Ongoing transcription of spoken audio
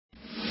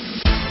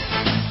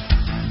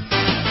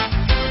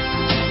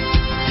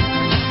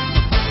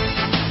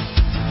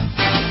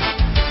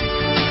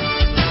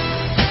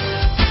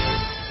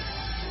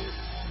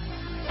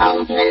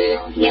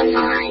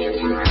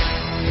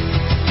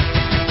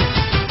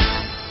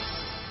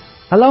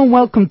Hello and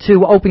welcome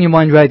to Open Your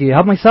Mind Radio. You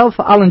have myself,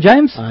 Alan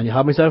James. And you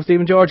have myself,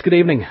 Stephen George. Good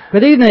evening.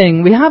 Good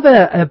evening. We have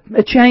a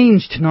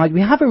change tonight.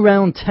 We have a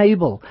round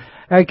table.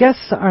 Our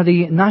guests are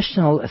the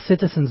National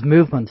Citizens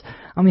Movement.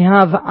 And we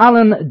have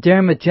Alan,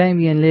 Dermot,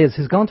 Jamie and Liz,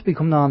 who's going to be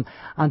coming on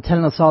and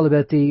telling us all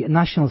about the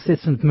National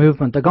Citizens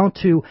Movement. They're going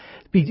to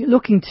be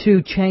looking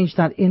to change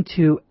that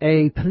into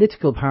a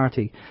political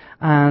party.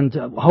 And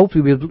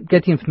hopefully we'll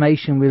get the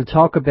information. We'll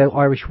talk about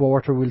Irish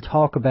Water. We'll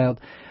talk about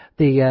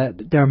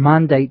their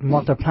mandate and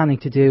what they're planning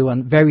to do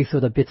and various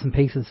other bits and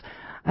pieces.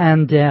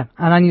 And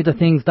any of the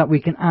things that we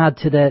can add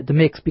to the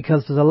mix,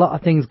 because there's a lot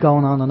of things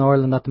going on in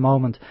Ireland at the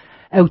moment.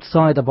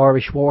 Outside of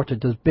Irish Water,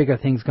 there's bigger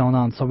things going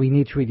on, so we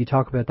need to really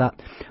talk about that.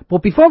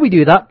 But before we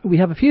do that, we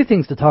have a few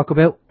things to talk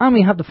about, and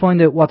we have to find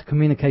out what the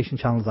communication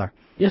channels are.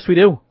 Yes, we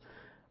do.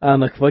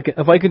 And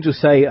if I can just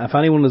say, if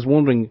anyone is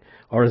wondering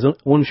or is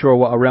unsure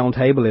what a round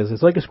table is,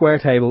 it's like a square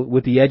table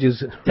with the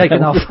edges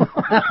taken off.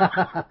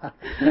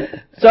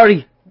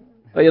 Sorry.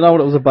 You know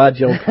what, it was a bad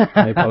joke.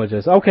 I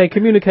apologise. Okay,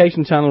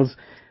 communication channels,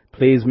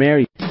 please,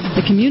 Mary.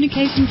 The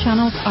communication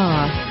channels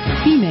are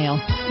email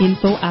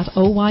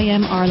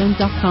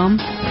info@oymireland.com,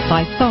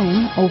 by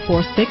phone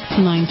 046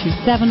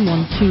 927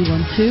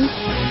 1212,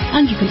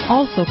 and you can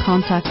also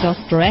contact us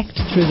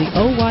direct through the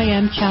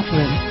OYM chat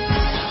room.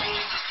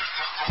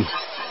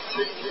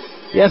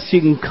 Yes,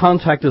 you can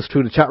contact us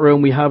through the chat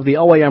room. We have the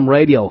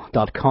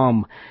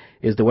OYMradio.com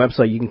is the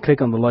website. You can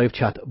click on the live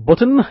chat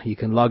button. You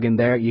can log in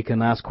there. You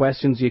can ask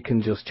questions. You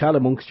can just chat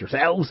amongst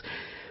yourselves.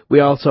 We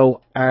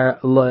also are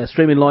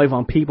streaming live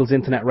on People's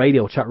Internet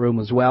Radio chat room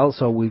as well,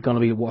 so we're going to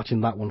be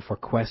watching that one for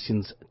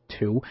questions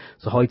too.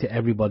 So hi to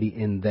everybody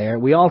in there.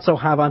 We also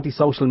have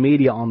anti-social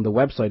media on the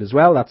website as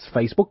well. That's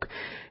Facebook.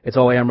 It's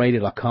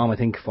oyamradio.com, I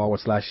think, / No,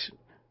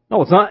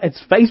 it's not.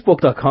 It's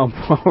facebook.com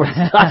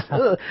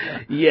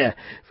 / yeah,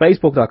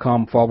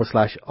 facebook.com /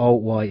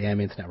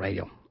 OYM Internet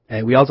Radio.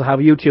 We also have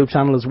a YouTube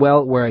channel as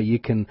well, where you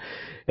can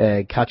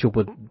catch up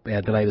with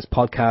the latest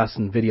podcasts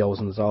and videos,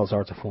 and there's all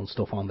sorts of fun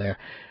stuff on there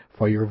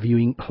for your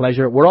viewing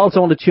pleasure. We're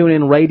also on the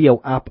TuneIn Radio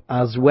app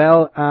as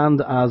well,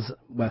 and as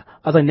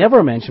I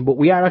never mentioned, but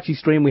we are actually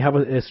streaming. We have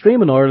a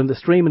stream in Ireland, a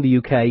stream in the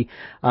UK,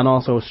 and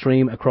also a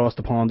stream across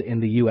the pond in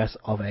the US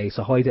of A.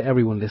 So hi to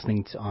everyone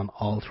listening on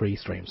all three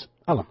streams.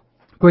 Alan.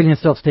 Brilliant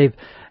stuff, Steve.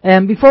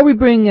 Before we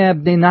bring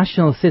the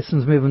National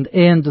Citizens Movement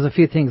in, there's a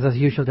few things as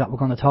usual that we're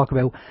going to talk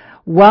about.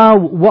 Wow,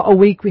 what a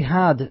week we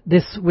had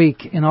this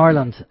week in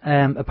Ireland.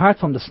 Apart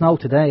from the snow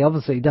today,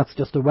 obviously, that's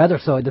just the weather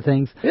side of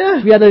things.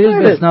 Yeah. We had a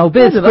little bit of snow,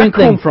 bit of sprinkling. Where did that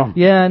come from?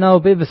 Yeah, no,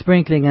 a bit of a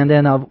sprinkling, and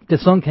then the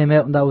sun came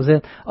out and that was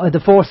it. The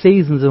 4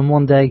 seasons in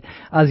one day,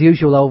 as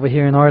usual over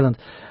here in Ireland.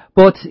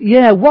 But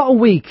yeah, what a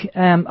week.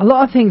 A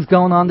lot of things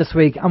going on this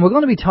week, and we're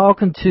going to be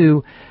talking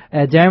to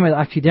Dermot.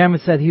 Actually,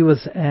 Dermot said he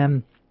was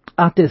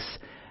at this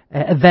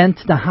event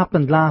that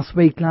happened last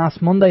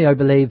Monday, I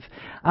believe.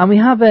 And we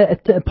have a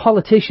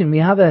politician, we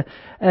have a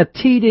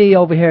TD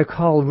over here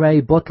called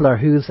Ray Butler,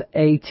 who's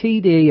a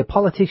TD, a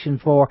politician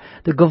for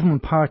the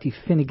government party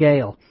Fine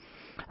Gael.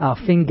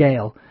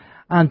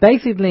 And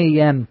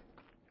basically,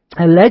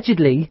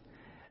 allegedly,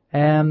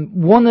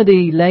 one of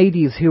the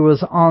ladies who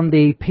was on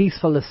the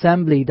peaceful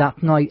assembly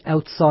that night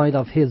outside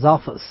of his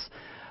office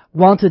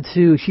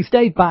she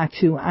stayed back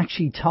to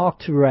actually talk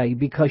to Ray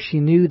because she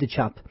knew the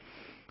chap.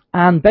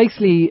 And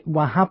basically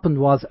what happened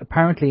was,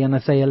 apparently, and I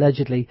say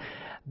allegedly,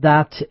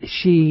 that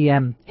he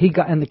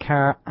got in the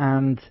car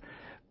and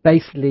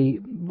basically,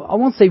 I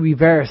won't say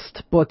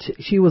reversed, but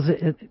she was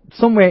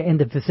somewhere in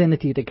the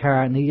vicinity of the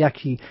car and he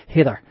actually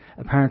hit her,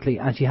 apparently,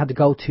 and she had to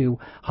go to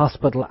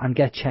hospital and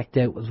get checked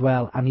out as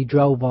well, and he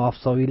drove off,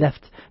 so he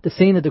left the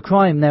scene of the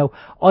crime. Now,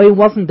 I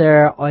wasn't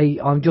there,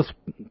 I'm just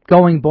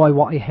going by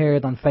what I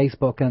heard on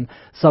Facebook and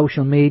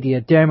social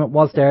media. Dermot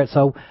was there,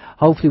 so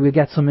hopefully we'll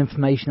get some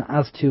information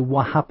as to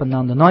what happened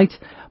on the night,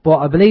 but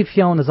I believe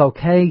Fiona's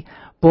okay,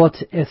 but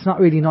it's not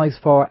really nice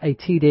for a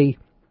TD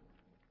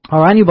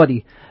or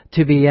anybody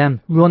to be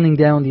running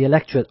down the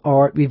electorate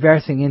or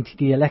reversing into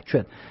the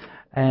electorate.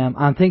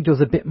 I think there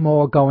was a bit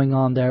more going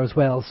on there as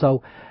well,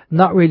 so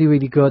not really,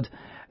 really good.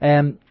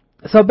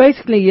 So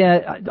basically,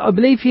 I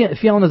believe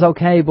Fiona's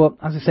okay, but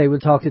as I say, we'll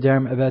talk to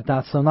Dermot about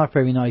that, so not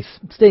very nice.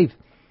 Steve?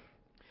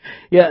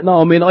 Yeah,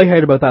 no, I mean, I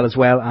heard about that as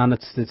well, and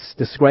it's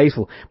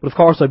disgraceful. But of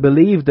course, I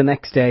believe the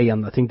next day,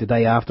 and I think the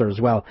day after as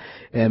well,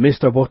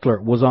 Mr.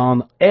 Butler was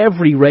on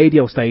every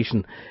radio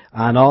station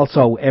and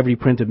also every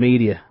printed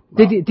media.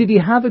 Did he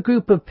have a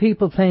group of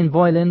people playing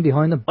violin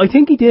behind him? I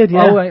think he did,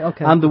 yeah. Oh, right,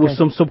 okay. And there was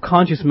some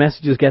subconscious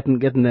messages getting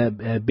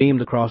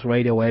beamed across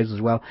radio waves as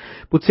well.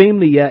 But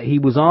seemingly, yeah, he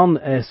was on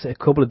a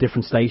couple of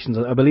different stations.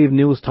 I believe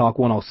News Talk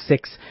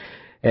 106,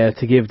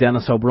 to give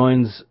Dennis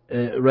O'Brien's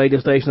radio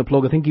station a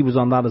plug. I think he was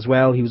on that as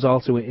well. He was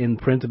also in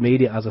printed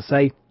media, as I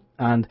say.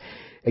 and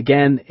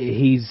again,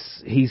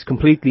 he's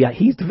completely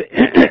he's the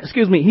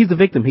excuse me, he's the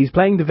victim. He's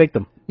playing the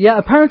victim. Yeah,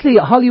 apparently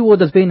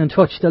Hollywood has been in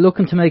touch. They're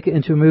looking to make it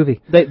into a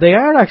movie. They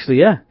are actually,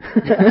 yeah.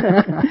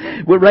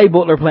 With Ray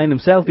Butler playing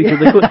himself, because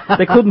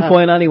they couldn't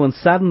find anyone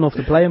sad enough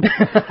to play him.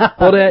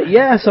 But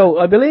yeah, so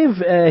I believe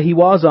he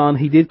was on.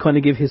 He did kind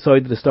of give his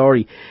side of the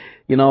story.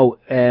 You know,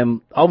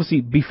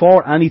 obviously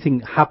before anything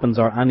happens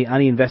or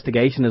any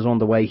investigation is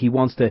underway, he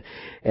wants to,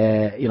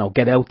 you know,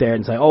 get out there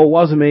and say, oh, it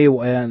wasn't me.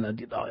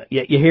 And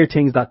you hear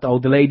things that, oh,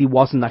 the lady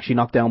wasn't actually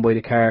knocked down by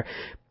the car,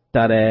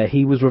 that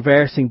he was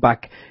reversing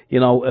back, you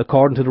know,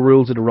 according to the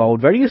rules of the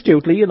road, very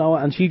astutely, you know,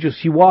 and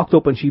she walked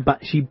up and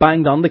she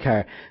banged on the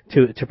car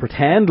to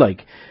pretend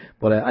like.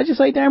 But I just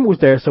say Dermot was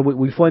there, so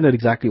we find out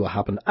exactly what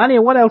happened. Anyway,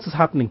 what else is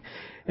happening?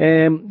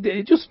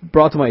 It just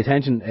brought to my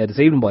attention this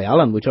evening by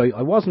Alan, which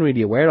I wasn't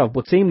really aware of,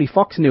 but seemingly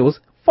Fox News,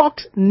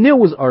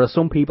 or as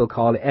some people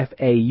call it,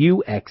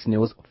 F-A-U-X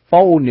News,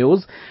 faux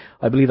news.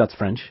 I believe that's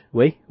French.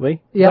 Oui? Yeah.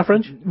 Is that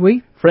French?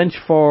 Oui. French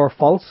for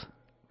false?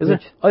 Is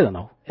it? I don't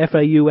know.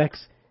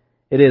 F-A-U-X.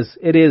 It is.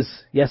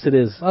 Yes, it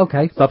is.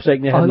 Okay. Stop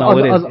shaking your head. No,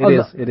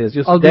 it is.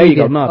 Just there you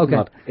go.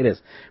 Not. It is.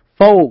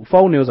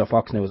 Faux news or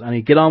Fox News. And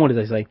you get on with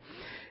it, I say.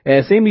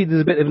 Seemingly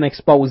there's a bit of an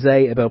expose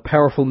about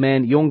powerful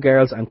men, young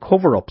girls and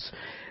cover-ups.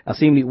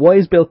 Seemingly, why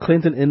is Bill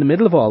Clinton in the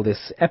middle of all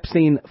this?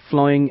 Epstein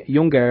flying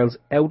young girls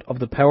out for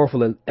the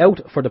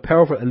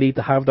powerful elite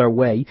to have their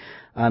way,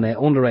 and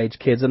underage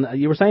kids. And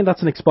you were saying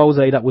that's an expose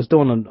that was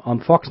done on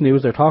Fox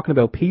News. They're talking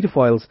about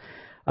paedophiles.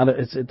 And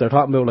they're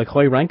talking about like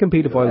high-ranking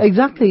paedophiles.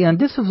 Exactly, and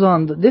this is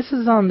on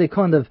the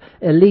kind of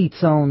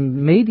elite's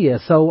own media.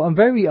 So I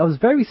was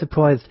very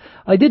surprised.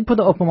 I did put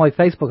it up on my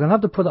Facebook, and I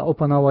have to put it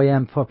up on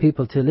OYM for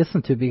people to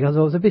listen to, because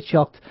I was a bit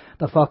shocked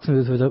that Fox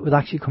News would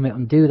actually come out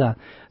and do that.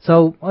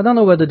 So I don't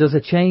know whether there's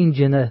a change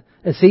in a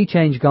sea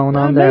change going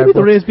on there. Maybe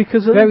there is,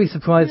 because very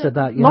surprised at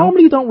that.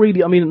 Normally, you don't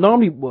really. I mean,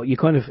 normally, well, you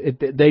kind of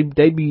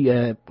they'd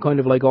be kind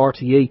of like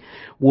RTE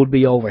would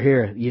be over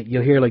here. You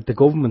hear like the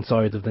government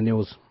side of the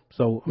news.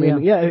 So I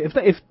mean, yeah,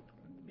 if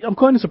I'm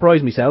kind of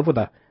surprised myself with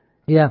that.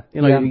 Yeah,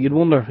 you know, yeah. You'd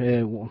wonder.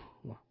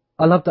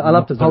 I'll have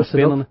to post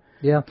it up.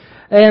 Yeah.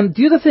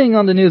 The other thing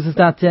on the news is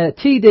that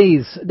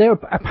TDs, they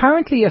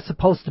apparently are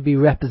supposed to be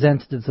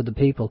representatives of the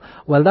people.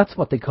 Well, that's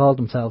what they call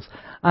themselves.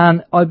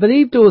 And I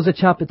believe there was a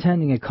chap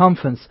attending a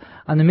conference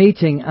and a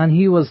meeting, and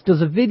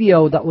there's a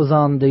video that was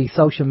on the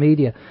social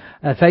media,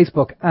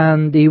 Facebook,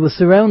 and he was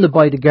surrounded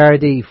by the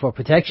Gardaí for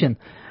protection.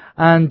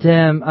 And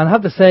I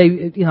have to say,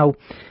 you know,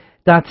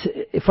 that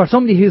for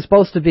somebody who's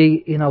supposed to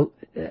be, you know,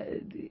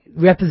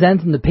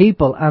 representing the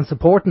people and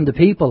supporting the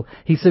people,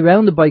 he's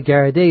surrounded by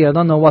Gardaí. I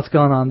don't know what's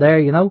going on there,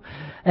 you know.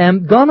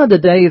 Gone are the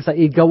days that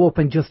you'd go up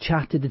and just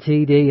chat to the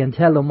TD and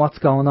tell them what's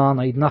going on,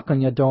 or you'd knock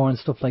on your door and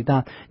stuff like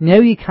that.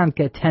 Now you can't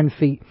get 10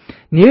 feet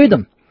near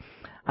them.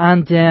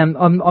 And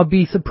I'd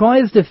be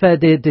surprised if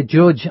the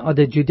judge or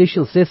the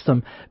judicial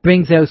system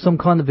brings out some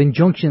kind of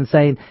injunction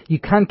saying you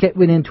can't get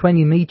within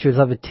 20 metres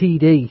of a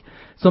TD,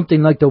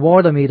 something like the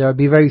water meter. I'd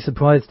be very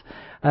surprised.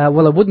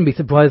 Well, I wouldn't be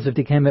surprised if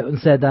they came out and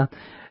said that.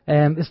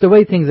 It's the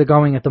way things are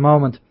going at the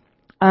moment.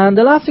 And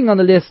the last thing on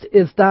the list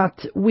is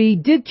that we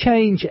did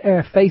change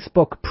our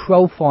Facebook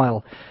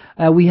profile.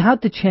 We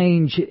had to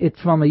change it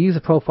from a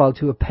user profile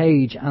to a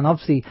page, and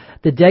obviously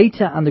the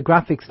data and the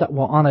graphics that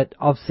were on it,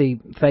 obviously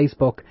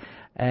Facebook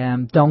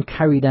don't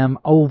carry them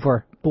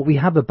over, but we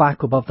have a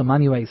backup of them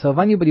anyway. So if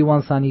anybody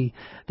wants the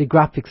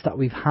graphics that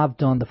we have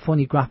done, the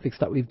funny graphics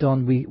that we've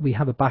done, we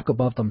have a backup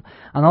of them.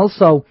 And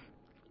also,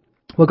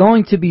 we're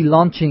going to be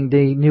launching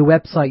the new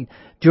website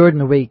during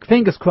the week.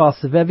 Fingers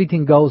crossed, if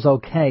everything goes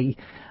okay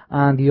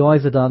and the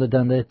I's are dotted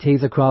and the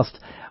T's are crossed,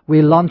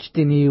 we'll launch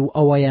the new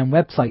OYM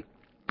website.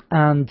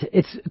 And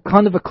it's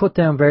kind of a cut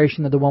down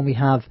version of the one we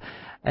have.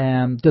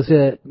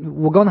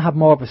 We're going to have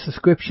more of a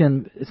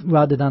subscription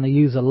rather than a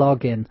user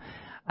login,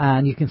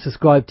 and you can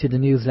subscribe to the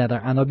newsletter,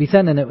 and I'll be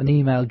sending out an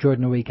email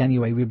during the week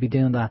anyway. We'll be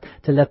doing that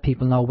to let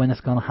people know when it's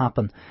going to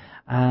happen.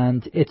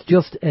 And it's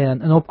just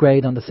an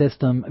upgrade on the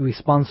system,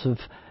 responsive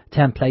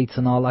templates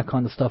and all that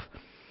kind of stuff.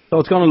 So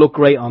it's going to look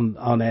great on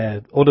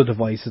other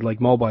devices like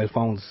mobile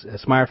phones,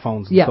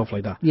 smartphones and stuff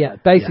like that. Yeah,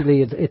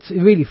 basically it's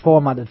really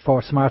formatted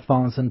for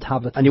smartphones and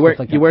tablets. And you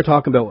were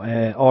talking about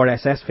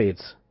RSS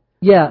feeds.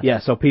 Yeah,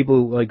 so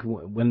people, like,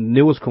 when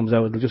news comes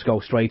out, it'll just go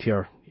straight to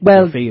your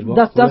feed.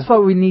 That's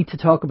what we need to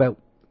talk about.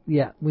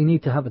 Yeah, we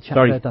need to have a chat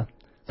about that.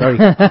 Sorry.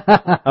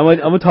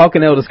 I'm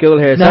talking out of school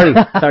here. Sorry.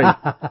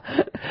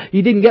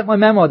 You didn't get my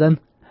memo then?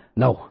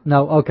 No,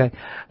 okay.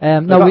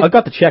 I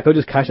got the check. I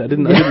just cashed it.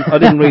 I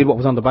didn't read what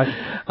was on the back.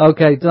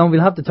 Okay, so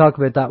we'll have to talk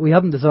about that. We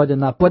haven't decided on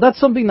that, but that's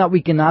something that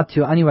we can add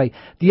to anyway.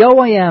 The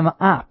OYM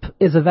app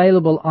is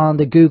available on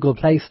the Google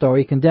Play Store.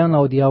 You can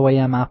download the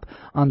OYM app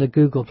on the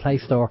Google Play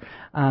Store,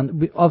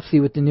 and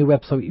obviously with the new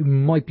website, you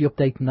might be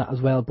updating that as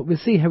well. But we'll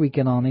see how we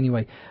get on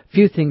anyway.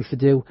 Few things to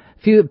do.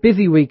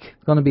 Busy week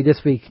going to be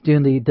this week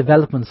doing the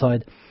development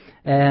side.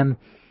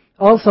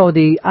 Also,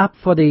 the app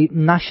for the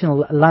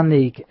National Land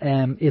League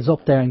is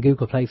up there in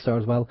Google Play Store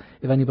as well,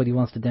 if anybody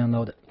wants to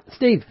download it.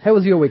 Steve, how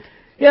was your week?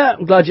 Yeah,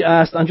 I'm glad you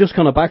asked. I'm just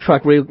going to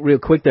backtrack real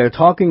quick there.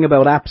 Talking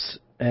about apps,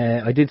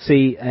 I did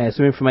see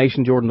some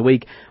information during the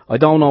week. I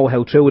don't know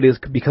how true it is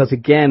because,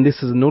 again,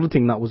 this is another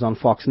thing that was on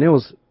Fox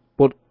News,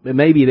 but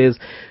maybe it is.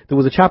 There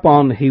was a chap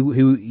on he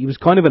was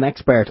kind of an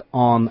expert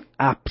on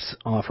apps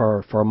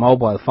for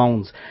mobile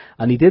phones,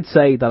 and he did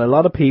say that a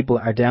lot of people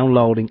are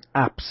downloading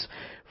apps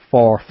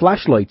for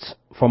flashlights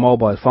for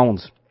mobile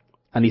phones.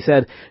 And he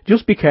said,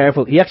 just be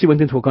careful. He actually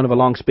went into a kind of a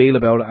long spiel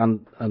about it,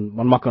 and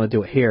I'm not going to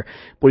do it here.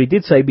 But he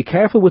did say, be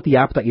careful with the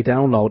app that you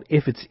download.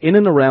 If it's in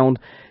and around,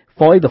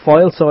 the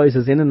file size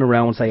is in and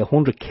around, say,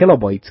 100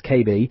 kilobytes,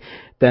 KB,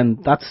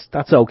 then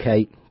that's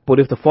okay. But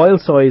if the file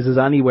size is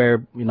anywhere,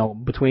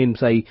 between,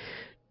 say,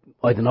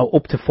 I don't know,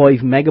 up to 5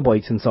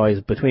 megabytes in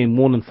size, between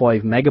 1 and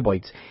 5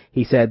 megabytes,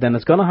 he said, then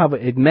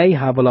it may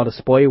have a lot of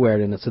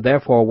spyware in it. So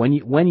therefore,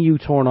 when you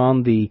turn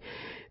on the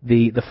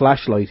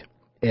flashlight,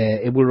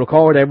 it will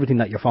record everything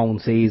that your phone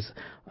sees,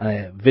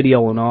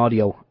 video and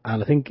audio,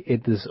 and I think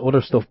there's other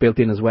stuff built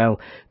in as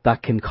well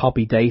that can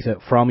copy data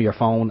from your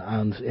phone,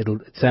 and it'll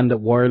send it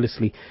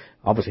wirelessly.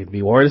 Obviously, it'll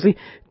be wirelessly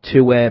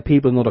to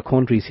people in other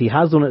countries. He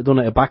has done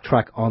a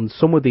backtrack on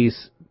some of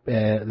these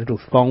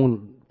little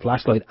phone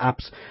flashlight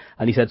apps,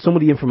 and he said some of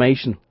the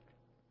information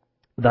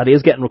that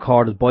is getting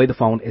recorded by the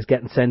phone is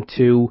getting sent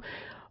to,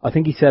 I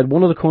think he said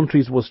one of the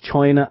countries was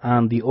China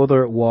and the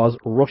other was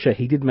Russia.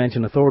 He did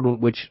mention a third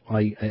one, which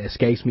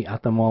escapes me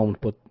at the moment.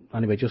 But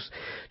anyway, just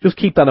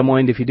keep that in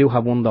mind if you do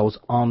have one of those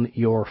on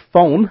your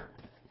phone.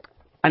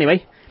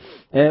 Anyway,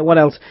 what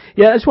else?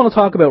 Yeah, I just want to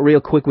talk about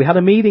real quick. We had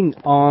a meeting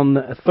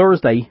on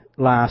Thursday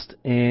last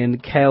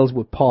in Kells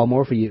with Paul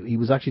Murphy. He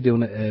was actually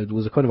doing it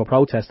was a kind of a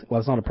protest. Well,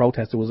 it's not a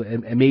protest. It was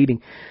a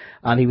meeting,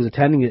 and he was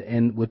attending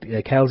it with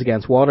Kells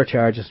Against Water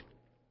Charges.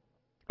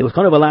 It was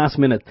kind of a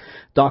last-minute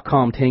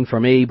 .com thing for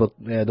me, but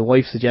the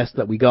wife suggested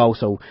that we go,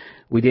 so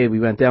we did. We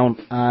went down,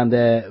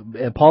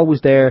 and Paul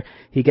was there.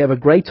 He gave a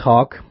great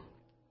talk.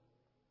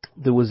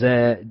 There was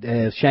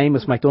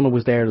Seamus McDonough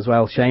was there as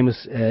well.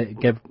 Seamus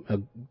gave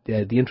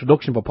the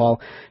introduction for Paul.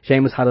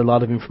 Seamus had a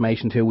lot of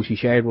information too, which he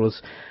shared with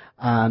us.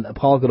 And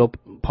Paul got up.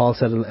 Paul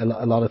said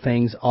a lot of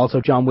things. Also,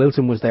 John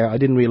Wilson was there. I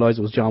didn't realise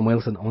it was John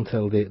Wilson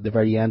until the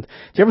very end. Do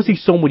you ever see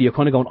somebody you're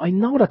kind of going, I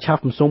know that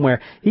chap from somewhere.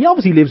 He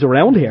obviously lives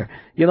around here,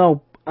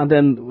 And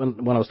then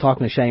when I was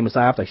talking to Seamus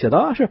after, I said,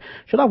 sure,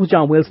 that was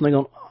John Wilson. I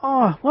go,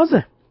 was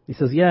it? He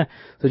says, yeah.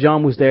 So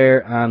John was there,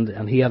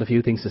 and he had a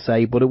few things to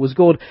say, but it was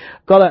good.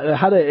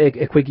 Had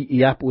a quick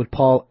yap with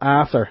Paul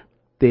after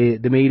the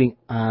meeting,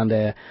 and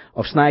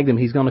I've snagged him.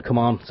 He's going to come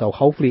on, so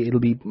hopefully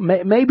it'll be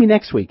maybe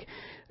next week.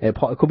 It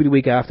could be the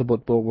week after,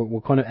 but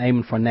we're kind of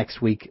aiming for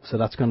next week, so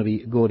that's going to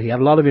be good. He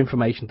had a lot of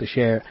information to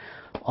share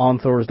on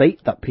Thursday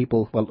that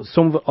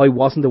some of it I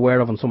wasn't aware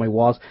of and some I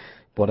was,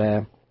 but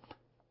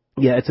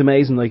yeah, it's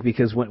amazing,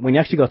 because when you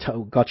actually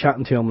got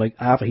chatting to him,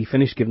 after he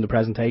finished giving the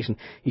presentation,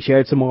 he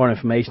shared some more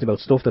information about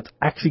stuff that's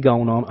actually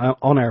going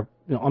on our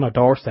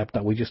doorstep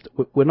that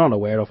we're not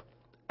aware of.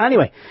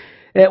 Anyway,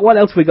 what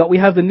else we got? We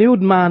have the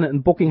nude man in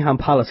Buckingham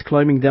Palace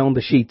climbing down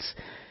the sheets.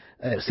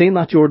 Seeing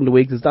that during the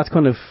week, that's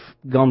kind of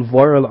gone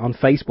viral on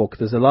Facebook.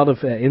 There's a lot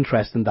of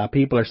interest in that.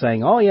 People are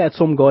saying, oh yeah, it's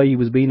some guy, he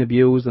was being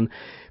abused, and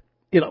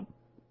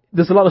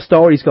there's a lot of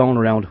stories going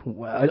around.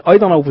 I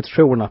don't know if it's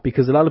true or not,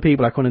 because a lot of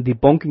people are kind of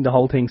debunking the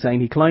whole thing,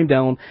 saying he climbed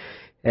down,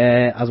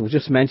 as was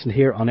just mentioned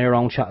here on our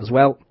own chat as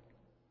well.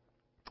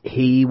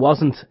 He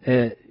wasn't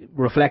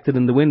reflected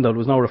in the window. There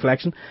was no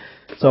reflection.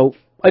 So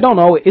I don't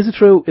know. Is it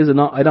true? Is it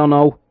not? I don't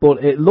know.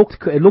 But it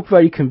looked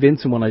very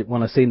convincing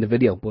when I seen the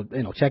video. But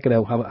check it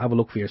out. Have a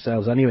look for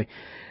yourselves. Anyway,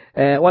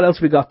 what else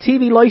we got?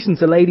 TV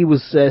license. A lady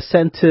was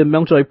sent to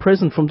Mountjoy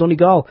Prison from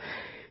Donegal.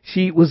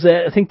 She was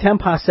I think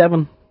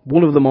 7:10.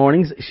 One of the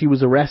mornings, she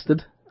was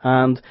arrested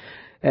and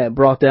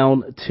brought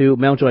down to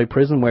Mountjoy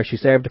Prison, where she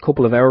served a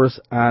couple of hours,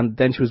 and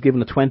then she was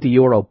given a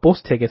 €20 bus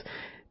ticket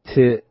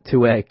to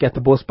get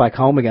the bus back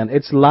home again.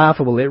 It's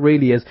laughable. It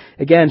really is.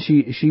 Again,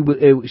 she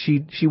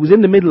was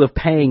in the middle of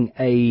paying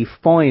a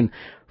fine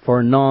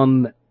for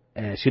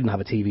she didn't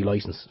have a TV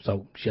license,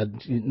 so she had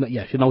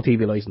no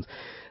TV license.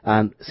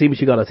 And see what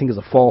she got, I think, is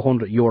a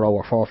 €400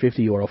 or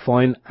 €450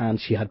 fine, and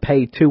she had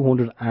paid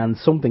 200 and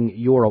something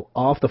euro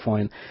off the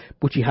fine,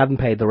 but she hadn't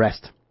paid the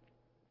rest.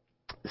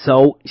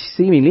 So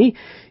seemingly,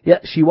 yeah,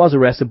 she was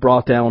arrested,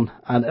 brought down,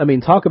 and I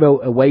mean, talk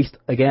about a waste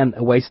of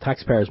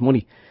taxpayers'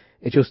 money.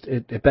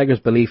 It beggars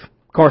belief.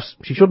 Of course,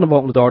 she shouldn't have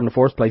opened the door in the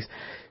first place.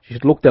 She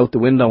should have looked out the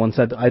window and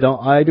said,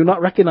 I do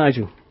not recognise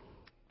you.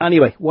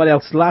 Anyway, what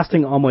else? Last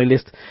thing on my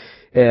list,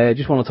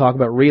 just want to talk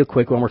about real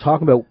quick, when we're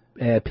talking about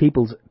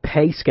people's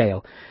pay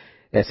scale.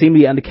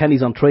 Seemingly Andy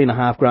Kenny's on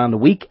 $3,500 a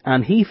week,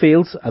 and he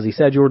feels, as he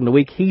said during the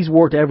week, he's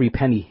worth every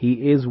penny.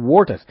 He is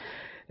worth it.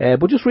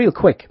 But just real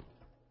quick,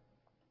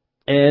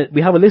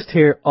 we have a list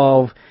here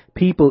of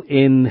people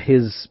in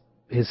his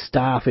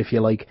staff, if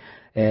you like.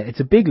 It's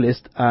a big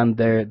list, and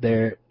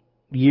their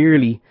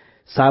yearly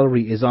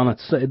salary is on it.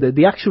 So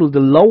the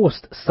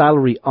lowest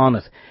salary on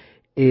it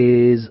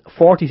is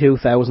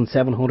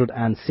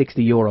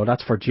 €42,760.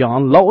 That's for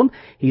John Lowen.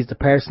 He's the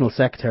personal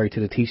secretary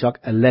to the Taoiseach,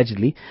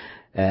 allegedly.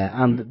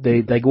 and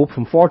they go up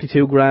from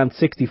 42 grand,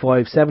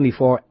 65,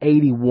 74,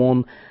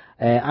 81.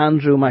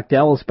 Andrew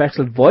McDowell,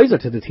 special advisor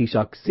to the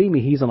Taoiseach, see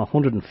me, he's on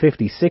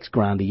 156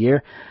 grand a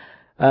year.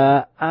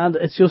 And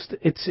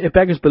it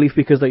beggars belief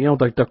because they're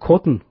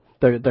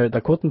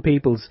cutting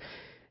people's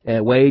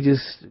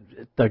wages.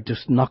 They're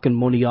just knocking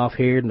money off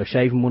here and they're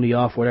shaving money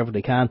off wherever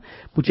they can.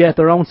 But yet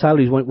their own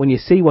salaries, when you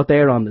see what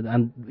they're on,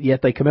 and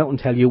yet they come out and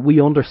tell you,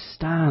 we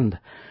understand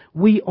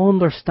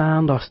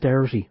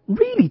austerity.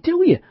 Really,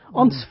 do you?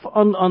 On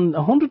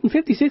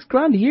 156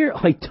 grand a year?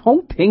 I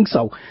don't think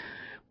so.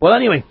 But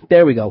anyway,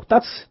 there we go.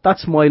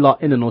 That's my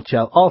lot in a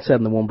nutshell. All said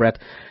in the one breath.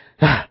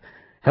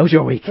 How's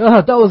your week?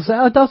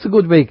 That's a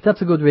good week.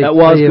 That's a good week. That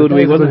was a good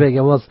week, wasn't it?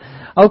 It was.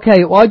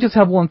 Okay, well, I just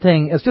have one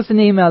thing. It's just an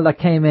email that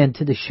came in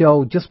to the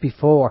show just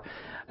before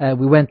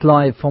we went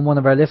live from one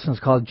of our listeners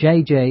called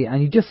JJ,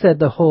 and he just said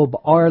the Hub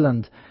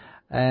Ireland,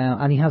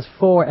 and he has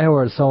 4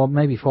 hours, so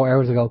maybe 4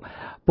 hours ago.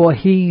 But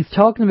he's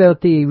talking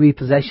about the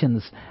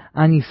repossessions,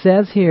 and he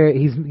says here,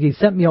 he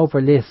sent me over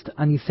a list,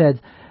 and he said,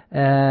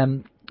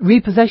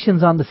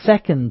 repossessions on the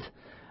 2nd,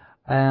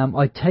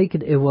 I take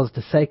it was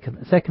the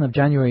 2nd of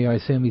January, I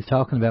assume he's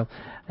talking about,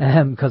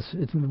 because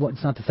it's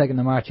not the 2nd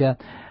of March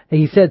yet.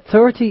 He said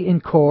 30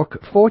 in Cork,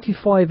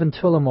 45 in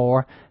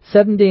Tullamore,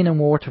 17 in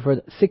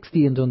Waterford,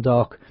 60 in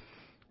Dundalk.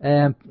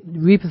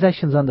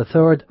 Repossessions on the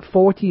 3rd,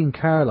 40 in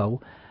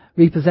Carlow.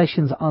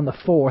 Repossessions on the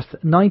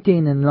 4th,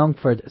 19 in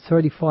Longford,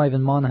 35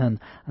 in Monaghan,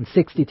 and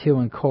 62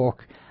 in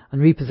Cork.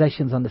 And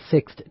repossessions on the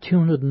 6th,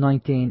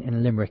 219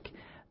 in Limerick.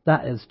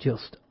 That is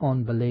just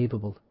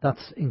unbelievable.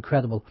 That's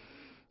incredible.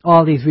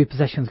 All these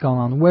repossessions going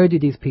on. Where do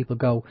these people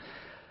go?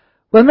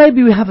 Well,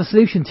 maybe we have a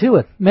solution to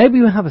it.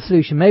 Maybe we have a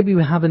solution. Maybe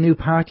we have a new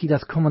party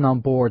that's coming on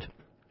board.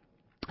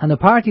 And the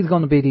party is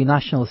going to be the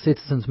National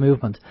Citizens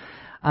Movement.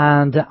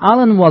 And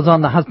Alan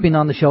has been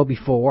on the show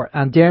before,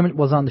 and Dermot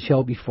was on the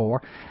show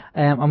before.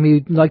 And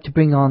we'd like to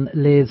bring on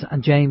Liz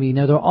and Jamie.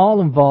 Now, they're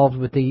all involved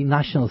with the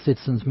National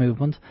Citizens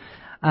Movement.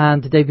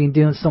 And they've been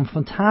doing some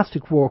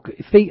fantastic work,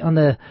 feet on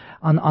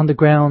the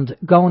ground,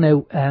 going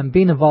out,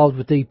 being involved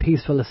with the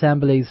peaceful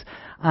assemblies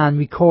and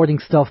recording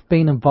stuff,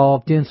 being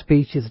involved, doing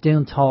speeches,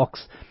 doing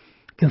talks,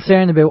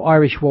 concerned about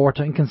Irish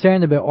water and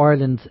concerned about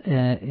Ireland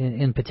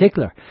in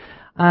particular.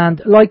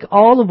 And like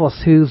all of us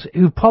who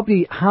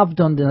probably have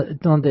done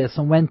this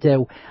and went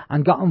out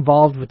and got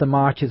involved with the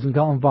marches and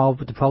got involved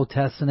with the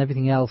protests and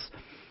everything else,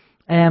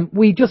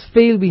 we just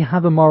feel we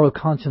have a moral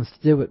conscience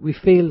to do it. We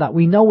feel that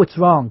we know it's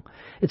wrong.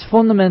 It's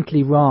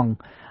fundamentally wrong.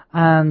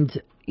 And,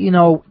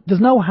 there's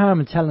no harm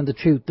in telling the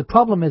truth. The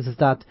problem is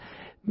that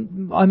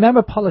I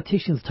remember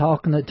politicians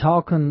talking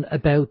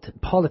about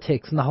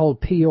politics and the whole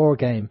PR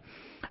game.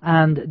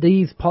 And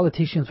these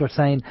politicians were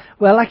saying,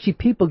 well, actually,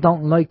 people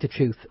don't like the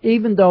truth.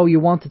 Even though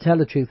you want to tell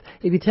the truth,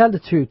 if you tell the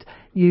truth,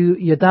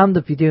 you're damned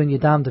if you do and you're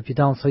damned if you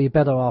don't, so you're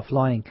better off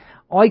lying.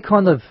 I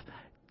kind of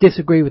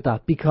disagree with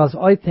that, because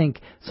I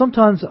think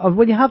sometimes,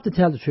 well, you have to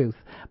tell the truth,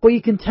 but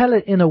you can tell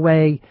it in a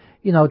way,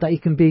 that you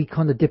can be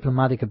kind of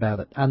diplomatic about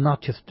it and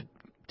not just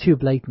too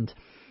blatant.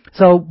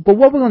 So, but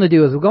what we're going to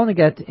do is we're going to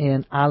get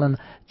in Alan,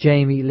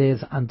 Jamie,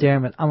 Liz and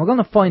Dermot, and we're going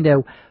to find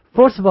out,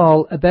 first of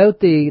all, about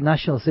the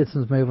National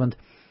Citizens Movement,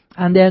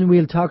 and then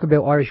we'll talk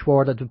about Irish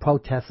water, the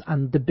protests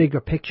and the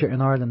bigger picture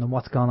in Ireland and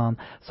what's going on.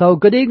 So,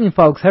 good evening,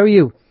 folks. How are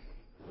you?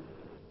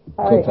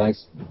 Hi. Good,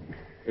 thanks.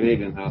 Good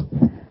evening,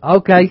 Al.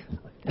 Okay.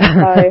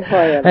 Hi,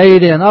 how are you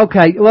doing?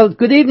 Okay. Well,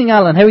 good evening,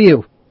 Alan. How are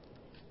you?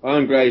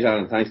 I'm great,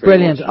 Alan. Thanks very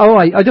much. Brilliant. All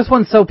right. I just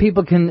want so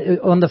people can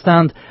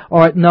understand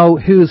or know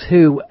who's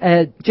who.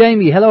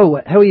 Jamie, hello.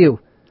 How are you?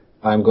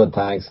 I'm good,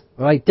 thanks.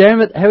 Right.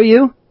 Dermot, how are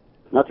you?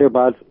 Not too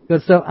bad.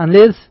 Good stuff. And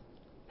Liz,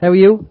 how are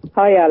you?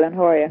 Hi, Alan.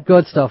 How are you?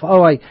 Good stuff.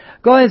 All right.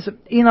 Guys,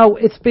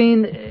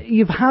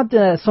 you've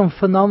had some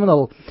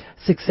phenomenal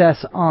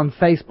success on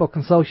Facebook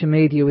and social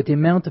media with the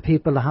amount of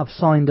people that have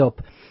signed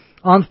up.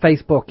 On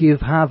Facebook, you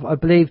have, I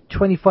believe,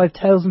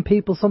 25,000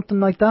 people,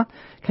 something like that.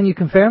 Can you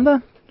confirm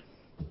that?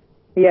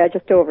 Yeah,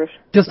 just over it.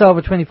 Just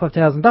over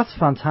 25,000. That's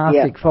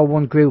fantastic for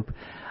one group.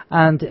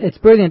 And it's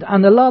brilliant.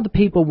 And a lot of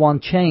people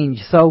want change.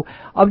 So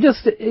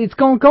it's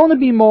going to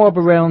be more of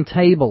a round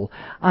table.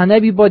 And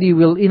everybody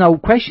will,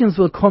 questions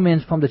will come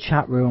in from the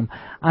chat room.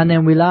 And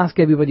then we'll ask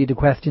everybody the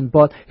question.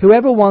 But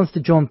whoever wants to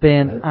jump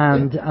in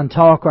and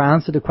talk or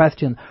answer the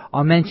question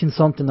or mention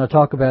something or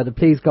talk about it,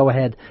 please go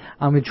ahead.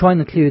 And we'll try and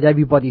include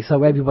everybody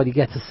so everybody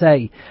gets a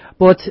say.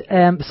 But,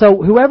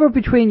 so whoever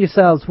between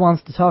yourselves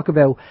wants to talk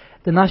about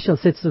the National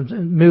Citizens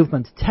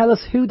Movement, tell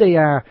us who they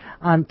are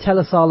and tell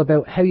us all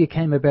about how you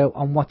came about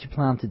and what you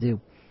plan to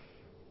do.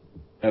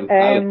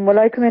 Well,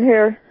 I come in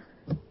here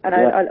and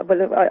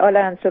I'll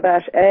answer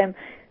that.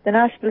 The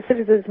National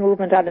Citizens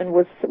Movement, Alan,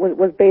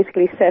 was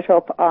basically set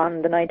up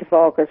on the 9th of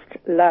August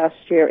last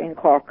year in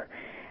Cork.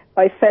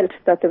 I felt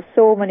that there were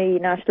so many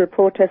national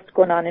protests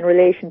going on in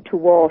relation to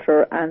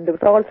water, and there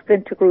was all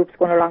splinter groups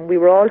going along. We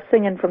were all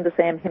singing from the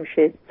same hymn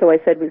sheet, so I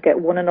said we'd get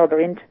one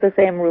another into the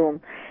same room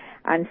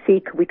and see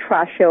could we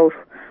trash out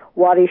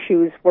what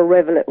issues were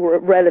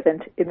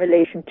relevant in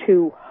relation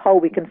to how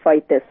we can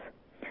fight this.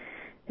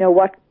 Now,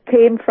 what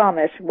came from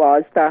it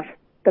was that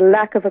the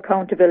lack of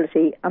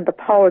accountability and the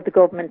power the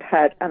government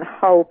had and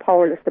how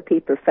powerless the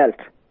people felt.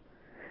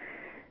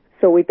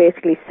 So we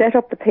basically set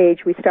up the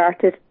page. We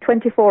started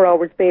 24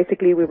 hours.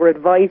 Basically, we were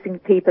advising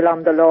people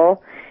on the law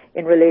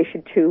in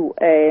relation to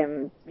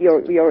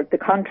the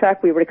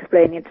contract. We were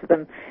explaining to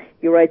them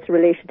your rights in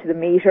relation to the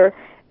meter.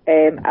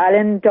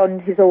 Alan done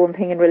his own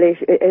thing in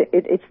relation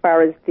as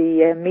far as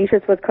the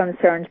meters was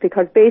concerned,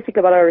 because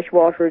basically what Irish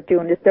Water are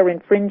doing is they're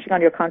infringing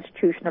on your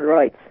constitutional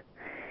rights.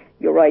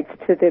 Your rights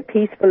to the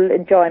peaceful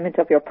enjoyment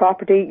of your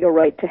property, your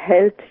right to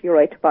health, your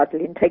right to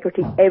bodily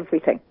integrity,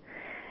 everything.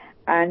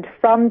 And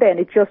from then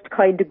it just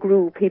kind of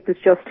grew. People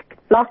just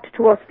flocked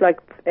to us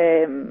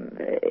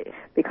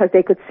because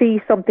they could see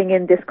something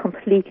in this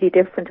completely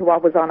different to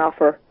what was on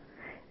offer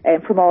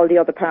from all the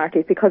other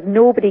parties, because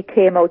nobody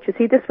came out. You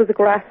see, this was a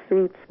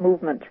grassroots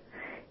movement.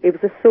 It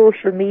was a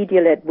social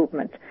media-led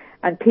movement,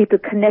 and people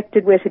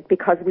connected with it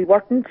because we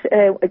weren't...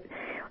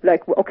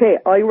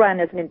 I ran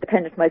as an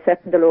independent myself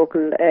in the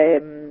local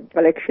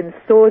elections,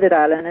 so did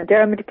Alan, and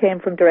Dermot came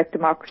from direct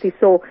democracy,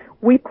 so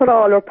we put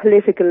all our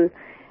political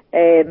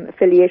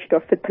affiliation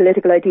or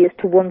political ideas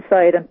to one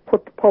side and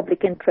put the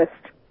public interest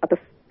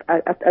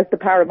as the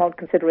paramount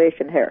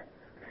consideration here.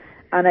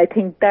 And I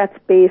think that's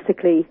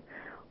basically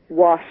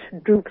what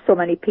drew so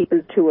many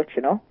people to it,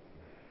 you know.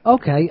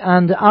 Okay,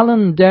 and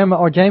Alan, Dermot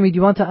or Jamie, do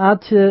you want to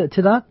add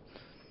to that?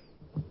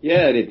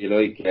 Yeah, if you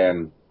like.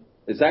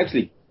 It's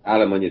actually,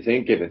 Alan, when you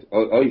think of it,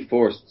 I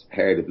first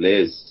heard of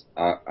Liz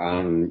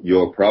on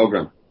your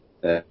programme.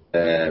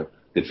 The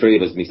three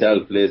of us,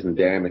 myself, Liz and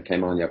Dermot,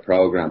 came on your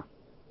programme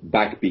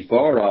back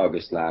before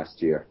August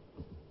last year.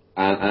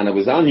 And it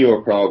was on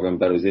your programme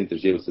that I was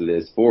introduced to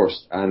Liz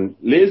first. And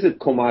Liz had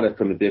come at it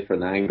from a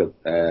different angle.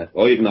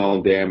 I've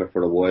known Dermot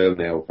for a while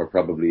now, for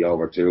probably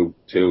over two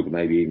to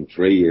maybe even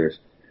 3 years.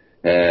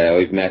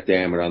 I've met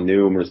Dermot on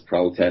numerous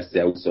protests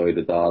outside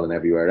the Dáil and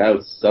everywhere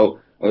else. So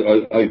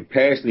I've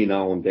personally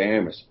known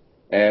Dermot.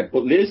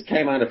 But Liz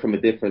came at it from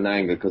a different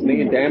angle, because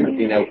me and Dermot have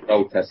been out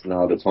protesting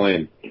all the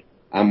time.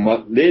 And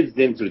what Liz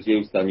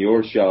introduced on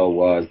your show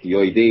was the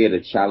idea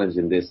of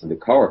challenging this in the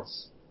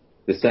courts,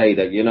 to say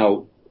that, you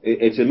know,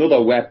 it's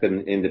another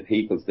weapon in the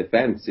people's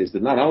defence, is to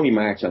not only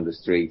march on the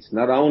streets,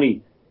 not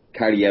only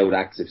carry out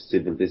acts of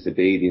civil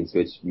disobedience,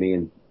 which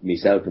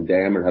myself and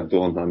Dermot have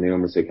done on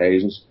numerous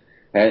occasions.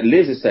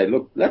 Liz has said,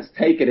 look, let's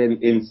take it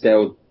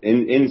inside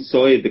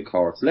the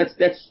courts.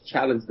 Let's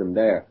challenge them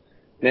there.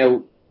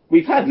 Now,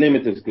 we've had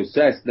limited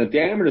success. Now,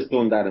 Dermot has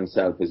done that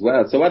himself as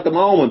well. So at the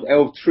moment,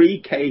 out of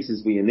 3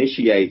 cases we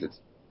initiated,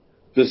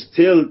 there's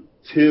still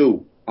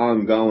 2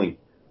 ongoing.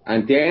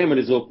 And Dermot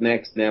is up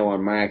next now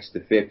on March the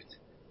 5th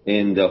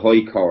in the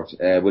High Court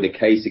with a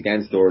case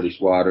against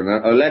Irish Water.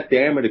 And I'll let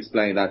Dermot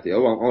explain that to you. I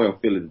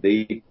won't fill it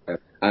deep.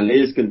 And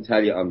Liz can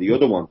tell you on the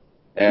other one.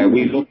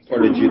 We looked for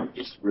the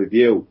judicial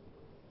review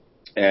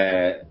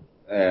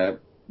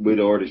with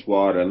Irish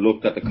Water and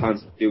looked at the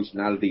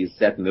constitutionality of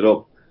setting it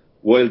up.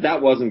 While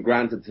that wasn't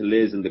granted to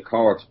Liz in the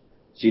court,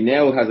 she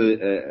now has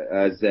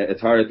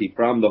authority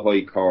from the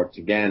High Court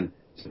again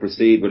to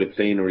proceed with a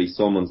plenary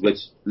summons, which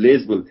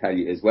Liz will tell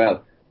you as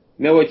well.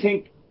 Now, I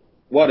think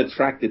what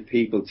attracted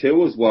people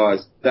to us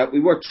was that we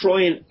were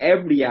trying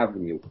every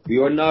avenue. We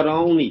were not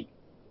only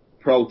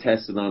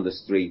protesting on the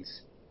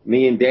streets.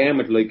 Me and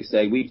Dermot, like I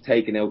say, we've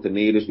taken out the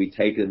meters, we've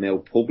taken them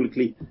out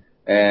publicly.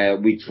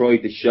 We tried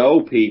to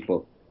show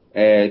people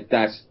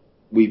that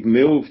we've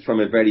moved from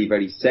a very,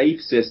 very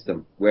safe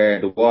system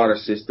where the water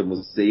system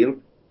was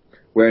sealed,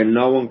 where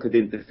no one could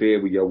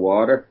interfere with your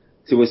water,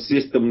 to a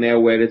system now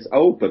where it's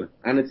open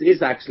and it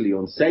is actually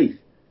unsafe.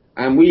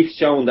 And we've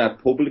shown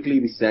that publicly.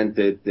 We sent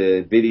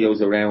the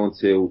videos around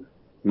to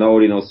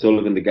Noreen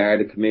O'Sullivan, the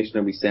Garda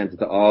Commissioner. We sent it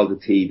to all the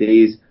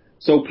TDs.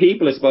 So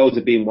people, I suppose,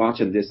 have been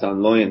watching this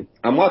online.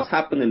 And what's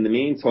happened in the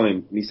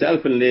meantime,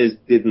 myself and Liz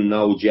didn't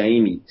know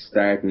Jamie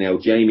starting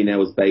out. Jamie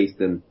now is based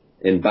in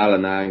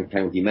Ballina in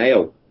County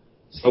Mayo.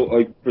 So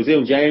I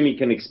presume Jamie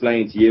can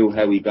explain to you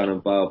how he got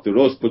involved with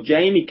us. But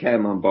Jamie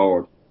came on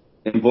board,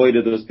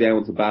 invited us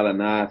down to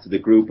Ballina, to the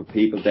group of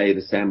people they'd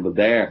assembled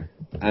there,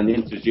 and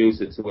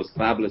introduced it to a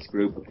fabulous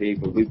group of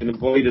people. We've been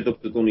invited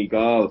up to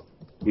Donegal.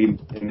 We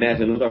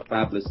met another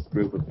fabulous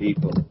group of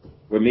people.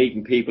 We're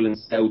meeting people in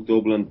South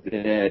Dublin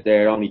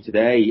there only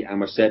today, and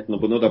we're setting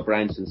up another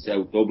branch in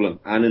South Dublin,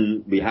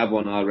 and we have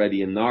one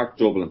already in North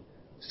Dublin.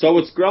 So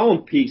it's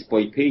grown piece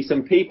by piece,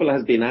 and people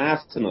has been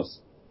asking us.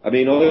 I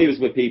mean, I was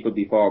with People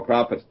Before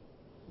Profit,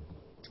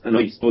 and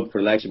I stood for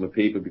election with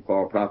People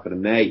Before Profit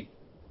in May.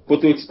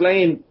 But to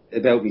explain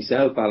about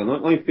myself,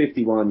 Alan, I'm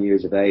 51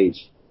 years of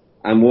age,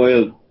 and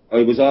while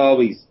I was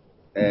always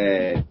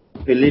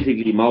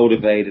politically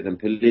motivated and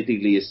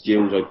politically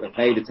astute, I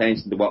paid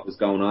attention to what was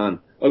going on.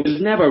 I was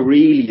never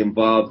really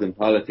involved in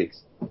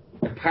politics.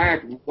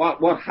 Apart,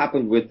 what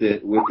happened with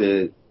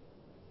the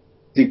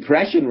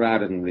depression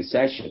rather than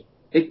recession,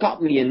 it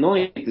got me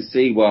annoyed to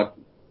see what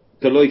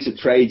the likes of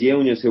trade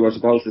unions who were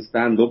supposed to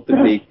stand up to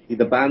people, had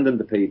abandoned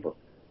the people.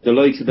 The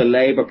likes of the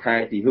Labour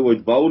Party, who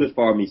had voted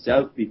for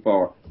myself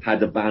before,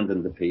 had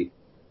abandoned the people.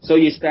 So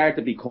you start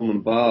to become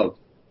involved.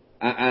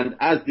 And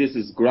as this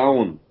has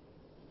grown,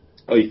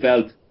 I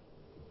felt,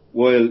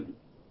 while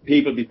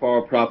People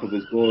Before Profit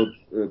was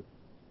good,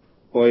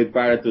 Boyd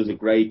Barrett does a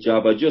great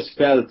job, I just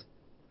felt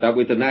that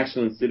with the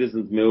National and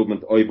Citizens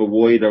Movement, I have a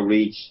wider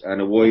reach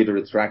and a wider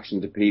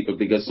attraction to people,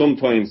 because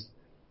sometimes,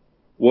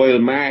 while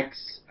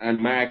Marx and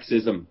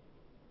Marxism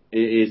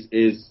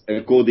is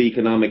a good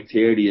economic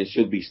theory and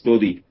should be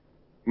studied,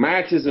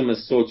 Marxism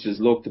as such is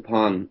looked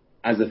upon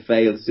as a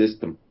failed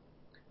system.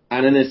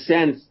 And in a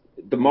sense,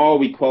 the more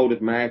we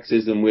quoted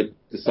Marxism with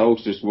the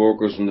Socialist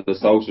Workers and the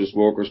Socialist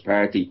Workers'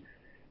 Party,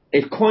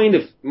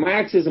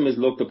 Marxism is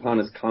looked upon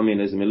as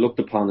communism, and looked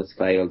upon as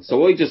failed.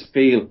 So I just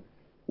feel,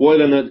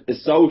 while a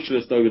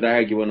socialist, I would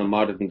argue, in a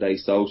modern day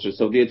socialist,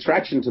 so the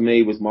attraction to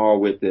me was more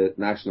with the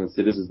National and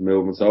Citizens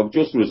Movement. So I've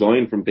just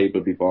resigned from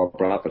People Before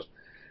Profit.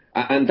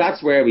 And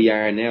that's where we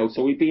are now.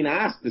 So we've been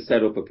asked to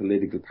set up a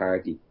political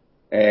party.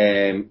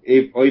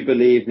 If I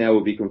believe now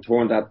we can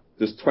turn that,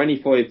 there's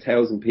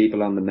 25,000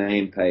 people on the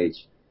main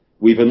page.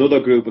 We've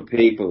another group of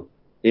people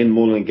in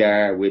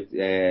Mullingar with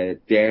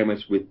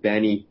Dermot, with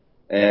Benny,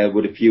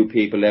 with a few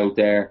people out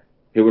there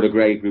who are a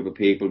great group of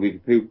people.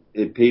 We've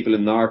people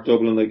in North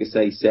Dublin, like I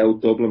say,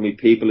 South Dublin. We've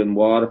people in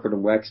Waterford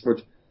and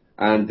Wexford.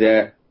 And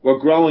we're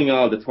growing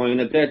all the time.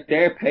 And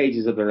their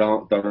pages are their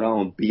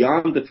own,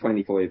 beyond the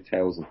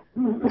 25,000.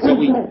 So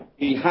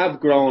we have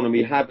grown and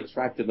we have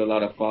attracted a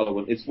lot of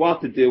following. It's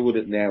what to do with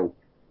it now.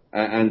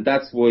 And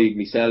that's why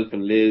myself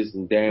and Liz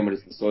and Dermot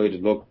has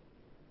decided, look,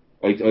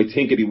 I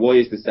think it'd be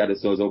wise to set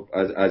ourselves up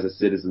as a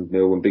citizens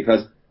movement,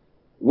 because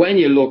when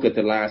you look at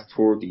the last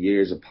 30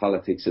 years of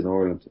politics in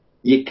Ireland,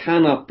 you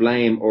cannot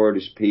blame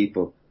Irish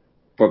people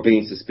for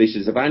being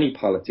suspicious of any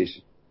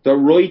politician. They're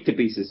right to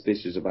be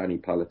suspicious of any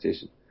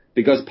politician,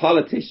 because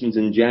politicians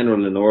in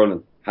general in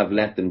Ireland have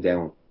let them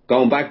down.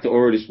 Going back to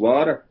Irish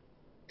Water,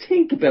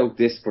 think about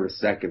this for a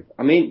second.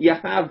 I mean, you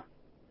have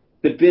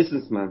the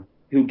businessman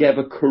who gave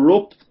a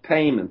corrupt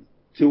payment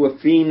to a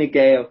Fine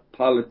Gael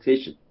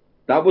politician.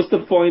 That was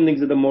the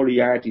findings of the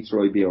Moriarty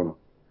Tribunal.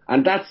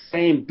 And that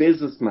same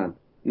businessman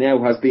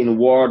now has been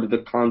awarded the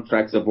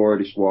contracts of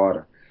Irish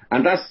Water.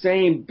 And that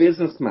same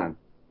businessman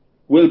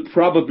will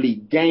probably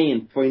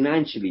gain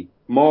financially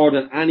more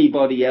than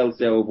anybody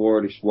else out of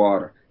Irish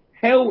Water.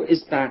 How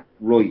is that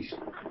right?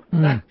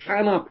 That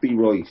cannot be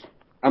right.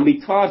 And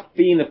we thought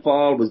Fianna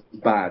Fáil was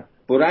bad,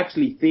 but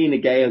actually Fine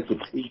Gael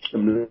could teach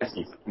them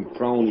lessons in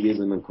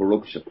cronyism and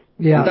corruption.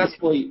 Yeah. And that's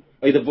why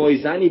I'd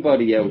advise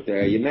anybody out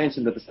there, you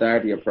mentioned at the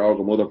start of your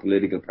programme other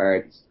political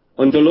parties.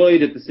 I'm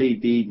delighted to see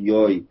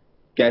DDI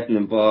getting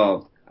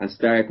involved and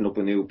starting up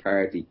a new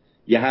party.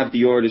 You have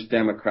the Irish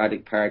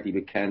Democratic Party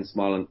with Ken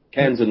Smolin.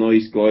 Ken's a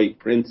nice guy,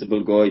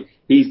 principled guy.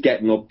 He's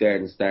getting up there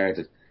and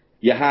started.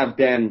 You have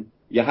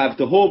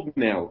the Hub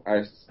now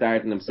are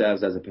starting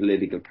themselves as a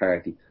political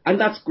party. And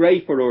that's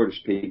great for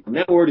Irish people.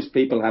 Now Irish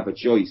people have a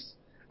choice.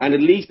 And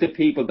at least the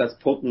people that's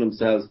putting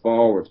themselves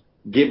forward,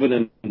 giving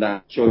them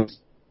that choice.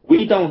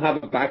 We don't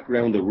have a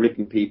background of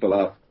ripping people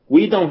off.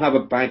 We don't have a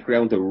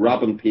background of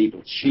robbing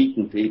people,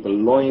 cheating people,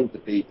 lying to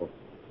people.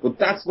 But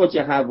that's what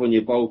you have when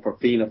you vote for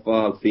Fianna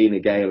Fáil,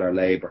 Fine Gael or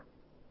Labour.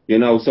 You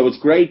know, so it's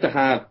great to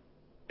have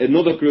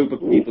another group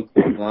of people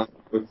coming on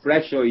with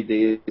fresh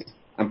ideas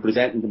and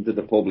presenting them to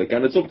the public.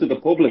 And it's up to the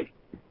public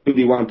who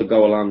they want to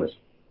go along with.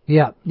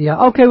 Yeah.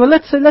 Okay, well,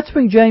 let's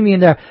bring Jamie in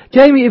there.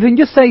 Jamie, if you can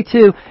just say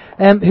to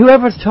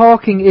whoever's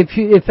talking,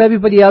 if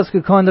everybody else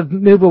could kind of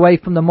move away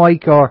from the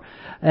mic, or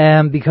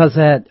because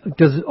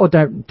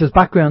there's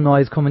background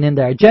noise coming in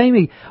there.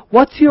 Jamie,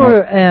 what's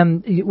your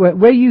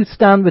where you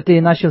stand with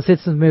the National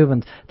Citizens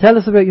Movement? Tell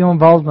us about your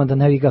involvement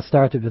and how you got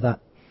started with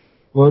that.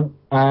 Well,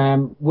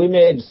 we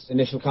made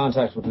initial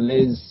contact with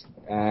Liz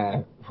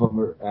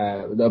from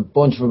a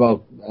bunch of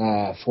about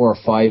 4 or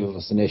 5 of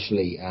us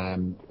initially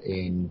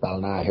in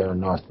Ballina here in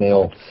North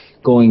Mayo,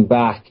 going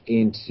back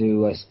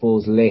into, I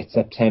suppose, late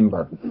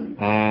September.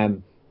 A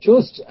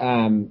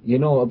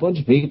bunch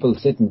of people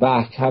sitting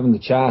back, having the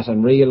chat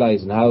and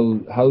realising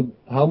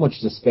how much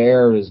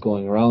despair is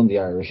going around the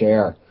Irish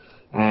air.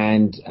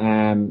 And,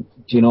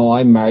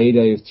 I'm married,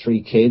 I have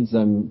 3 kids,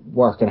 I'm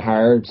working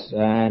hard,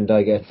 and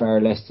I get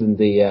far less than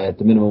the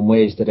minimum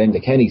wage that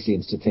Enda Kenny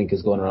seems to think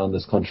is going around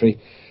this country.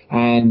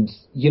 And,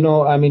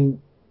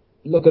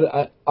 look,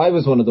 I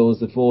was one of those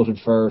that voted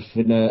for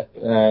Fine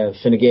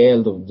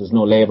Gael. There's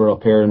no Labour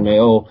up here in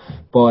Mayo,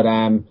 but,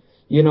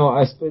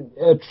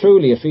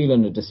 truly a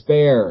feeling of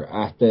despair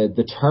at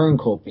the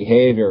turncoat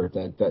behaviour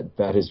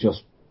that is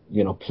just,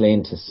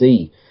 plain to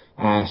see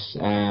at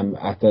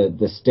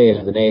the state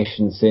of the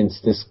nation since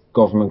this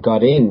government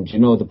got in.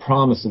 The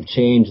promise of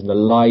change and the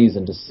lies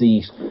and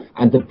deceit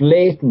and the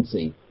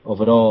blatancy of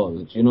it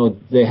all.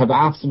 They have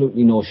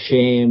absolutely no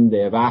shame. They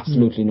have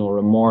absolutely no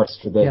remorse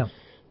for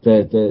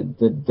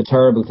the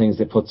terrible things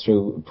they put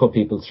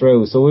people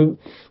through. So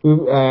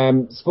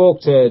we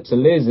spoke to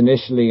Liz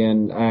initially,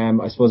 and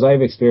I suppose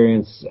I've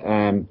experienced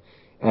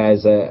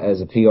as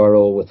a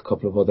PRO with a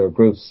couple of other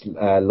groups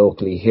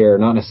locally here,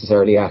 not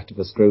necessarily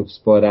activist groups,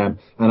 but and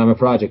I'm a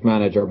project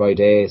manager by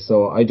day.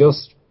 So I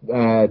just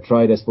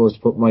tried, I suppose, to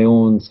put my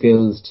own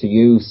skills to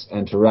use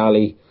and to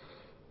rally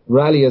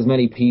as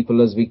many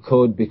people as we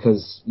could,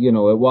 because, you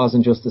know, it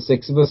wasn't just the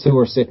six of us who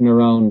were sitting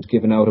around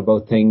giving out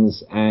about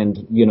things,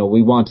 and, you know,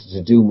 we wanted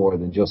to do more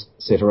than just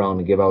sit around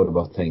and give out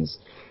about things.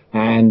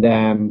 And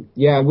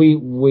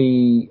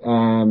we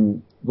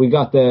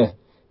got the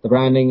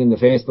branding and the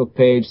Facebook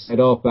page set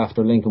up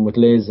after linking with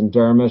Liz and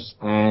Dermot,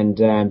 and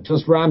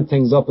just ramped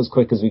things up as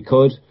quick as we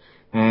could.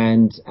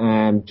 And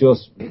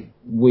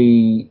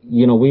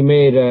we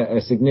made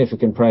a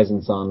significant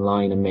presence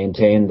online and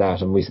maintained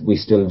that, and we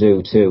still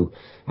do too.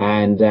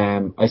 And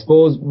I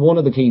suppose one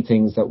of the key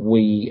things that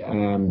we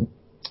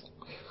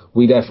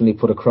definitely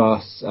put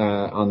across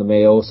on the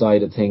Mayo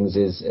side of things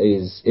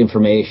is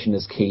information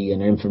is key,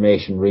 and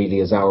information really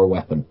is our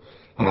weapon.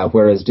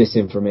 Whereas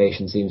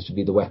disinformation seems to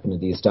be the weapon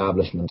of the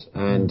establishment.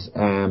 And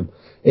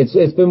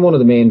it's been one of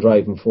the main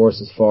driving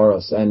forces for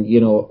us. And, you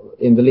know,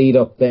 in the lead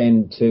up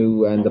then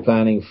to and the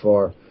planning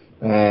for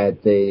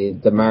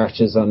the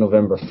marches on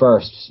November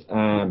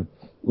 1st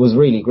was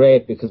really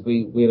great, because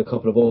we had a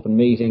couple of open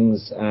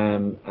meetings,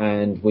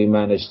 and we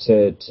managed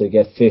to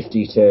get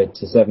 50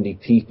 to 70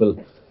 people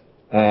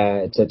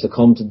to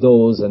come to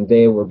those, and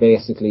they were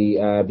basically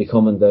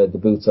becoming the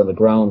boots on the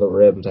ground that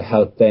were able to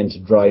help then to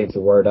drive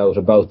the word out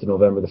about the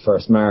November the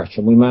 1st march.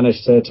 And we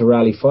managed to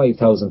rally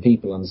 5,000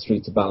 people on the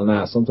streets of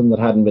Ballina, something that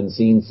hadn't been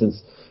seen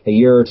since a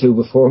year or two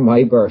before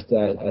my birth,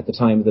 at the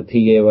time of the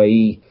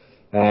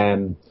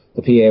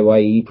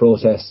PAYE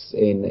protests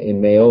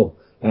in Mayo.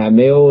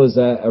 Mayo is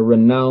a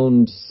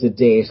renowned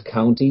sedate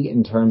county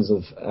in terms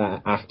of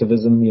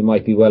activism. You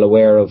might be well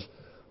aware of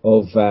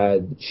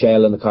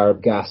Shell and the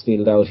Corrib gas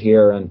field out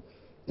here, and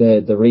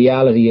the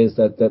reality is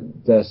that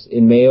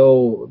in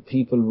Mayo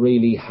people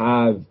really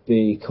have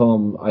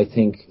become, I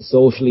think,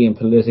 socially and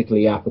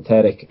politically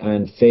apathetic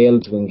and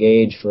failed to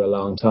engage for a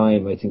long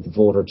time. I think the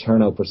voter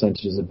turnout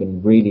percentages have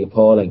been really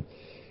appalling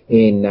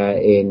in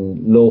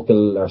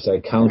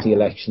county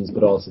elections,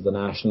 but also the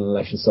national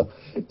elections. So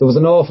there was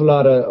an awful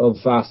lot of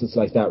facets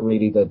like that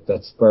really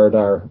that spurred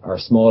our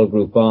small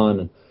group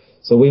on.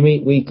 So we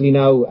meet weekly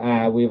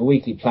now. We have a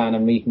weekly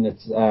planning meeting with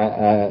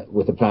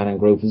the planning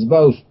group. It's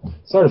about,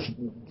 sort of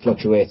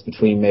fluctuates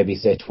between maybe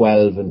say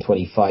 12 and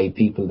 25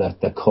 people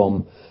that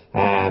come.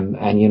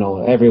 And, you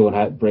know, everyone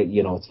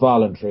it's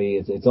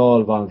voluntary. It's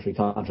all voluntary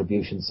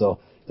contributions. So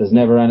there's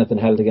never anything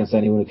held against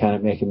anyone who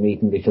can't make a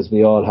meeting, because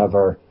we all have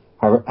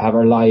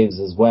our lives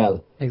as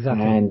well.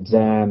 Exactly. And,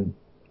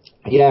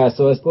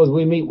 so I suppose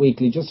we meet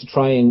weekly just to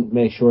try and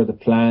make sure the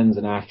plans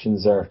and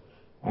actions are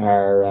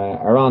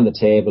on the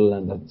table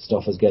and that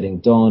stuff is getting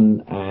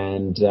done,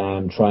 and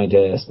trying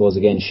to, I suppose,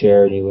 again,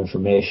 share new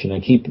information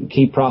and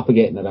keep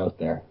propagating it out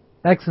there.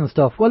 Excellent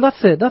stuff. Well, that's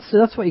it.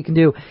 That's what you can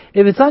do.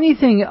 If it's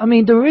anything, I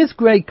mean, there is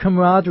great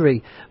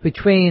camaraderie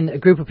between a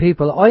group of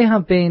people. I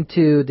have been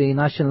to the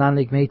National Land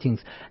League meetings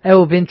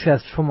out of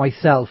interest for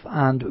myself,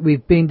 and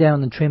we've been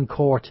down in Trim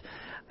Court,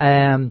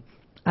 and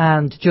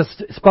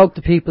just spoke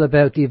to people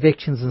about the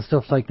evictions and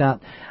stuff like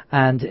that,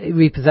 and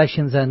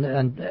repossessions,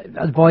 and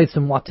advised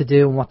them what to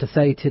do and what to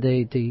say to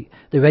the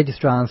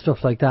registrar and stuff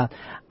like that.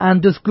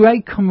 And there's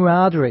great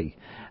camaraderie.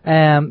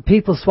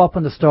 People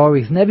swapping the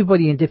stories, and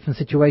everybody in different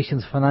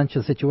situations,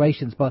 financial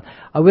situations. But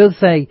I will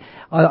say,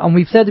 and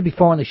we've said it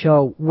before on the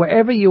show,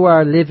 wherever you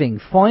are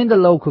living, find a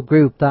local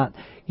group that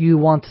you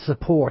want to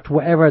support,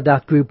 whatever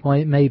that group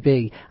may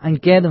be,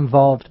 and get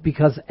involved,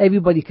 because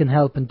everybody can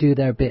help and do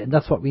their bit, and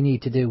that's what we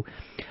need to do.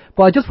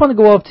 But I just want to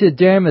go off to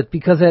Dermot,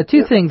 because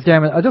two things,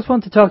 Dermot. I just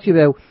want to talk to you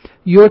about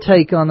your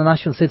take on the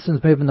National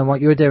Citizens Movement and what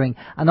you're doing,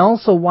 and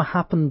also what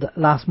happened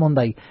last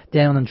Monday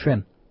down in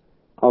Trim.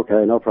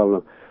 Okay, no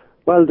problem.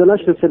 Well, the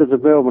National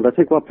Citizens Movement, I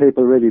think what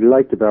people really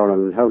liked about it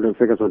and how the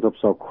figures went up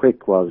so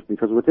quick was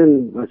because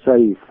within, let's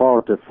say,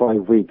 4 to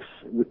 5 weeks,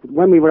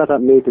 when we were at that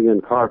meeting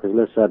in Cork, as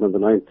Liz said on the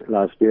 9th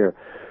last year,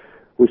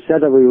 we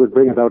said that we would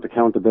bring about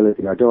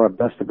accountability, or do our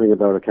best to bring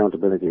about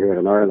accountability here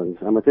in Ireland.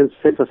 And within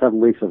 6 or 7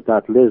 weeks of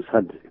that, Liz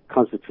had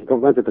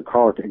went to the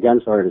court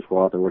against Irish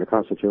Water with a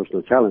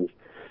constitutional challenge.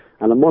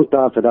 And a month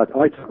after that,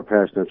 I took a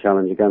personal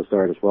challenge against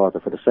Irish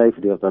Water for the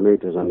safety of their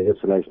meters and the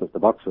installation of the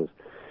boxes.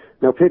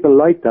 Now, people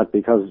like that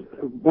because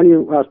when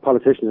you ask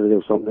politicians to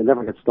do something, it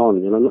never gets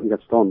done. You know, nothing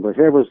gets done. But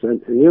here was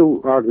a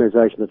new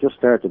organisation that just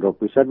started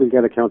up. We said we'll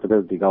get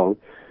accountability going.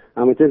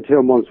 And within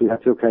 2 months, we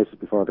had 2 cases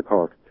before the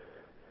court.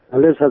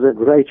 And Liz has a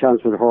great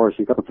chance with her.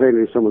 She got a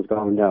plenary summons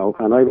going now.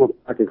 And I won't be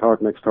back in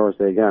court next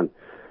Thursday again.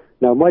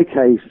 Now, my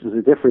case is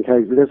a different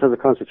case. Liz has a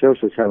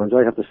constitutional challenge.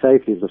 I have the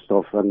safety of the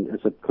stuff. And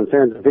it's a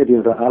concern, the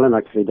video that Alan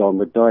actually done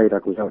with Dye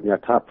that comes out in your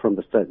tap from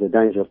the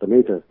danger of the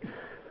meters.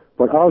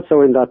 But also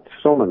in that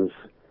summons,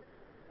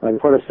 and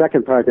for the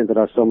second part into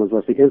that summons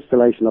was the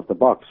installation of the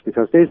box,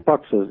 because these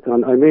boxes,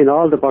 and I mean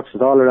all the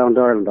boxes all around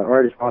Ireland that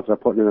Irish Water are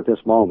putting in at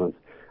this moment,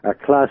 are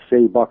Class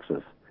C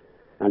boxes.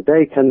 And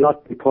they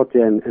cannot be put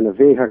in a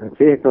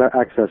vehicular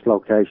access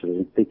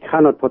location. They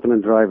cannot put them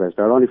in driveways.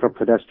 They're only for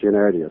pedestrian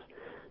areas.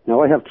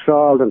 Now, I have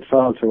trawled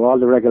through all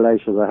the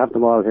regulations. I have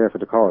them all here for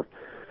the court.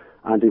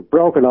 And they've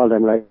broken all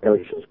them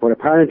regulations. But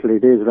apparently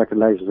these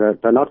regulations,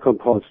 they're not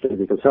compulsory.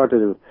 The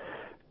Conservatives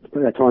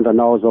turn their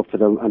nose up to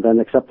them and then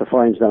accept the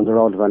fines down the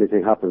road if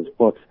anything happens.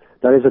 But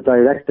there is a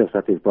directive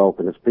that they've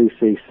broken. It's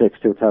BC 6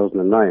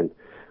 2009.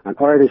 And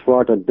Irish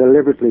Water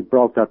deliberately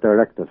broke that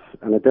directive.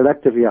 And a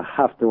directive you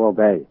have to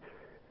obey.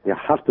 You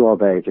have to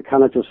obey it. You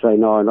cannot just say,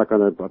 no, I'm not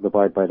going to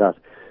abide by that.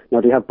 Now,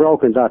 they have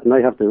broken that, and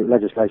I have the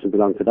legislation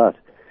belong to that.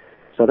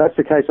 So that's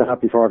the case I have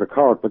before the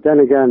court. But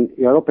then again,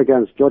 you're up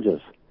against judges.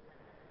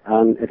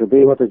 And it'll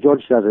be what the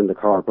judge says in the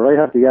court. But I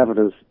have the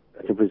evidence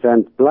to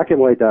present, black and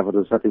white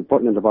evidence, that they're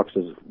putting in the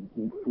boxes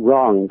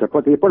wrong. They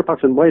put a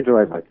box in my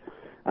driveway.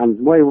 And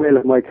my wheel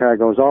of my car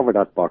goes over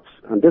that box.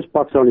 And this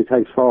box only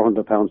takes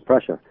 400 pounds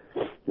pressure.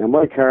 Now,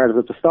 my car, if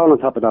it's a stone on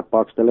top of that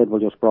box, the lid will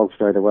just broke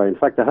straight away. In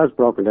fact, it has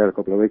broken there a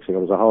couple of weeks ago.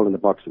 There was a hole in the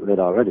box lid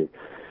already.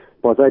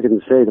 But I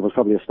didn't see there was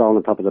probably a stone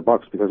on top of the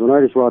box, because when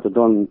Irish Water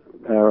done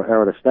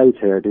our estate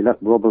here, they left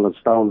rubble and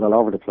stones all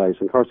over the place.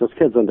 And of course, there's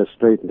kids on the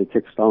street and they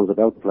kick stones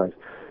about the place.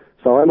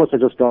 So I must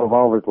have just dove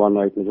over it one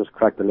night and just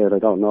cracked the lid. I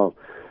don't know.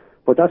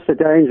 But that's the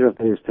danger of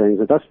these things.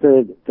 And that's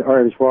the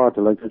Irish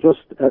Water. Like,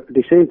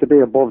 they seem to be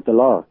above the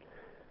law.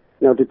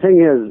 Now, the thing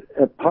is,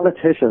 a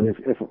politician,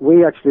 if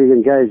we actually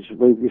engage,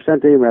 we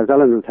sent emails,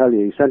 Alan will tell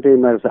you, he sent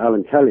emails to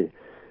Alan Kelly,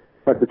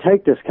 but to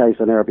take this case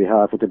on our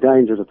behalf with the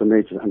dangers of the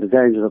meters and the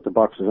dangers of the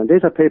boxes. And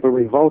these are people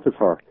we voted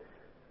for.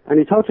 And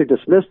he totally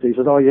dismissed it. He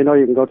said, oh, you know,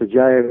 you can go to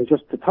jail. He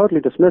just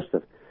totally dismissed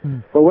it.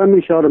 But when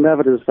we showed him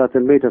evidence that the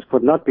meters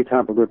could not be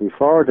tampered with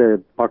before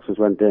the boxes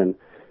went in,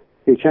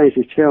 he changed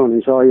his tune.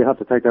 He said, oh, you have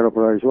to take that up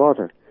with Irish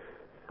Water.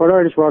 But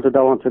Irish Water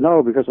don't want to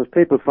know, because there's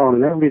people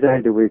phoning every day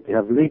of the week. They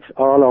have leaks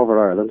all over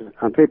Ireland,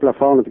 and people are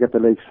phoning to get the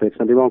leaks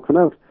fixed, and they won't come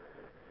out.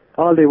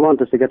 All they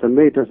want is to get the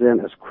meters in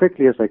as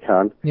quickly as they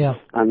can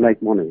and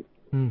make money.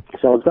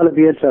 So it's going to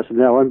be interesting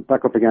now. I'm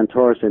back up again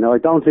Thursday. Now, I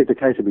don't think the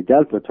case will be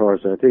dealt with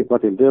Thursday. I think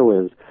what they'll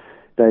do is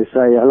they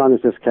say, how long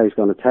is this case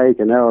going to take?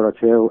 An hour or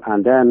two,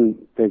 and then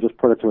they just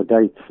put it to a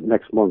date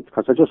next month.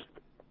 Because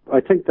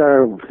I think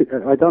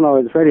I don't know,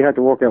 it's very hard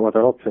to work out what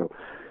they're up to.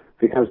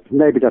 Because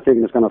maybe they're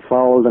thinking it's going to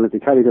fold, and if they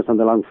carry this on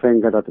the long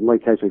finger, that my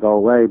case will go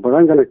away. But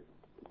I'm going to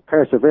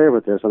persevere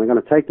with this, and I'm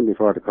going to take them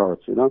before the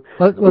courts, you know.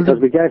 Because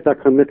we gave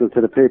that committal to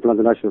the people on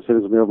the National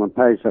Citizens Movement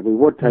page that we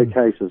would take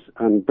cases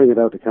and bring it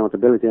out to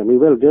accountability, and we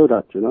will do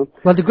that, you know.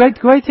 Well, the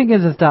great thing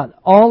is that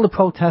all the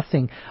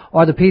protesting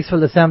or the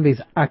peaceful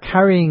assemblies are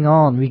carrying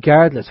on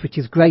regardless, which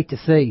is great to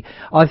see.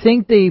 I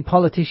think the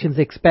politicians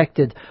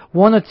expected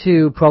one or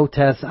two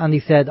protests, and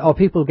he said, oh,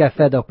 people get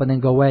fed up and then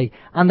go away.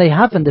 And they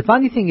haven't. If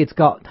anything, it's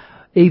got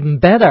even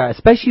better,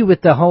 especially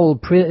with the whole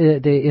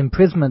the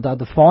imprisonment of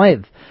the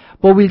 5.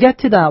 But we'll get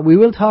to that. We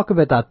will talk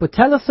about that. But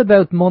tell us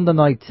about Monday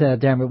night,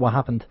 Dermot, what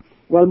happened?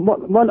 Well,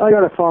 I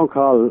got a phone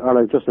call,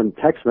 or just a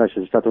text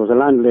message, that there was a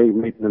land league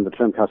meeting in the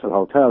Trimcastle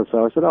Hotel.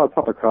 So I said, oh, I'll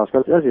pop across.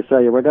 Because as you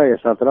say, you were there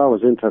yourself. They're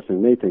always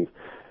interesting meetings.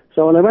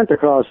 So when I went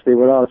across, they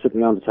were all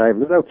sitting around the table.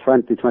 There were about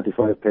 20,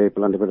 25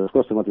 people, and they were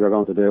discussing what they were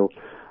going to do.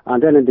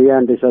 And then in the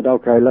end, they said,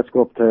 okay, let's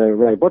go up to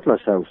Ray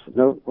Butler's house.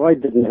 Now, I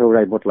didn't know who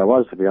Ray Butler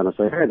was, to be honest.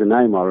 I heard the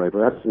name all right,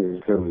 but I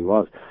didn't know who he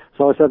was.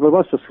 So I said, well,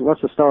 what's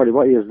the story?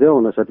 What he is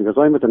doing? I said, because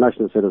I'm with the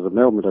National Citizens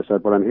Movement. I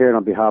said, but I'm here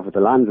on behalf of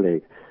the Land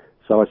League.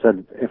 So I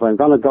said, if I'm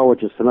going to go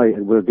with you tonight,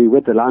 it will be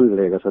with the Land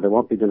League. I said, it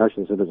won't be the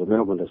National Citizens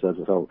Movement. I said,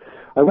 so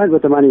I went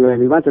with him anyway, and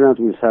we went around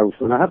to his house.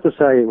 And I have to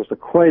say, it was the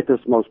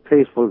quietest, most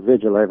peaceful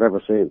vigil I've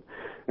ever seen.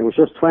 It was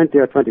just 20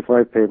 or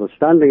 25 people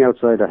standing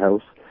outside the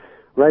house.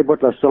 Ray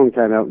Butler's son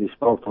came out and he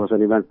spoke to us,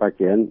 and he went back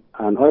in.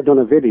 And I'd done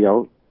a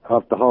video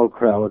of the whole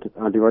crowd,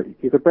 and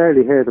you could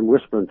barely hear them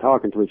whispering,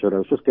 talking to each other. It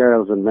was just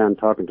girls and men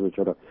talking to each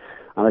other.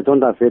 And I'd done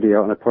that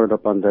video, and I put it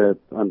up on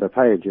the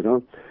page, you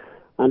know.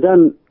 And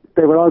then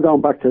they were all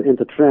going back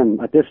into Trim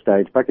at this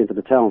stage, back into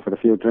the town for a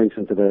few drinks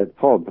into the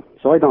pub.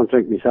 So I don't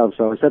drink myself,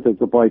 so I said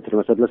goodbye to them.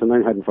 I said, listen,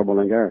 I'm heading for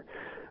Mullingar.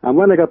 And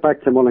when I got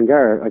back to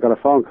Mullingar, I got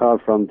a phone call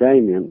from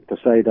Damien to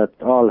say that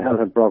all hell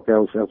had broke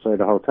out outside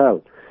the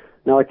hotel.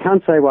 Now, I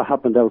can't say what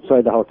happened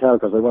outside the hotel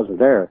because I wasn't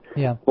there.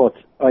 Yeah. But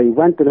I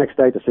went the next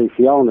day to see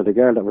Fiona, the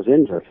girl that was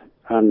injured.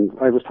 And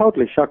I was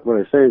totally shocked what I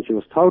was saying. She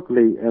was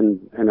totally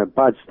in a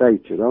bad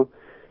state, you know.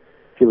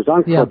 She was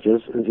on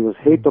crutches, and she was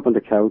heaped up on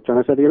the couch. And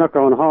I said, you're not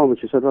going home? And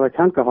she said, well, I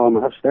can't go home.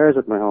 I have stairs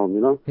at my home, you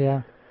know.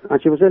 Yeah.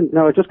 And she was in.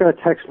 Now, I just got a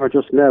text from her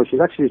just now.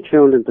 She's actually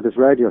tuned into this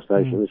radio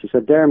station. And she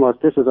said, Dermot,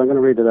 I'm going to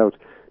read it out.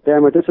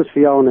 Dermot, this is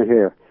Fiona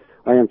here.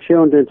 I am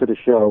tuned into the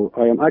show.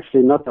 I am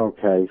actually not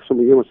okay. Some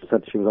of you must have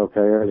said she was okay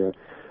earlier.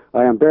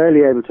 I am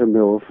barely able to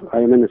move. I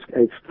am in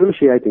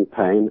excruciating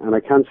pain, and I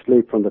can't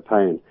sleep from the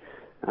pain.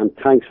 And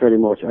thanks very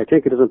much. I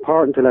think it is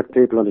important to let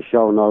people on the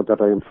show know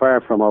that I am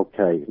far from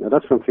okay. Now,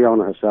 that's from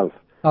Fiona herself.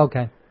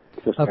 Okay.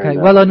 Okay.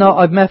 Well, I know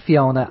I've met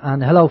Fiona,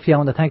 and hello,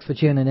 Fiona. Thanks for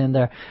tuning in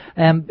there.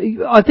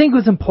 I think it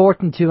was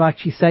important to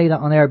actually say that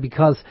on air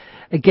because,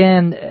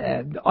 again,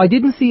 I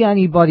didn't see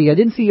anybody. I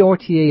didn't see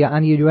RTA or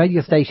any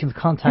radio stations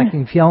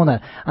contacting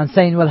Fiona and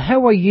saying, "Well,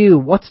 how are you?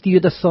 What's the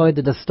other side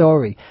of the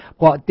story?"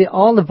 But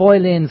all the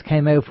violins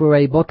came out for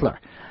Ray Butler.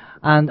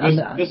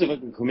 Just if I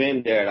can come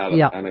in there, Alan,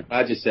 yeah. and I'm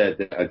glad you said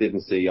that I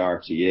didn't see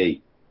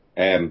RTE.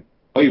 I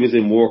was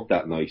in work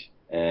that night,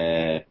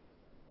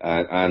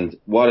 and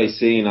what I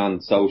seen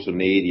on social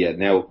media,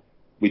 now,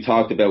 we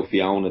talked about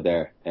Fiona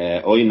there.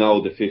 I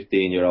know the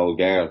 15-year-old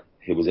girl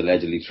who was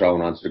allegedly thrown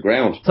onto the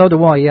ground. So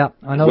do I, yeah.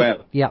 I know.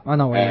 Well, yeah, I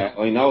know.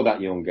 I know that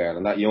young girl,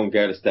 and that young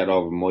girl is dead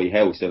over my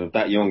house. And if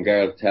that young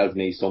girl tells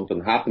me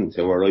something happened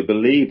to her, I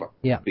believe her.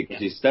 Yeah. Because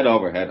she's dead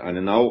over her head, and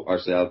I know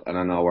herself, and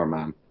I know her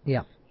mum.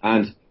 Yeah.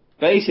 And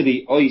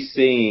basically, I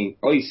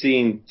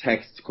seen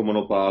texts coming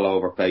up all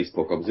over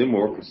Facebook. I was in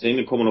work, I seen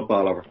them coming up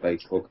all over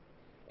Facebook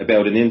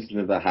about an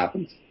incident that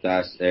happened,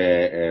 that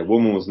a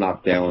woman was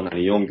knocked down and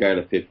a young girl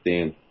of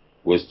 15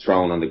 was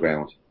thrown on the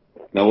ground.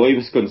 Now, I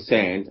was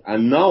concerned,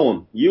 and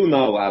knowing, you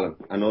know, Alan,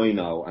 and I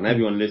know, and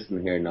everyone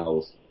listening here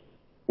knows,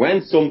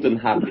 when something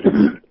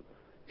happened,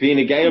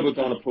 Fine Gael was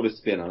going to put a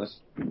spin on it,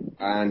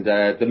 and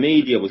the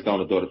media was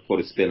going to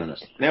put a spin on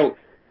it. Now,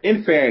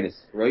 in fairness,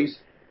 right,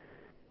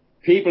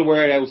 people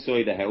were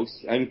outside the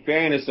house. In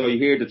fairness, I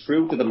hear the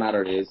truth of the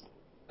matter is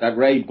that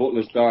Ray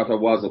Butler's daughter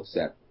was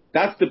upset.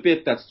 That's the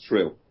bit that's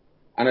true.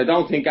 And I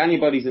don't think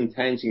anybody's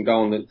intention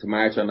going to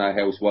march on that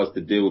house was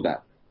to do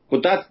that.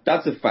 But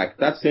that's a fact.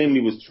 That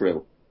simply was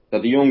true.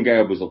 That the young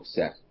girl was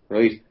upset,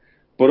 right?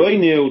 But I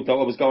knew that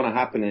what was going to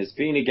happen is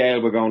Fine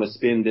Gael were going to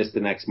spin this the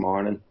next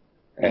morning.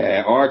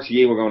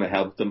 RTE were going to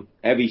help them.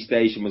 Every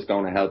station was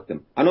going to help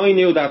them. And I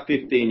knew that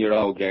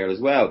 15-year-old girl as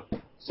well.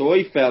 So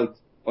I felt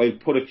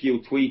I'd put a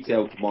few tweets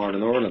out to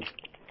Morning Ireland.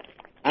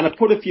 And I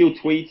put a few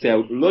tweets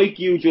out, like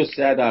you just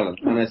said, Alan.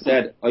 And I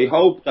said, I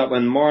hope that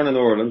when Morning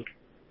Ireland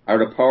are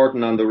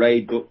reporting on the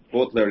Ray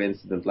Butler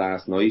incident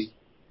last night,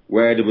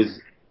 where there was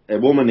a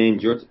woman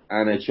injured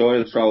and a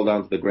child thrown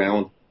onto the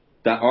ground,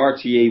 that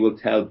RTE will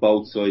tell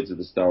both sides of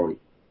the story.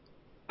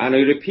 And I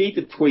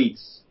repeated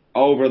tweets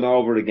over and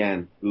over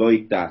again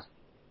like that,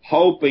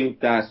 hoping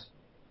that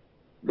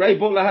Ray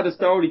Butler had a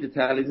story to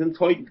tell, he's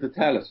entitled to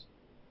tell it.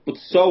 But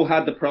so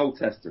had the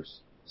protesters,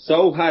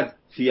 so had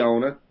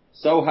Fiona,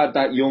 so had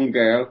that young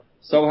girl,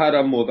 so had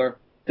her mother.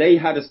 They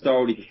had a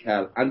story to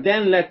tell, and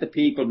then let the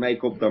people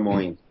make up their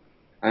mind.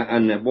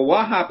 And well,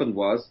 what happened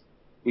was,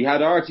 we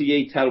had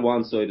RTE tell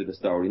one side of the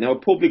story. Now, a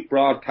public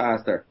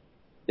broadcaster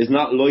is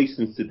not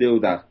licensed to do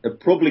that. A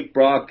public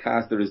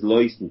broadcaster is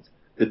licensed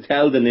to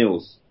tell the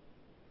news.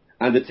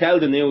 And to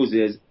tell the news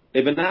is,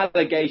 if an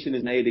allegation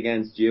is made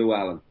against you,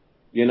 Alan,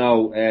 you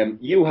know,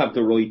 you have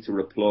the right to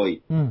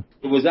reply. There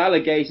was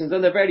allegations,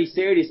 and they're very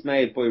serious,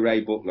 made by Ray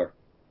Butler.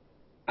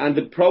 And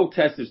the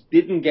protesters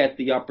didn't get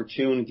the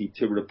opportunity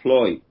to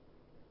reply.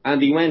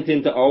 And he went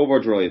into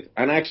overdrive.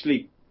 And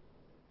actually,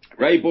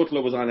 Ray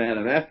Butler was on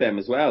LMFM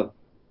as well.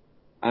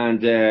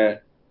 And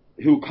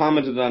who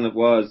commented on it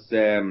was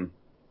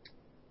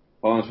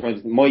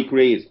Mike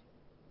Reid.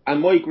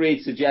 And Mike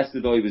Reid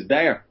suggested I was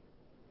there.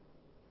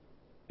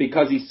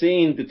 Because he's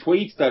seen the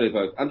tweets that I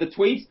put. And the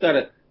tweets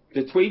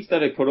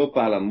that I put up,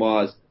 Alan,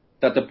 was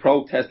that the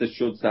protesters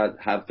should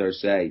have their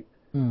say.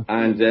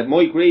 And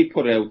Mike Reid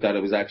put out that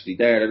it was actually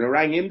there. And I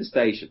rang in the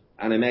station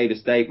and I made a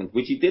statement,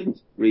 which he didn't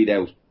read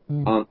out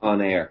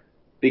on air.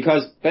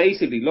 Because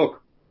basically,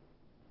 look,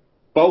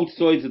 both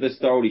sides of the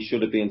story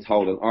should have been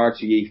told, and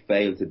RTE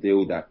failed to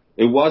do that.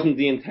 It wasn't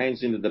the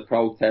intention of the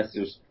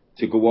protesters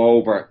to go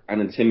over and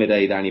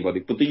intimidate anybody.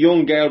 But the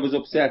young girl was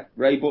upset.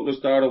 Ray Butler's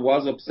daughter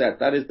was upset.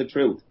 That is the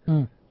truth.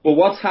 But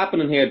what's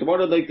happening here,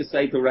 what I'd like to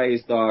say to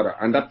Ray's daughter,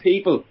 and that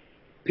people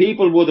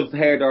would have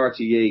heard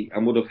RTE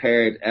and would have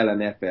heard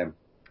LMFM,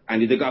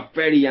 and they'd have got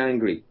very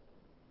angry.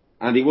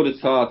 And they would have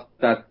thought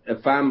that a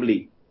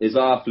family is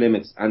off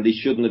limits and they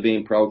shouldn't have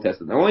been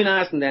protesting. Now, I'm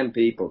asking them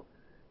people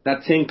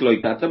that think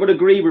like that would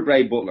agree with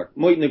Ray Butler,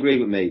 mightn't agree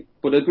with me,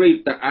 but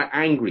agree, that are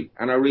angry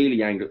and are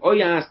really angry. I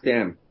asked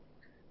them,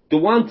 the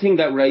one thing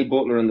that Ray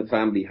Butler and the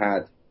family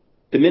had,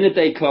 the minute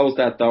they closed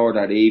that door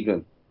that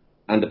evening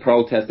and the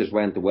protesters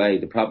went away,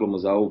 the problem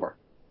was over.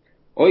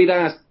 I'd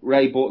asked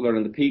Ray Butler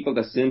and the people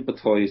that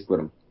sympathised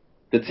with him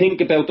to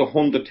think about the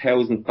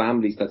 100,000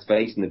 families that's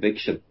facing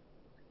eviction.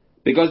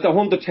 Because the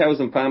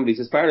 100,000 families,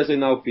 as far as I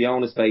know,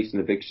 Fiona's facing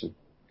eviction.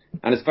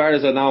 And as far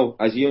as I know,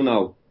 as you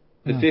know,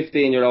 the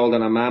 15-year-old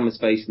and her mum is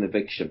facing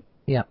eviction.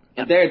 Yeah.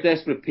 And they're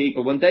desperate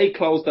people. When they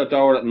close their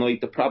door at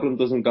night, the problem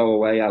doesn't go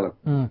away,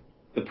 Alan.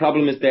 The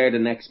problem is there the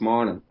next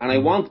morning. And I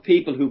want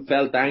people who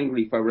felt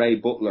angry for Ray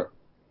Butler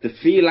to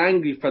feel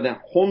angry for the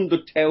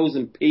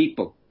 100,000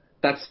 people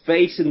that's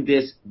facing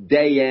this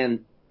day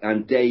in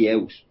and day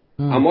out.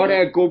 And what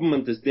our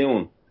government is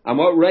doing, and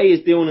what Ray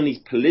is doing in his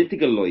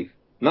political life,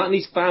 not in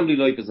his family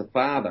life as a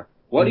father,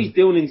 what he's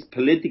doing in his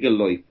political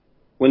life,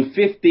 when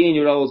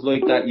 15-year-olds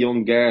like that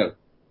young girl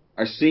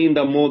are seeing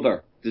their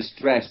mother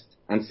distressed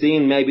and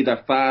seeing maybe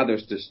their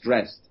father's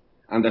distressed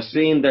and they're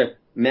seeing their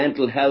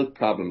mental health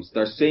problems,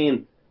 they're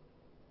seeing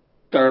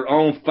their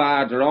own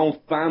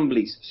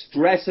families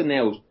stressing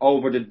out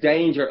over the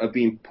danger of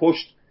being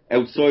pushed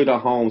outside their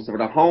homes, for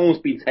their homes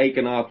being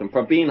taken off them,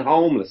 for being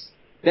homeless.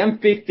 Them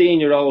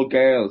 15-year-old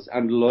girls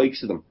and the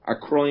likes of them are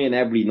crying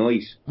every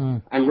night.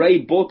 And Ray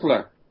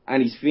Butler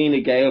and his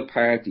Fine Gael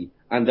party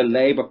and the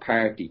Labour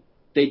Party,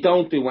 they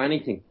don't do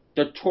anything.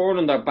 They're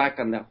turning their back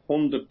on the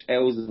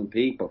 100,000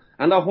 people.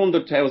 And that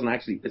 100,000,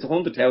 actually, it's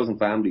 100,000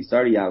 families,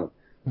 sorry, Alan,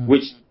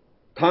 which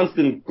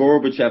Konstantin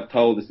Gorbachev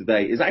told us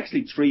today is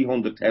actually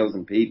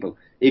 300,000 people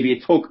if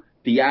you took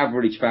the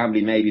average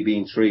family maybe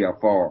being 3 or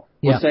 4.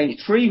 We're saying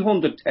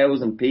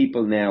 300,000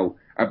 people now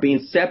are being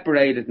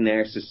separated in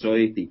our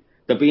society.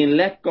 They're being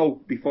let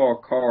go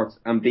before courts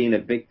and being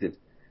evicted.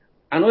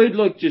 And I'd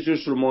like to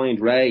just remind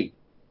Ray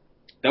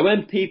that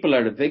when people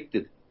are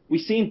evicted,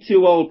 we've seen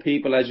 2 old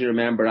people, as you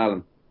remember,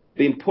 Alan,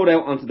 being put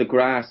out onto the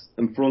grass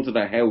in front of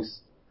their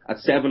house at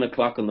 7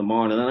 o'clock in the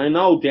morning. And I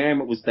know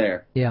Dermot was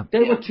there. Yeah. They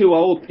were 2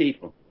 old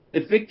people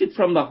evicted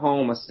from the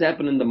home at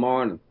 7 in the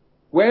morning.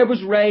 Where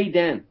was Ray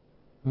then?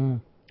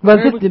 Well,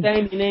 where was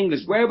Damien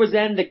English? Where was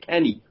Enda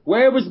Kenny?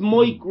 Where was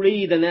Mike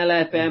Reid and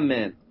LFM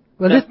men?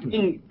 Well,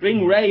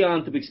 bring Ray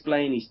on to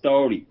explain his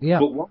story. Yeah.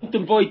 But won't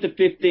invite the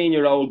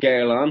 15-year-old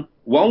girl on,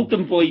 won't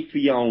invite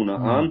Fiona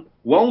on,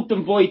 won't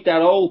invite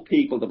that old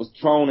people that was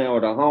thrown out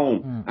of the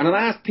home. And I'll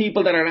ask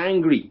people that are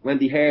angry when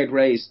they heard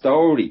Ray's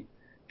story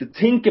to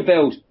think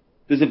about,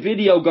 there's a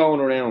video going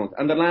around,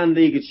 and the Land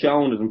League had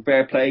shown it, and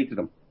fair play to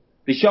them.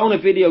 They've shown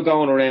a video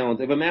going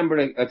around. If I remember,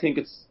 I think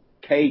it's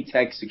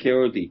K-Tech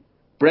Security,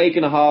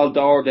 breaking a hall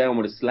door down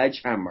with a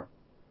sledgehammer.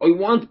 I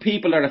want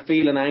people that are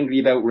feeling angry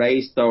about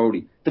Ray's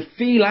story to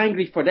feel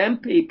angry for them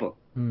people.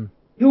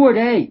 Who are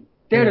they?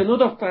 They're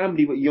another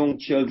family with young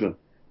children.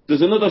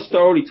 There's another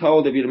story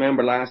told, if you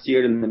remember, last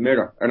year in the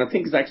Mirror, and I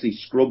think it's actually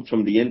scrubbed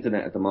from the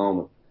internet at the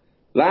moment.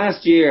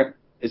 Last year,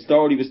 a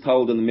story was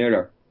told in the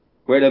Mirror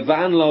where a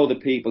van load of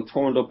people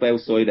turned up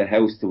outside a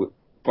house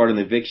for an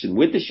eviction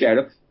with the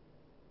sheriff,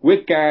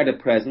 with Garda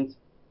present,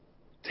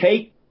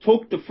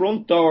 took the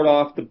front door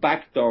off, the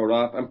back door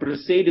off, and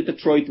proceeded to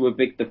try to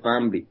evict the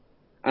family.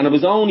 And it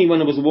was only when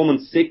there was a woman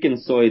sick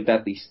inside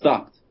that they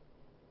stopped.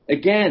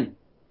 Again,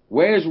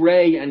 where's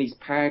Ray and his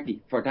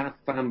party for that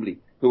family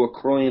who were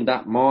crying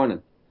that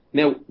morning?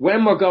 Now,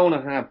 when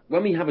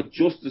we have a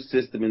justice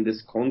system in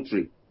this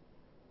country,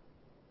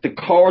 the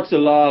courts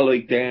of law,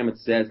 like Dermot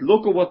says,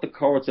 look at what the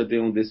courts are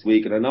doing this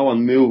week, and I know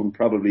I'm moving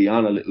probably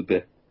on a little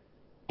bit,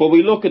 but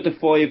we look at the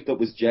 5 that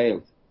was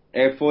jailed,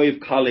 our 5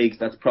 colleagues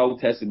that's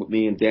protested with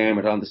me and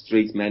Dermot on the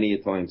streets many a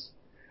times.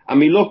 And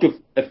we look at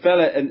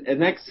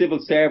an ex-civil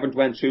servant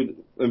went through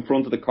in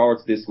front of the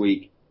courts this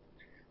week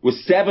with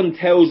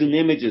 7,000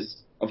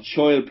 images of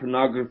child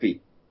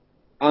pornography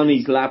on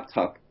his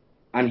laptop,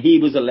 and he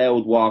was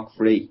allowed walk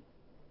free.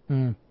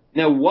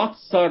 Now, what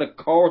sort of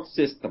court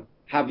system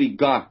have we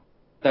got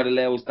that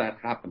allows that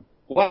happen?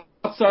 What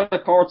sort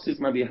of court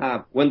system have you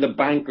have when the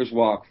bankers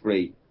walk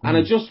free? And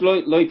I just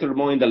like to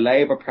remind the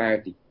Labour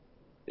Party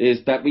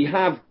is that we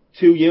have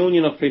 2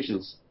 union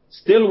officials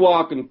still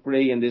walking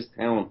free in this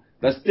town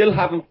that still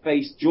haven't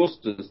faced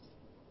justice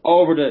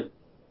over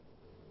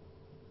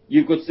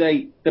you could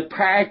say, the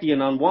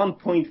partying on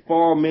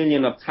 1.4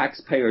 million of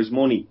taxpayers'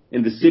 money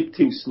in the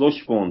SIP2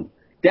 slush fund.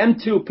 Them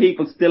 2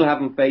 people still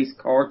haven't faced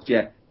court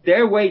yet.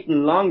 They're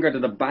waiting longer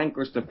than the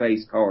bankers to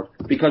face court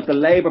because the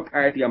Labour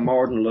Party are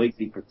more than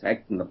likely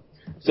protecting them.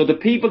 So the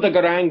people that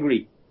got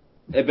angry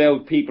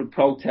about people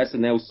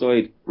protesting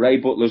outside Ray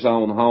Butler's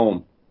own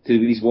home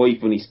to his wife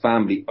and his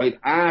family, I'd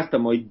ask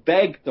them, I'd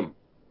beg them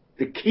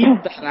to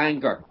keep that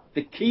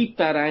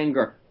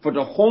anger, for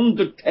the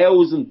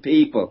 100,000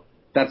 people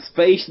that's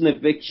facing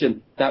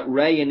eviction that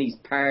Ray and his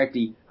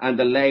party and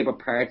the Labour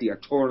Party are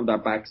turning their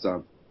backs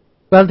on.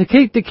 Well, to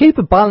keep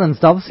it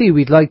balanced, obviously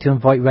we'd like to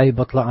invite Ray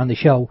Butler on the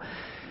show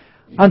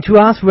and to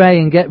ask Ray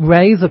and get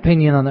Ray's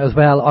opinion on it as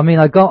well. I mean,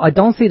 I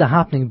don't see that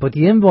happening, but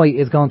the invite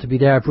is going to be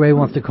there if Ray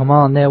wants to come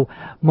on. Now,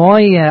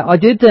 I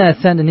did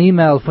send an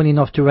email, funny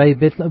enough, to Ray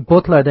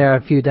Butler there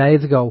a few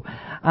days ago,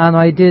 and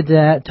I did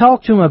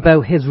talk to him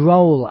about his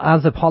role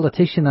as a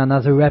politician and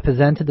as a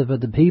representative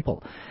of the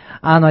people.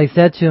 And I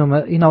said to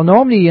him,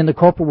 normally in the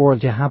corporate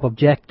world you have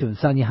objectives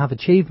and you have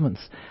achievements.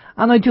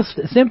 And I just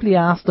simply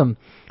asked him,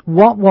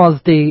 what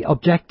was the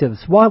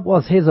objectives? What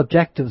was his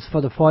objectives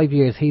for the 5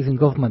 years he's in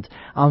government?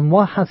 And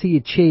what has he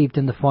achieved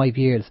in the 5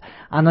 years?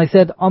 And I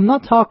said, I'm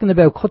not talking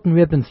about cutting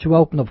ribbons to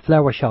open up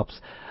flower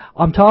shops.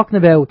 I'm talking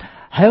about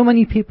how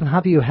many people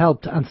have you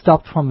helped and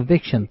stopped from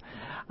eviction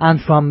and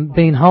from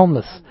being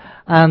homeless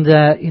and,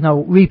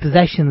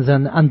 repossessions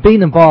and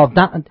being involved,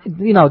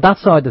 that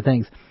side of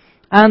things.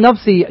 And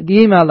obviously, the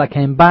email that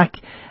came back,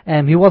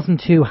 he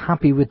wasn't too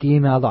happy with the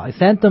email that I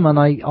sent him, and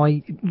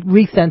I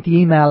resent the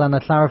email and I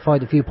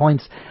clarified a few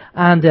points.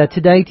 And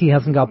to date, he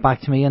hasn't got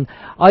back to me. And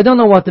I don't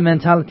know what the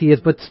mentality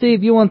is, but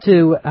Steve, you want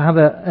to have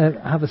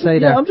a say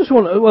there? Yeah, I'm just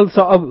wondering. Well,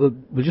 so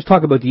we'll just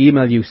talk about the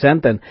email you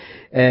sent then.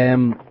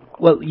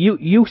 Well,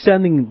 you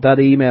sending that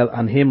email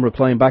and him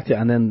replying back to it,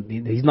 and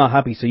then he's not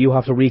happy, so you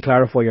have to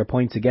re-clarify your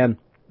points again.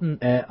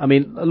 I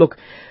mean, look.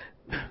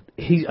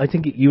 I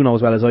think you know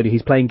as well as I do,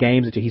 he's playing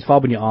games with you, he's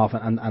fobbing you off,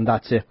 and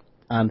that's it.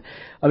 And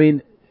I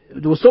mean,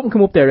 there was something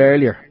come up there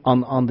earlier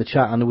on the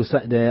chat, and it was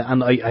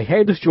and I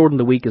heard this during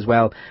the week as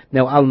well.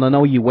 Now, Alan, I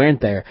know you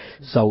weren't there,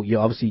 so you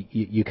obviously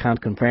you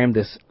can't confirm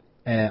this.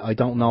 I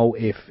don't know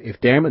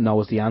if Dermot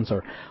knows the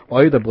answer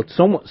either, but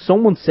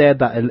someone said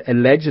that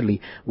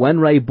allegedly when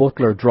Ray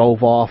Butler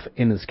drove off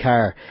in his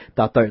car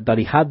that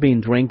he had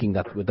been drinking,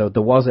 that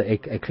there was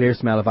a clear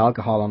smell of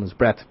alcohol on his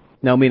breath.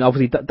 Now, I mean,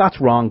 obviously that's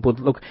wrong, but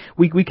look,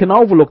 we can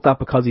overlook that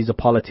because he's a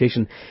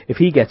politician. If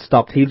he gets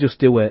stopped, he'll just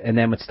do an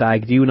Emmett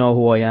Stagg, do you know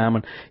who I am?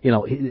 And, you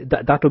know,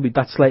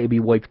 that slate will be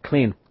wiped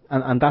clean,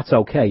 and that's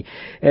okay.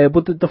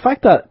 But the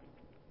fact that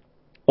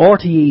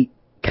RTE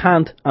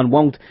can't and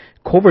won't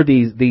cover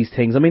these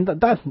things. I mean,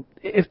 that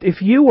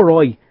if you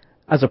or I,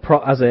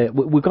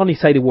 we're going to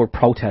say the word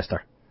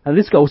protester, and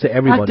this goes to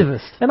everybody.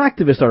 An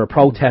activist or a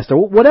protester,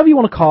 whatever you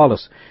want to call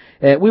us.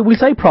 We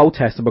say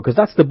protester because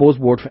that's the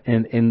buzzword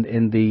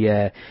in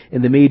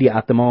the media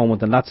at the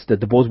moment, and that's the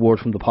buzzword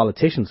from the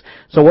politicians.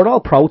 So we're all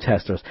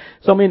protesters.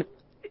 So I mean,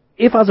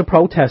 if as a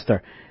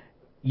protester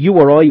you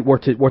or I were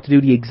to do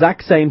the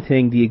exact same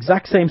thing, the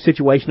exact same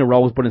situation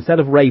arose, but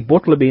instead of Ray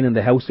Butler being in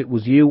the house, it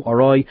was you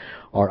or I,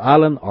 or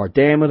Alan, or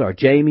Dermot, or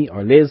Jamie,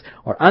 or Liz,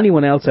 or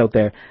anyone else out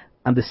there,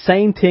 and the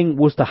same thing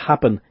was to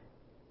happen,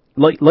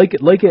 like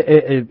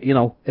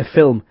a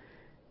film,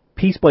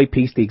 piece by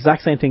piece, the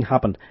exact same thing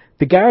happened.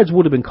 The guards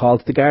would have been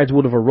called, the guards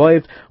would have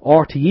arrived,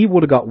 RTE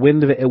would have got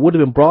wind of it, it would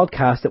have been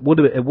broadcast, it would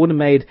have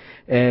made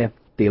the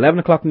 11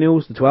 o'clock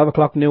news, the 12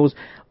 o'clock news,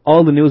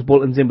 all the news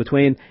bulletins in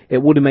between.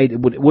 It would have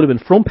been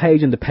front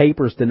page in the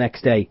papers the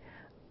next day,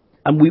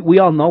 and we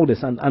all know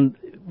this. And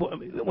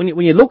when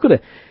you look at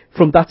it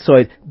from that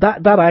side,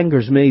 that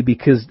angers me,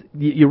 because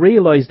you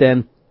realise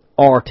then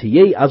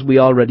RTE, as we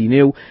already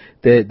knew,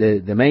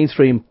 the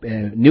mainstream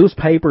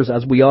newspapers,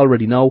 as we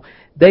already know,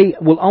 they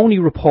will only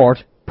report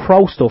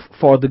pro stuff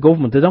for the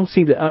government. They don't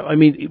seem to. I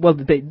mean, well,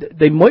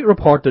 they might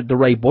report the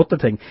Ray Butler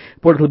thing,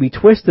 but it'll be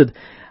twisted.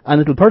 And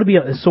it'll probably be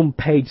at some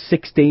page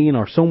 16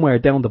 or somewhere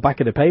down the back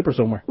of the paper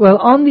somewhere. Well,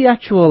 on the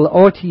actual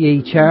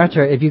RTE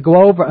charter, if you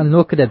go over and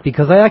look at it,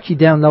 because I actually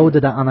downloaded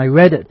it and I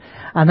read it,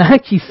 and it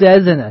actually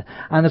says in it,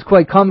 and it's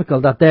quite comical,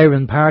 that they're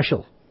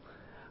impartial.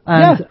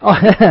 And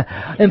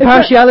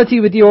impartiality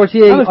with the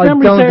RTE, I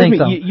don't think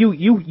so.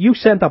 You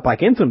sent that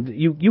back into them.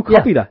 You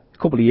copied that a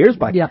couple of years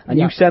back, and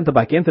you sent it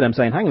back into them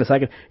saying, hang on a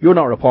second, you're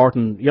not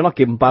reporting, you're not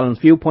giving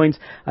balanced viewpoints,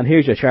 and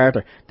here's your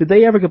charter. Did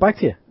they ever get back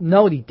to you?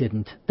 No, they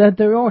didn't. They're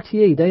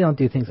RTE, they don't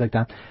do things like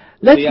that.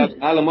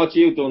 Alan, what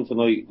you've done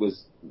tonight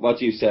was, what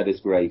you said is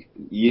great.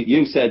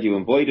 You said you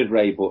invited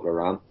Ray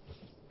Butler on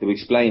to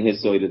explain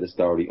his side of the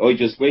story. I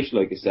just wish,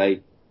 like I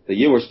say, that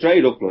you were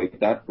straight up like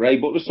that. Ray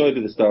Butler's side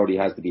of the story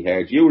has to be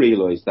heard. You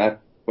realise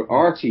that. But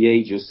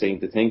RTE just seem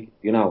to think,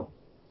 you know,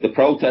 the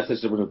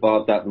protesters that were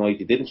involved that night,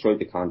 they didn't try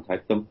to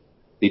contact them.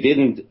 They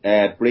didn't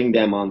bring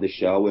them on the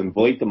show,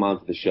 invite them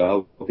onto the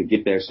show to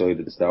give their side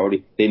of the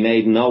story. They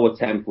made no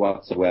attempt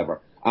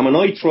whatsoever. And when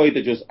I tried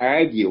to just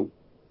argue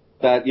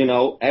that, you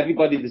know,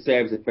 everybody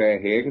deserves a fair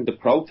hearing, the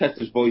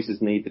protesters'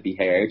 voices need to be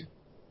heard,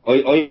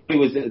 I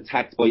was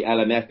attacked by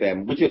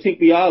LMFM, which I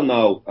think we all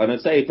know, and I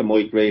say it to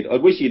Mike Reid, I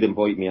wish he'd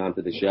invite me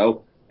onto the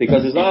show,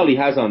 because as all he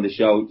has on the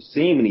show,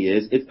 seemingly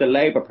it's the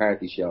Labour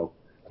Party show,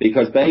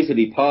 because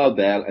basically Paul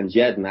Bell and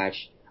Jed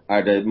Nash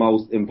are the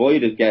most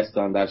invited guests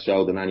on that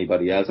show than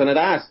anybody else, and I'd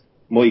asked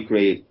Mike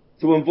Reid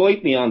to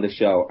invite me on the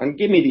show and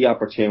give me the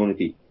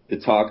opportunity to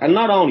talk, and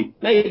not only,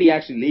 maybe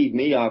actually leave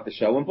me off the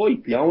show,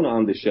 invite Fiona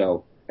on the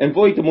show,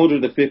 invite the mother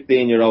of the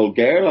 15-year-old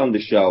girl on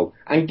the show,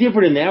 and give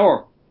her an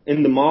hour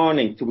in the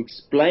morning to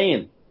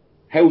explain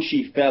how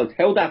she felt,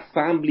 how that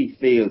family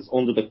feels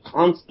under the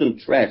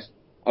constant threat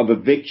of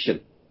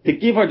eviction, to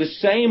give her the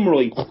same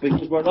rights,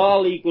 because we're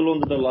all equal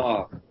under the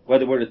law,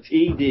 whether we're a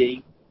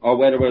TD or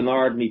whether we're an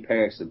ordinary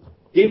person.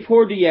 Give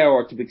her the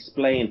hour to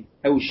explain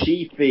how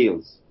she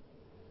feels,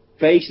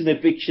 facing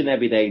eviction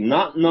every day,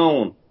 not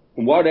knowing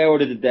from what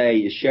hour of the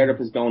day a sheriff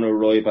is going to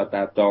arrive at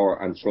that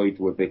door and try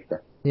to evict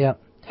her. Yeah.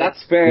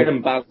 That's fair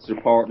and balanced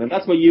reporting, and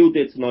that's what you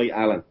did tonight,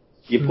 Alan.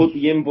 You put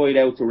the invite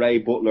out to Ray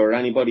Butler or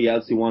anybody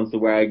else who wants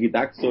to argue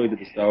that side of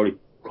the story.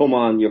 Come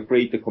on, you're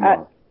free to come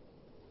on.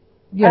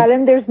 Yeah.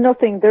 Alan, there's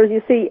nothing.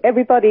 You see,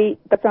 everybody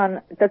that's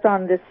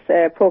on this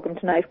program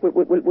tonight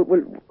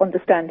will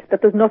understand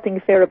that there's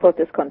nothing fair about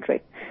this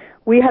country.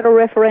 We had a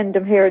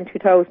referendum here in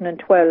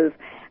 2012,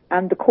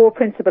 and the core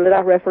principle of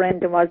that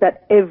referendum was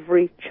that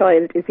every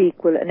child is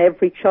equal, and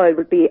every child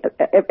will be,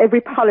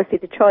 every policy,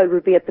 the child will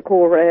be at the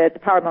core, the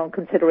paramount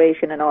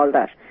consideration, and all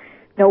that.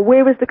 Now,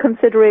 where was the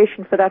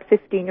consideration for that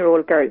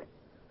 15-year-old girl?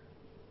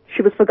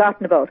 She was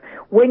forgotten about.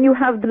 When you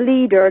have the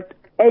leader,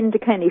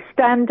 Enda Kenny,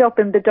 stand up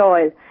in the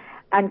Dáil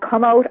and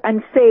come out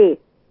and say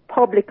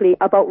publicly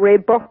about Ray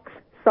Burke's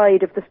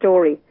side of the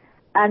story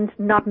and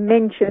not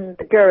mention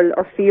the girl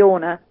or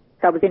Fiona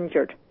that was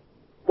injured,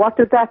 what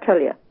does that tell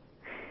you?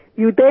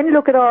 You then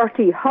look at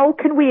RT. How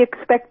can we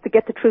expect to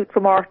get the truth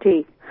from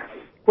RT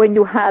when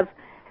you have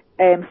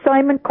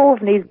Simon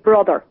Coveney's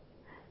brother,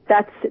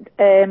 that's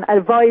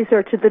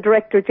advisor to the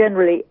Director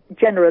General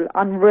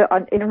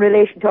in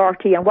relation to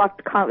RT and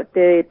what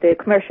the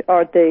commercial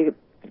or the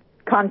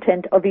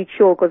content of each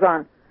show goes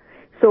on.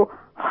 So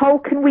how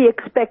can we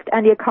expect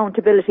any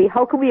accountability?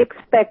 How can we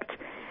expect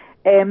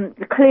a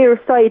clear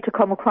side to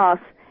come across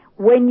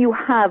when you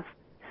have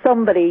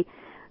somebody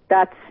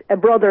that's a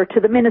brother to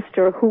the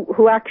minister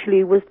who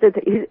actually was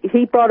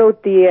he brought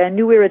out the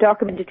New Era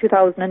document in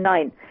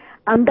 2009,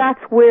 and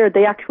that's where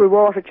the actual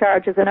water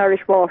charges in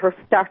Irish water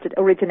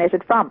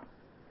originated from.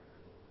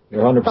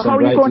 You're 100% so how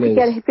are you going to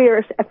get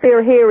a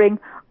fair hearing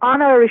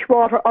on Irish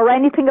water or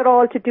anything at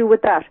all to do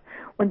with that,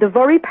 when the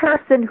very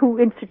person who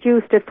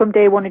introduced it from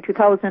day one in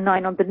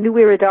 2009 on the New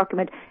Era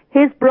document,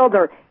 his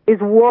brother is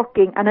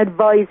working and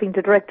advising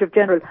the Director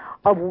General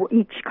of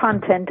each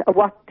content of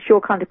what show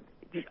content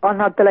on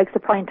the likes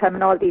of Prime Time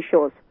and all these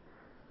shows.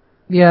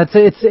 Yeah,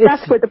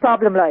 that's where the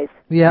problem lies.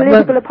 Yeah,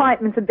 political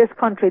appointments in this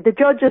country. The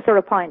judges are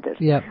appointed.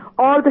 Yeah.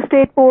 All the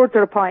state boards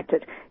are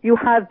appointed. You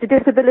have the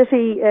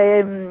disability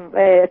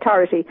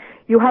authority.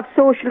 You have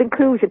social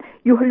inclusion.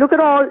 You look at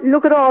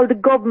all the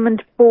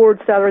government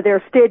boards that are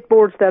there, state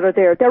boards that are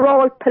there. They're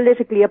all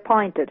politically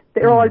appointed.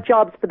 They're all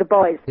jobs for the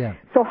boys. Yeah.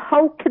 So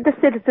how can the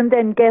citizen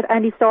then get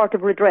any sort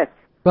of redress?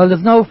 Well,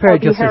 there's no fair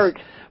justice. Heard?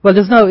 Well,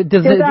 there's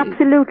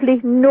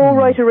absolutely no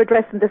right of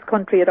redress in this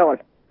country at all.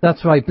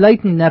 That's right,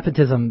 blatant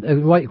nepotism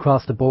right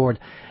across the board.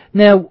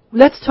 Now,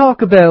 let's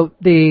talk about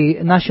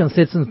the National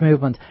Citizens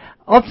Movement.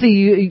 Obviously,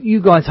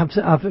 you guys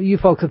you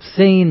folks have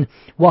seen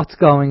what's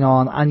going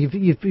on, and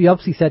you've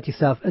obviously said to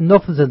yourself,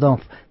 enough is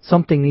enough.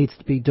 Something needs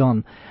to be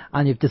done,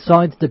 and you've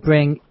decided to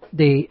bring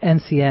the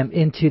NCM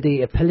into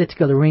the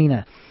political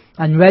arena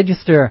and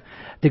register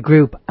the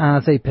group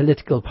as a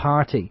political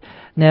party.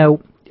 Now,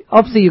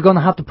 obviously, you're going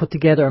to have to put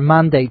together a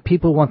mandate.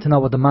 People want to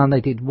know what the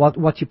mandate is,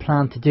 what you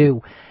plan to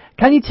do.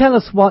 Can you tell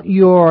us what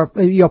your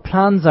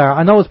plans are?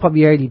 I know it's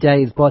probably early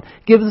days, but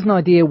give us an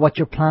idea what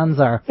your plans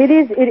are. It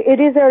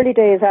is early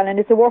days, Alan.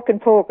 It's a work in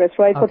progress,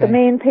 right? Okay. But the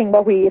main thing,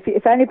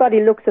 if anybody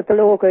looks at the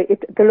logo,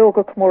 the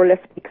logo more or less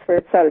speaks for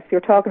itself.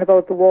 You're talking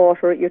about the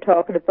water, you're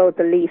talking about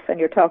the leaf, and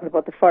you're talking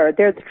about the fire.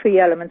 They're the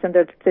three elements, and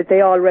they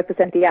all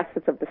represent the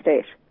assets of the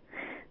state.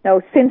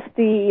 Now, since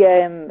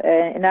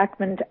the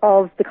enactment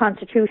of the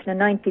Constitution in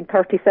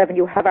 1937,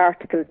 you have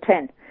Article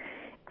 10.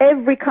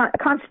 Every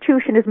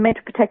constitution is meant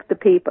to protect the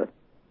people,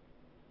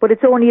 but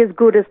it's only as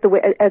good as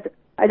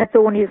and it's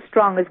only as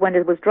strong as when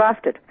it was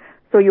drafted.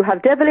 So you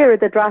have De Valera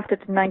that drafted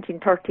in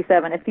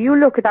 1937. If you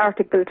look at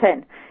Article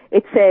 10,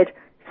 it said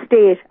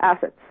state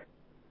assets.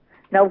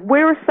 Now, if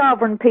we're a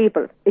sovereign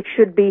people, it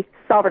should be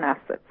sovereign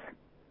assets,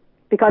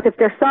 because if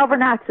they're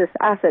sovereign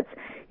assets,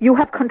 you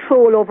have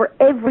control over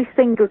every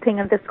single thing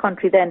in this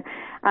country then.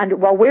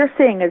 And what we're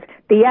saying is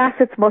the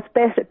assets must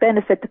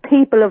benefit the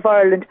people of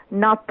Ireland,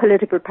 not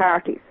political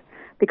parties.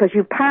 Because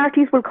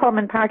parties will come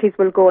and parties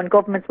will go, and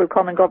governments will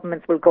come and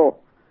governments will go.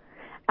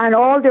 And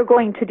all they're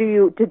going to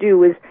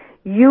do is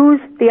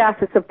use the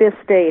assets of this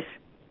state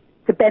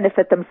to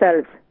benefit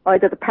themselves,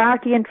 either the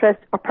party interest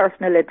or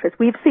personal interest.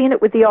 We've seen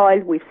it with the oil,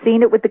 we've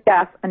seen it with the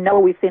gas, and now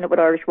we've seen it with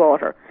Irish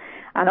water.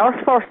 And our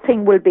first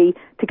thing will be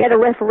to get a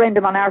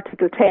referendum on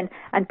Article 10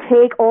 and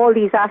take all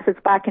these assets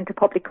back into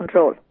public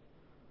control.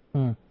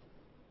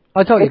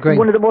 I totally agree. It's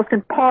one of the most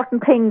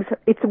important things.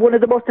 It's one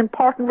of the most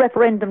important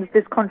referendums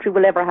this country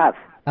will ever have.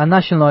 And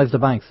nationalise the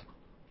banks.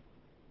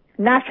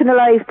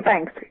 Nationalise the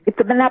banks. If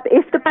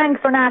the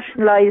banks are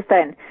nationalised,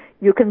 then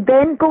you can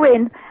then go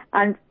in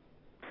and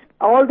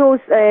all those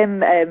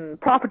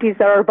properties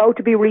that are about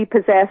to be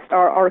repossessed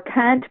or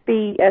can't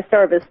be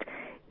serviced,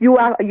 you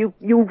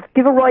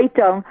give a write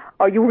down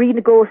or you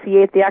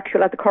renegotiate the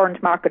actual at the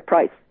current market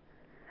price.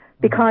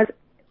 Because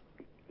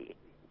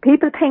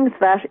people think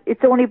that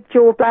it's only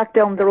Joe Black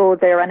down the road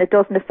there and it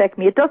doesn't affect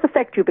me. It does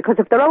affect you, because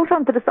if they're out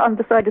on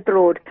the side of the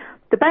road,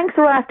 the banks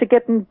are after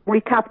getting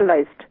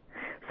recapitalised.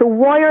 So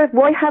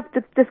why have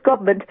this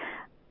government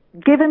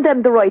given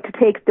them the right to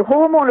take the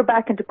homeowner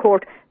back into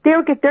court?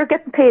 They're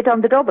getting paid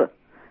on the double,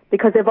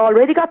 because they've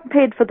already gotten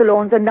paid for the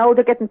loans and now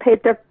they're getting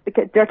paid.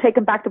 They're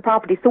taking back the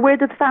property. So where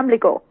does the family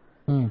go?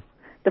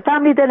 The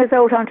family then is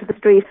out onto the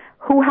street.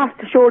 Who has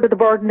to shoulder the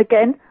burden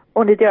again?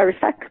 Only the Irish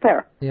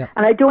taxpayer. Yeah.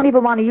 And I don't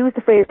even want to use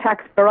the phrase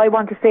taxpayer. I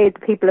want to say the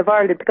people of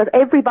Ireland, because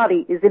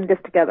everybody is in this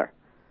together.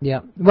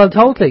 Yeah, well,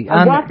 totally.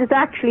 And what is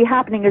actually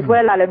happening as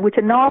well, Alan, which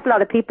an awful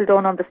lot of people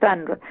don't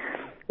understand.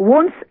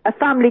 Once a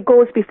family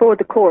goes before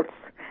the courts,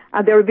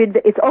 and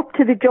it's up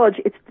to the judge,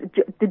 it's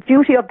the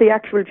duty of the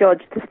actual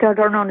judge to start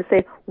around and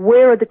say,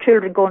 where are the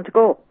children going to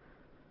go?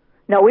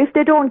 Now, if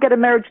they don't get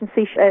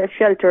emergency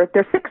shelter,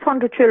 there are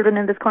 600 children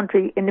in this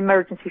country in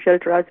emergency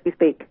shelter as we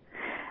speak.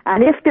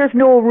 And if there's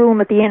no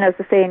room at the inn, as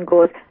the saying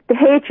goes, the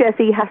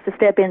HSE has to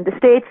step in, the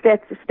state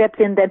steps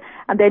in then,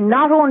 and they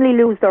not only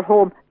lose their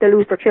home, they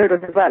lose their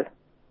children as well.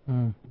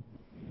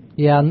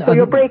 Yeah, so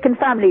you're breaking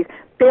families.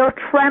 They are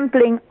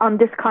trampling on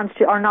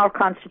on our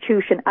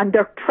constitution, and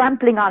they're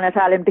trampling on it,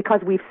 Alan,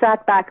 because we've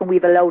sat back and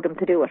we've allowed them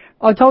to do it.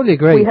 I totally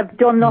agree. We have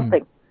done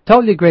nothing.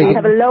 Totally agree. We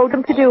have allowed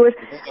them to do it,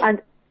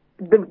 and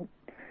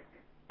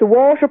the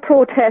water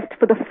protest,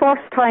 for the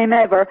first time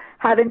ever,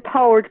 have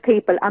empowered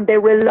people, and they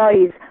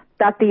realise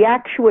that the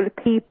actual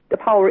the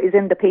power is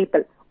in the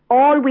people.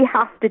 All we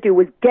have to do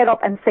is get up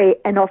and say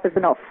enough is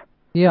enough.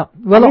 Yeah.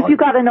 Well, and if you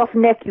got enough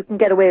neck, you can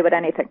get away with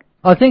anything.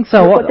 I think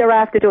so. That's what they're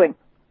after doing.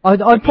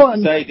 I'd put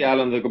say,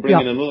 Alan, they're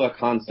bringing another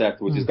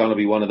concept, which is going to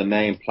be one of the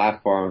main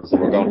platforms that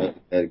we're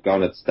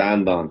going to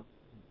stand on,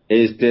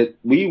 is that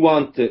we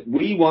want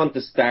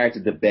to start a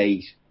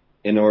debate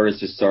in our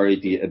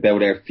society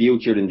about our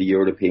future in the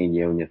European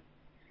Union.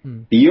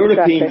 The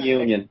European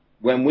Union,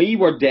 when we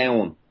were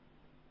down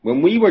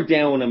and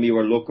we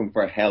were looking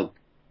for help,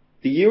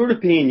 the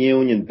European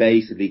Union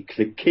basically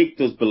kicked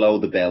us below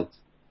the belt.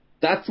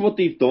 That's what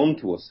they've done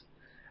to us.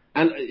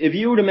 And if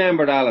you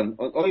remember, Alan,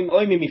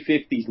 I'm in my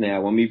 50s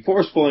now. When we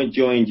first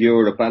joined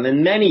Europe, and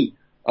in many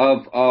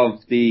of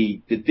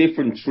the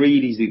different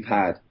treaties we've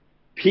had,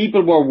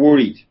 people were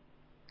worried.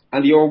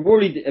 And they were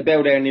worried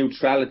about our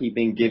neutrality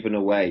being given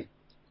away.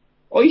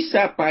 I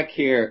sat back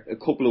here a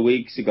couple of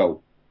weeks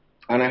ago,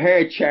 and I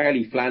heard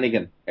Charlie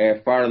Flanagan, our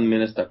foreign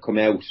minister, come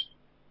out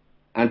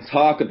and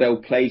talk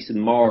about placing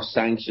more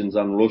sanctions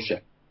on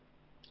Russia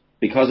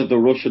because of the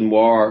Russian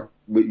war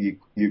with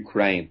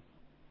Ukraine,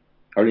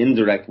 or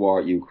indirect war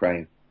with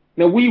Ukraine.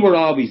 Now, we were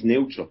always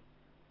neutral,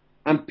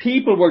 and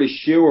people were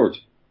assured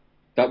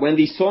that when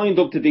they signed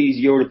up to these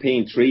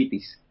European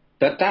treaties,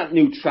 that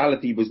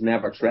neutrality was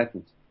never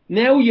threatened.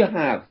 Now you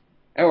have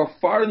our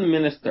foreign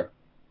minister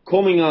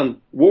coming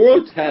on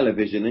world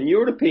television and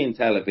European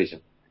television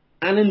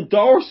and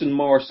endorsing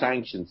more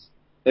sanctions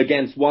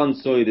against one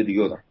side or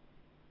the other.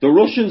 The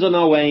Russians are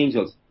no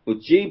angels, but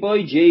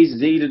by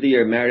Jesus, either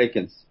the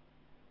Americans.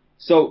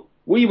 So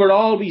we were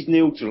always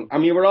neutral,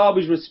 and we were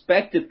always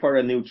respected for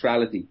our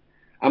neutrality.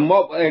 And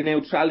what our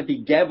neutrality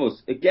gave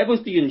us, it gave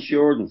us the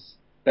assurance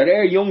that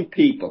our young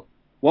people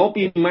won't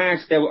be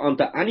marched out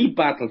onto any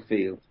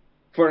battlefield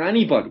for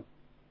anybody,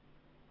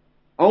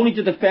 only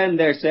to defend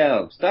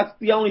themselves. That's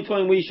the only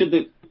time we should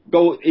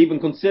even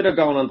consider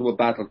going onto a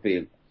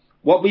battlefield.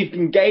 What we've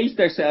engaged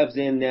ourselves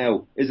in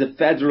now is a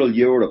federal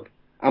Europe,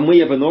 and we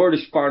have an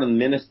Irish foreign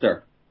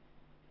minister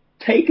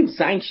taking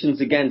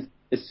sanctions against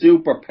a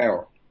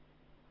superpower.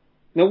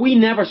 Now, we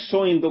never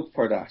signed up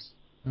for that.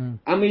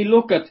 And we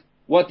look at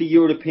what the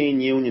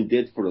European Union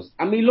did for us,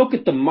 and we look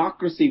at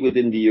democracy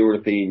within the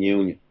European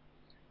Union.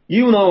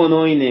 You know, and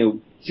I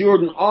knew,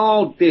 during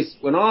all this,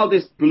 when all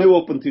this blew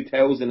up in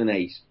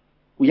 2008,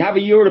 we have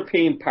a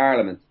European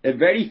Parliament, a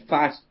very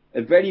fat,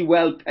 a very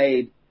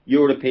well-paid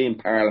European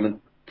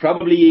Parliament,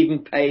 probably even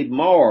paid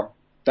more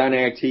than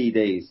our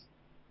TDs.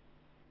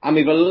 And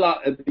we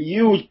have a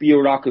huge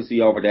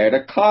bureaucracy over there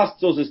that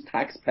costs us as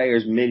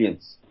taxpayers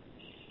millions.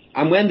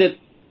 And when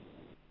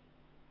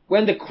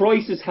the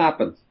crisis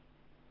happened,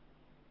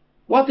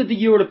 what did the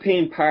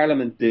European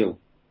Parliament do?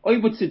 I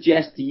would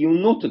suggest to you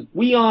nothing.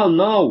 We all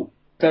know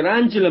that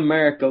Angela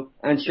Merkel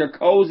and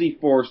Sarkozy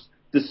first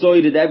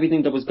decided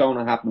everything that was going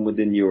to happen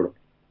within Europe.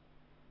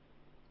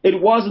 It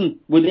wasn't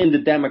within the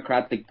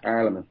democratic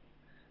parliament.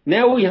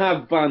 Now we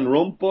have Van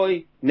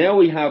Rompuy, now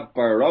we have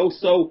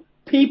Barroso,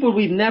 people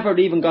we've never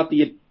even got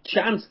the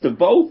chance to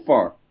vote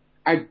for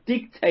are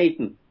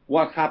dictating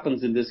what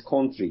happens in this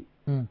country.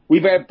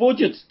 We've our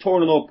budgets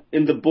turning up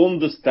in the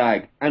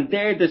Bundestag, and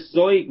they're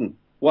deciding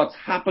what's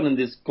happening in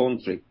this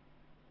country.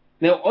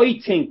 Now, I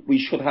think we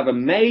should have a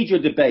major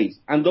debate,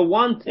 and the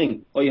one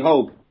thing I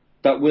hope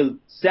that will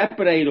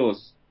separate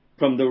us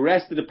from the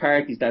rest of the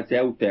parties that's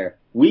out there,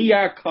 we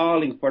are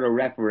calling for a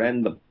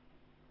referendum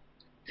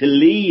to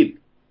leave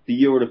the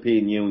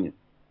European Union.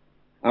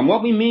 And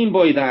what we mean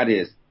by that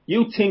is,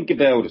 you think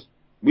about it,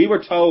 we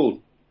were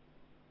told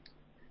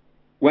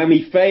when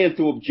we failed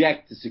to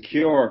object to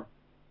secure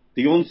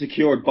the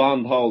unsecured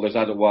bondholders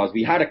as it was,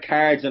 we had the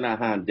cards in our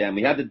hand then,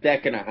 we had the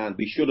deck in our hand,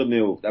 we should have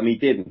moved, and we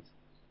didn't.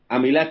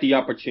 And we let the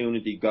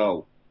opportunity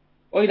go.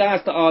 I'd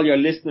ask to all your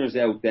listeners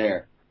out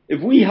there,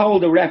 if we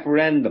hold a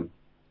referendum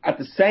at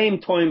the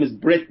same time as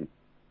Britain,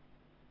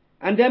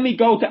 and then we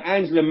go to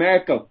Angela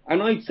Merkel,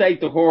 and I'd say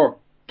to her,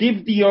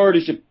 give the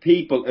Irish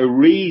people a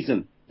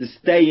reason to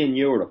stay in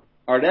Europe,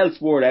 or else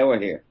we're out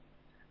of here.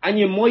 And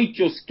you might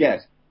just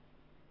get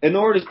an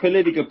Irish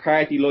political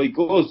party like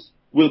us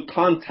will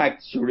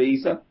contact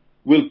Syriza,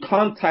 will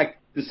contact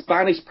the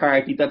Spanish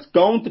party that's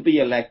going to be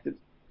elected,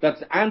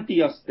 that's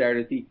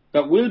anti-austerity,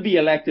 that will be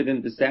elected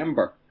in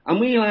December, and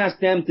we'll ask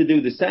them to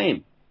do the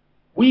same.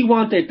 We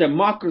want a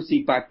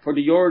democracy back for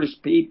the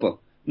Irish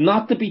people,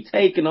 not to be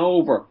taken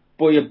over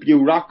by a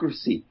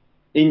bureaucracy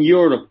in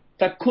Europe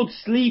that could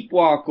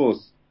sleepwalk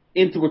us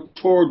into a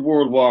third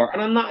world war.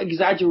 And I'm not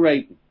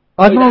exaggerating.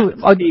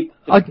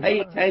 Pay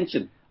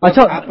attention. What's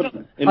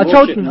happening in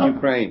Russia and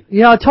Ukraine.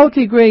 Yeah, I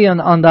totally agree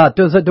on that.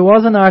 There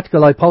was an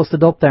article I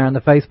posted up there on the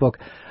Facebook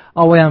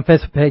OYM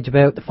Facebook page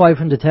about the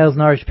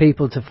 500,000 Irish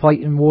people to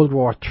fight in World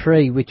War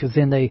III, which was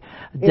in the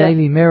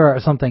Daily Mirror or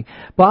something.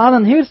 But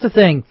Alan, here's the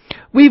thing.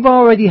 We've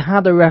already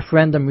had a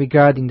referendum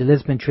regarding the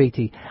Lisbon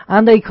Treaty,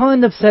 and they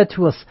kind of said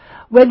to us,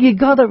 well, you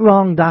got it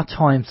wrong that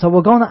time, so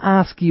we're going to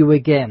ask you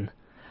again.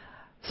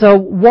 So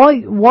why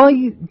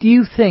do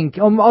you think,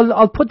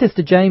 I'll put this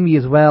to Jamie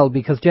as well,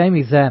 because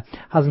Jamie's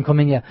hasn't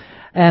come in yet.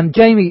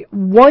 Jamie,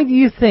 why do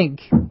you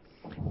think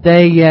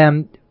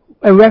a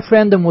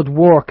referendum would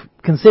work,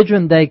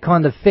 considering they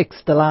kind of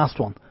fixed the last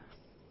one?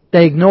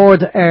 They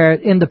ignored our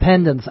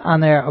independence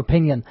and our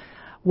opinion.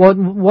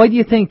 Why do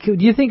you think? Do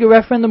you think a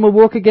referendum will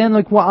work again,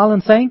 like what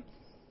Alan's saying?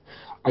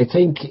 I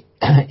think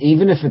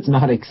even if it's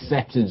not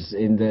accepted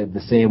in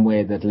the same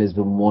way that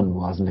Lisbon 1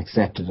 wasn't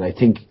accepted, I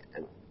think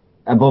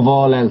above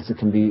all else it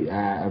can be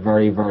a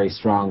very, very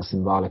strong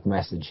symbolic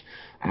message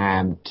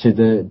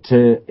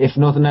to if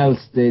nothing else,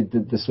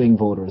 the swing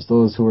voters,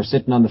 those who are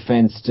sitting on the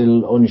fence,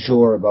 still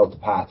unsure about the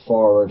path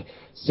forward,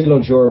 still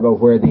unsure about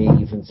where they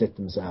even sit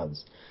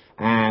themselves.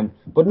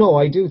 But no,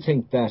 I do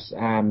think that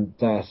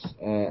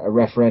a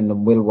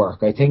referendum will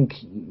work. I think,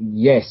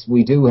 yes,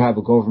 we do have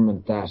a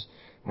government that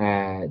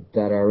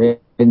are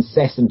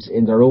incessant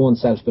in their own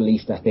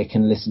self-belief that they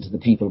can listen to the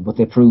people, but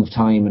they prove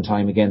time and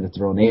time again that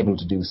they're unable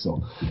to do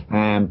so.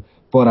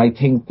 But I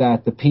think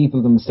that the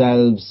people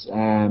themselves,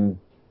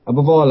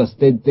 above all else,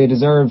 they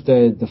deserve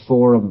the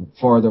forum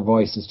for their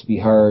voices to be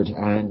heard,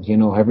 and, you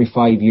know, every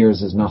 5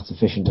 years is not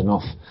sufficient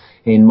enough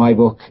in my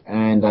book,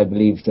 and I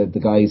believe that the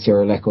guys here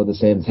will echo the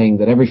same thing,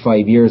 that every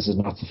 5 years is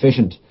not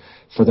sufficient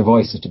for the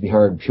voices to be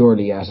heard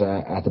purely at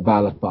the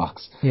ballot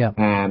box. Yeah.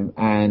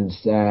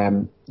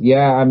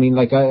 Yeah, I mean,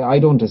 like, I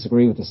don't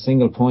disagree with a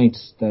single point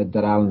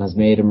that Alan has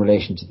made in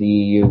relation to the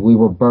EU. We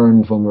were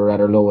burned when we were at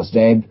our lowest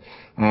ebb.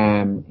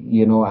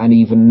 You know, and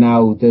even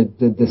now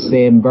the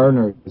same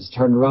burners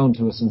turned around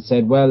to us and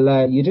said,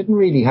 well, you didn't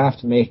really have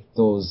to make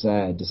those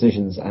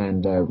decisions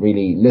and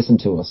really listen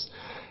to us.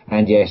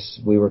 And yet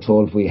we were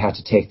told we had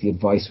to take the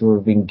advice we were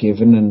being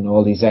given, and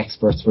all these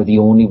experts were the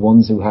only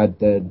ones who had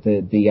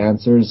the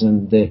answers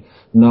and the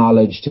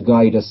knowledge to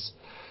guide us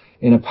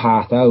in a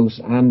path out.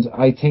 And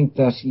I think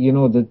that, you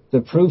know,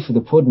 the proof of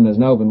the pudding has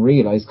now been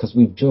realised, because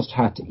we've just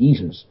had to eat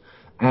it.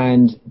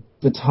 And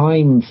the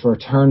time for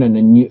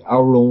turning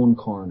our own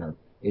corner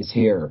is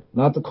here.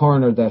 Not the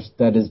corner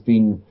that has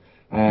been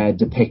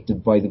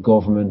depicted by the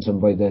government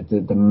and by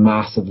the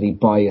massively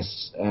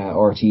biased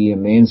RTE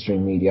and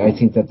mainstream media. I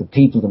think that the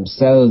people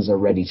themselves are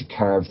ready to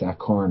carve that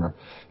corner.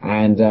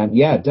 And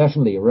yeah,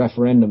 definitely a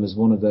referendum is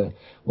one of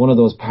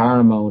those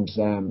paramount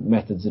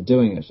methods of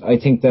doing it. I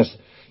think that,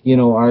 you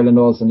know, Ireland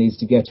also needs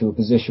to get to a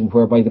position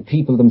whereby the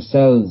people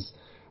themselves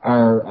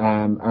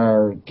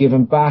are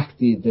given back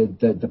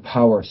the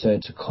power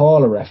to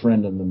call a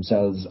referendum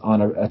themselves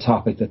on a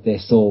topic that they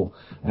so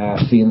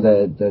feel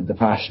the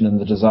passion and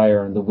the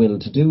desire and the will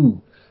to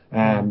do,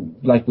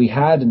 like we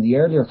had in the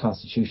earlier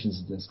constitutions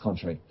of this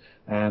country.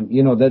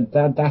 You know,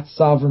 that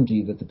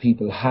sovereignty that the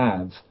people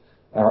have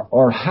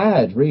or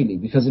had, really,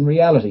 because in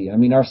reality, I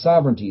mean, our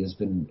sovereignty has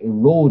been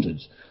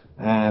eroded.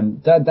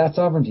 That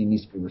sovereignty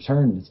needs to be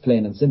returned. It's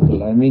plain and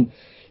simple. I mean,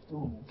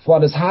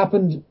 what has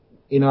happened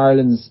in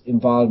Ireland's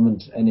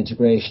involvement and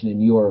integration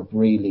in Europe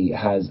really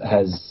has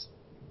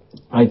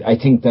I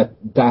think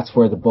that's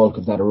where the bulk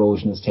of that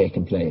erosion has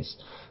taken place.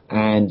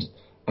 And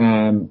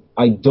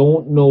I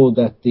don't know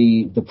that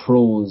the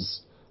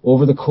pros,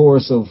 over the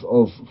course of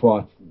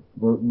what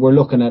we're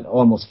looking at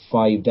almost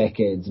 5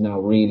 decades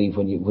now, really,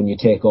 when you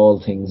take all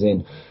things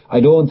in,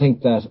 I don't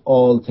think that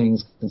all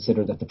things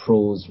considered that the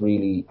pros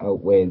really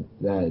outweigh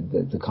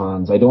the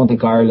cons. I don't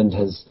think Ireland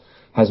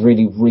has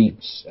really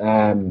reaped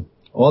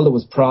all that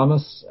was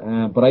promised,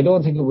 but I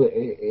don't think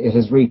it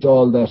has reached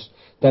all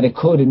that it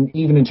could,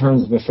 even in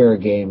terms of a fair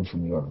game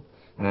from Europe.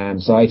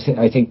 So I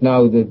think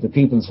now the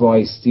people's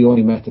voice, the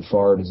only method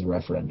forward is a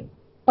referendum.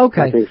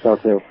 Okay. I think so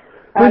too.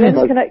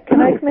 Alan, can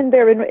I come in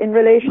there in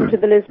relation to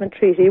the Lisbon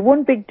Treaty?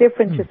 One big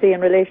difference you see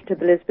in relation to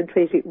the Lisbon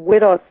Treaty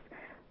with us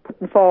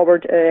putting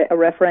forward a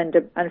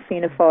referendum and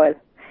Fianna Fáil.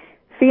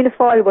 Fianna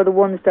Fáil were the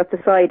ones that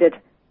decided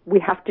we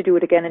have to do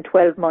it again in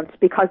 12 months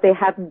because they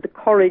hadn't the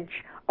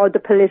courage or the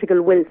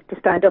political will to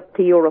stand up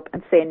to Europe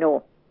and say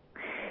no.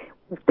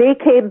 They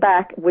came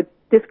back with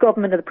this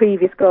government and the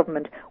previous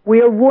government.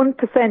 We are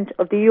 1%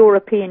 of the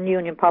European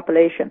Union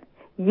population,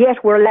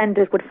 yet we're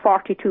landed with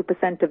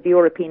 42% of the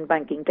European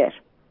banking debt.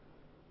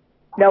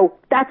 Now,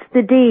 that's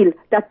the deal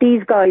that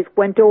these guys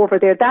went over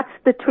there. That's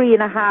the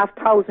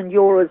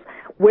 €3,500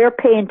 we're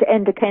paying to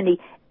Enda Kenny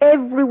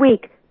every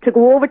week to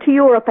go over to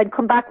Europe and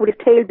come back with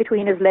his tail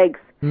between his legs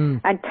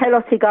and tell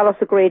us he got us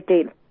a great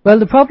deal. Well,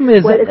 the problem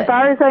is... Well, as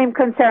far as I'm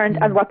concerned,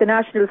 and what the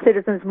National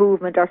Citizens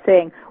Movement are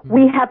saying,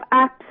 we have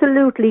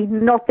absolutely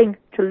nothing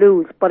to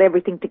lose, but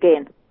everything to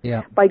gain.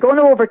 Yeah. By going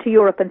over to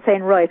Europe and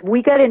saying, right,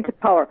 we get into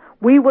power,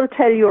 we will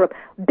tell Europe,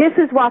 this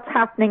is what's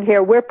happening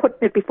here, we're putting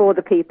it before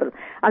the people.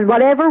 And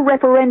whatever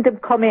referendum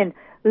come in,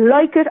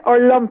 like it or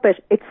lump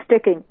it, it's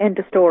sticking in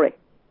the story.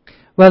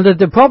 Well,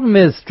 the problem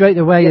is, straight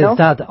away, is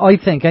that, I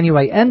think,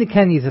 anyway, Enda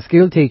Kenny's a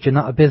school teacher,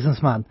 not a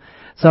businessman.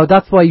 So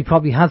that's why he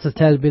probably has his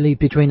tail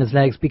between his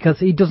legs, because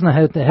he doesn't know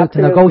how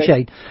to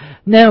negotiate.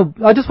 Now,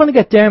 I just want to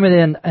get Dermot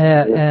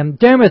in.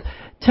 Dermot,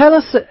 tell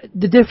us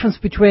the difference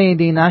between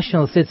the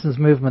National Citizens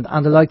Movement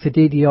and the likes of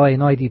DDI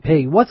and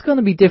IDP. What's going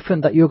to be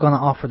different that you're going to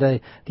offer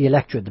the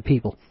electorate, the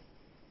people?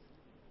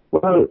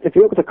 Well, if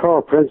you look at the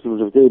core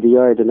principles of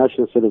DDI, the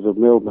National Citizens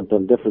Movement,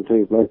 and different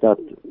things like that,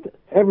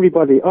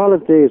 everybody, all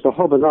of these, the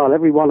hub and all,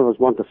 every one of us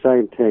want the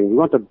same thing. We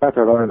want a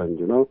better Ireland,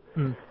 you know?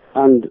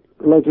 And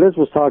like Liz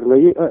was talking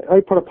about, I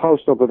put a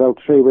post up about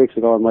 3 weeks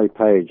ago on my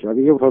page. I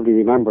mean, you probably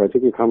remember, I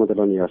think you commented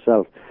on it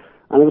yourself.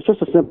 And it was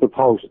just a simple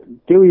post.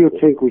 Do you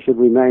think we should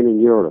remain in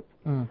Europe?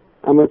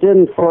 And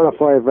within 4 or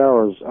 5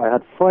 hours, I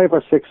had 500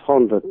 or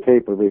 600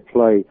 people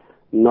reply,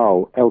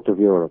 no, out of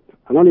Europe.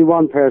 And only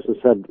one person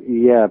said,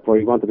 yeah, but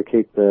he wanted to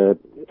keep the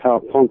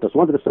punters,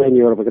 wanted to stay in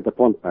Europe and get the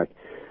punt back.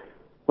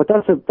 But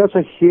that's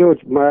a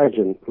huge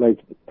margin. Like,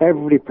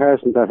 every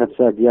person that had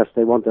said, yes,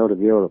 they want out of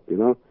Europe, you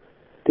know.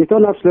 They've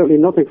done absolutely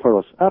nothing for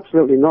us,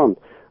 absolutely none.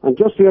 And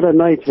just the other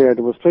night here,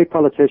 there was 3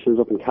 politicians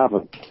up in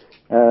Cavan,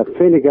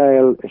 Fine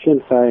Gael,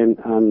 Sinn Féin,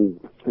 and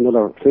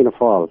another Fianna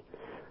Fáil.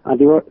 And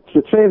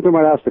the 3 of them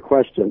were asked the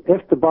question,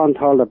 if the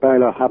bondholder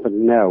bailout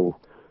happened now,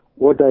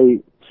 would they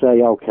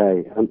say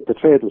okay? And the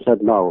 3 of them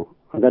said no.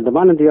 And then the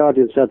man in the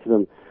audience said to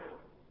them,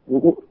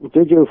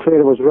 did you feel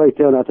it was right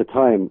doing at the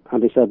time?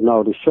 And they said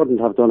no, they shouldn't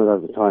have done it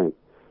at the time.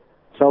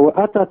 So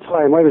at that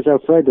time, I was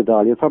outside the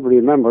Dáil. You'll probably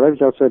remember, I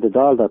was outside the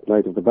Dáil that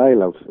night of the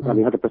bailout, and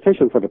we had a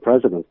petition for the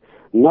President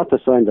not to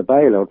sign the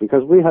bailout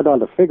because we had all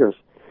the figures.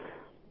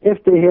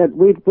 If they had,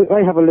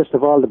 I have a list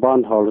of all the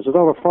bondholders. There's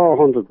over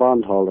 400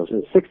 bondholders,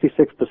 and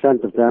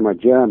 66% of them are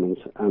Germans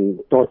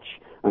and Dutch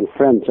and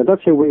French, and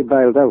that's who we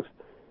bailed out,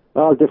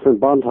 all different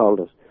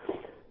bondholders.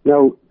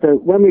 Now,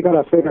 when we got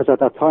our figures at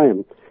that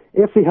time,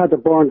 if we had to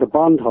burn the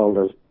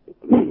bondholders,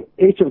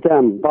 each of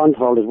them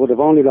bondholders would have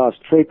only lost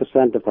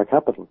 3% of their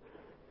capital.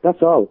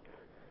 That's all.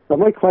 So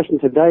my question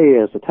today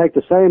is to take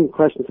the same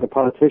question to the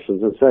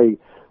politicians and say,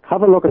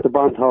 have a look at the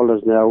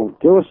bondholders now,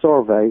 do a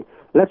survey,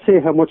 let's see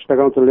how much they're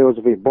going to lose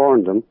if we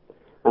burn them,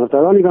 and if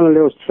they're only going to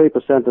lose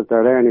 3% of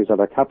their earnings or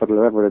their capital,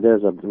 whatever it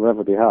is, or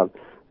whatever they have,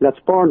 let's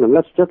burn them.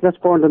 Let's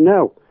burn them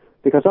now.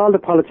 Because all the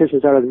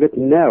politicians are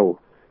admitting now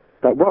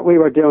that what we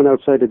were doing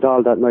outside the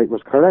Dáil that night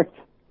was correct.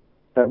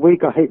 That we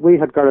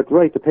had got it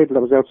right, the people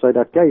that was outside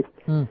that gate.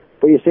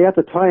 But you see, at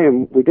the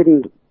time,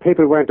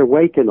 people weren't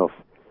awake enough.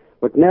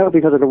 But now,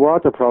 because of the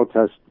water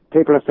protest,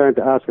 people are starting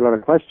to ask a lot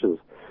of questions.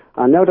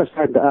 And now they're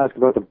starting to ask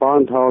about the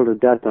bondholder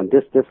debt and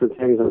different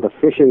things, and the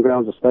fishing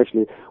grounds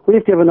especially.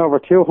 We've given over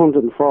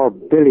 204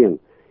 billion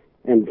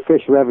in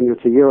fish revenue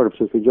to Europe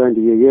since we joined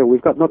the EU.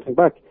 We've got nothing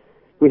back.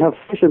 We have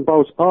fishing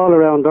boats all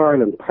around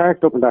Ireland,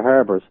 parked up in the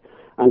harbours,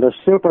 and there's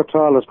super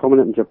trawlers coming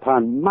in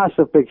Japan,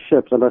 massive big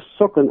ships, and they're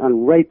sucking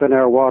and raping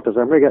our waters,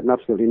 and we're getting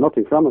absolutely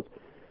nothing from it.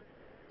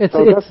 That's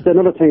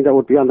another thing that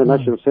would be on the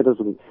national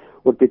citizen,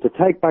 would be to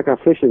take back our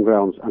fishing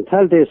grounds and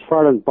tell these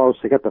foreign boats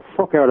to get the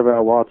fuck out of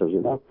our waters,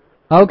 you know.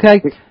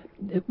 Okay.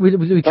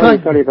 We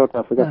try. Sorry about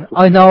that.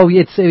 I know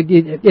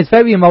it's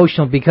very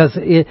emotional because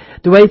the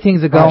way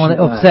things are going, it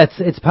upsets.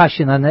 It's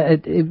passion,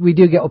 and we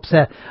do get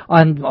upset.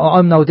 And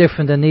I'm no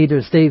different than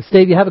either. Steve,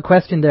 you have a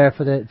question there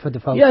for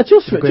the folks. Yeah,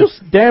 just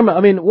Dermot.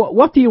 I mean,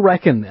 what do you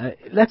reckon?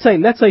 Let's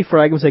say for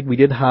argument's sake we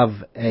did have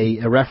a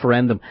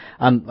referendum,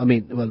 and I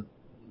mean, well,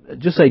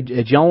 just say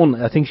Joan,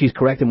 I think she's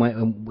correct in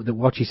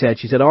what she said.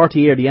 She said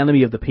RTE are the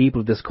enemy of the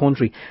people of this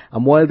country,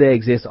 and while they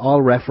exist, all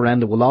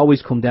referenda will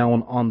always come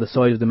down on the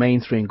side of the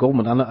mainstream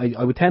government, and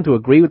I would tend to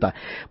agree with that.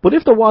 But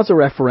if there was a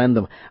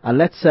referendum, and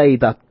let's say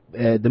that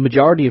the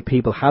majority of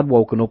people had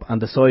woken up and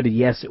decided,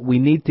 yes, we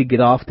need to get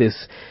off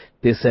this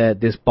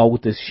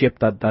boat, this ship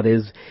that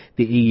is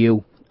the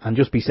EU, and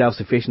just be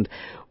self-sufficient.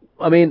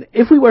 I mean,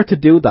 if we were to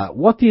do that,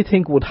 what do you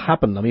think would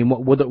happen? I mean,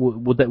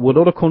 would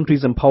other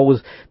countries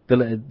impose?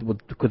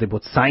 Could they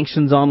put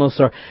sanctions on us,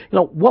 or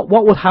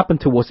what would happen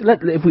to us?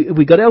 If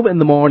we got out in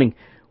the morning,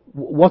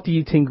 what do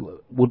you think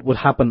would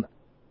happen?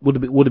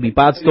 Would it be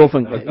bad stuff?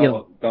 And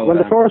Well,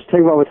 the first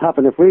thing what would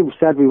happen if we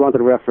said we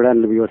wanted a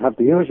referendum, we would have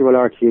the usual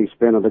RTE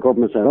spin, and the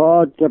government said,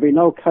 "Oh, there'll be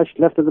no cash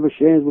left in the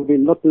machines. There'll be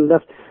nothing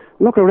left."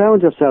 Look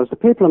around yourselves. The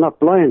people are not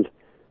blind.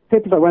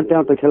 People that went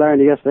down to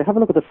Killarney yesterday, have a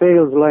look at the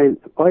fields lying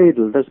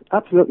idle. There's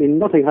absolutely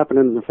nothing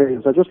happening in the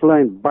fields. They're just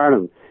lying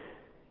barren.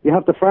 You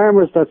have the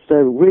farmers that's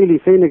really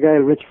Fine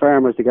Gael rich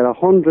farmers. They get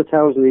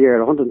 100,000 a year,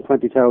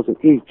 120,000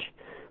 each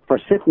for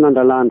sitting on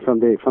their land from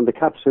the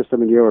cap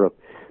system in Europe.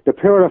 The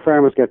poorer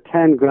farmers get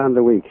 10 grand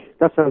a week.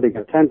 That's how they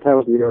get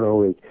 10,000 euro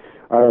a week.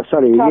 A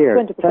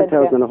year,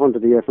 10,000 and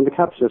 100 a year from the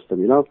cap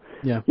system, you know.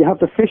 Yeah. You have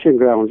the fishing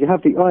grounds, you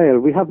have the oil.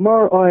 We have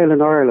more oil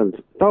in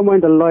Ireland. Don't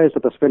mind the lies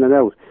that they're spinning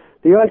out.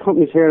 The oil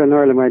companies here in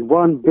Ireland made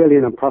 1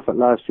 billion in profit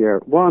last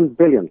year. 1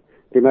 billion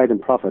they made in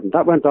profit. And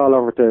that went all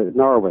over to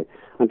Norway.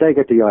 And they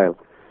get the oil.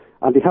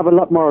 And they have a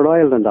lot more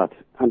oil than that.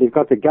 And they've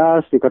got the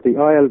gas, they've got the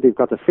oil, they've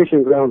got the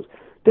fishing grounds.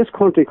 This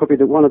country could be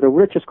one of the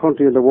richest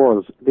countries in the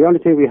world. The only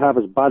thing we have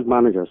is bad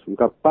managers. We've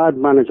got bad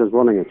managers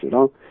running it, you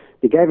know.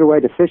 They gave away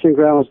the fishing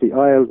grounds, the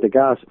oil, the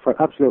gas for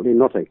absolutely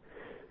nothing.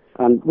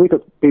 And we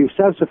could be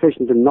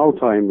self-sufficient in no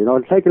time, you know.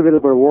 It'll take a little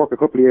bit of work, a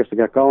couple of years to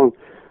get going.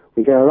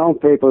 We get our own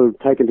people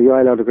taking the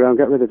oil out of the ground,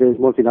 get rid of these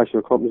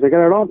multinational companies. They get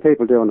our own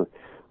people doing it.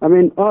 I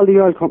mean, all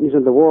the oil companies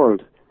in the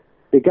world,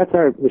 they get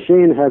their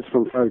machine heads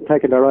for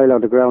taking their oil out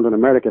of the ground in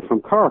America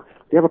from Cork.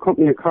 They have a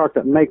company in Cork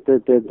that make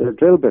the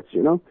drill bits,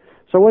 you know.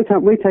 So why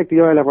can't we take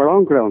the oil out of our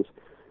own grounds?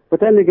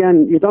 But then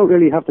again, you don't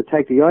really have to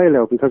take the oil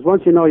out, because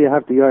once you know you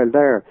have the oil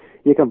there,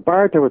 you can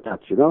barter with that,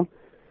 you know.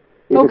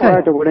 You can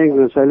partner with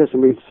England and say,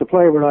 listen, we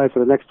supply with oil for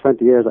the next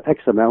 20 years at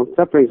X amount.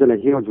 That brings in a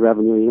huge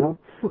revenue, you know.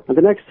 And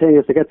the next thing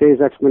is to get these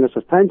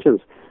ex-ministers'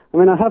 pensions. I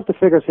mean, I have the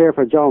figures here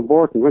for Joan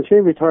Borton. When she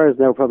retires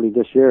now, probably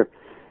this year,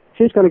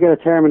 she's going to get a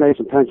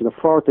termination pension of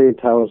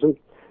 14,000.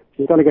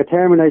 She's going to get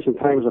termination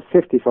payments of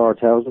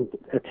 54,000,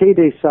 a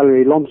TD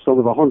salary lump sum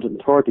of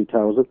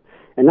 130,000,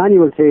 an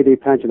annual TD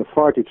pension of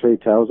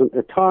 43,000,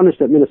 a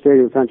tarnished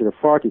ministerial pension of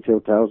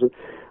 42,000,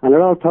 and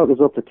it all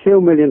totals up to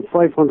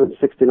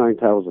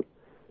 2,569,000.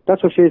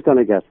 That's what she's going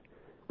to get.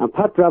 And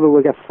Pat Gravel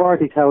will get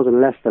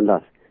 40,000 less than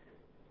that.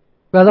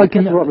 Well, that's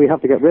what we have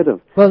to get rid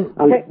of. Well,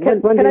 can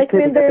I come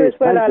in there as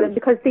well, Alan?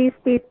 Because these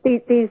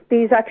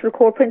actual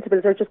core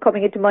principles are just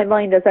coming into my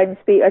mind as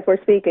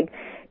we're speaking.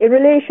 In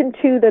relation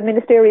to the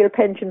ministerial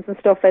pensions and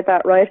stuff like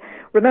that, right?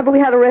 Remember, we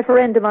had a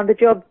referendum on the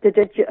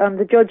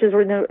judges'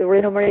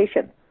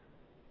 remuneration.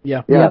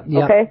 Yeah.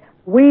 Okay.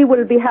 We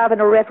will be having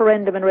a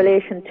referendum in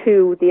relation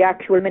to the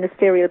actual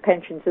ministerial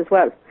pensions as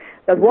well.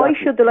 That why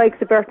should the likes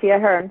of Bertie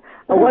Ahern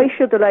or why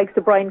should the likes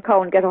of Brian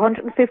Cowan get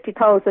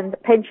 150,000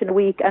 pension a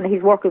week and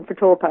he's working for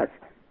Topaz?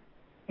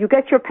 You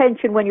get your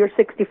pension when you're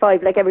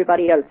 65 like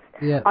everybody else,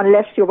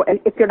 unless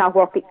if you're not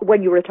working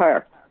when you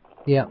retire.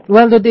 Yeah.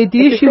 Well, the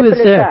issue is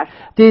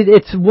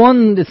it's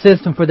one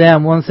system for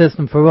them, one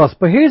system for us.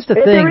 But here's the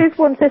thing. There is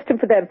one system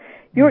for them.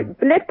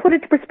 Let's put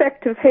it to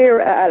perspective here,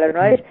 Alan,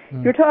 right?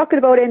 You're talking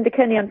about Enda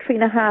Kenny on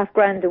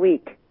 $3,500 a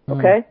week,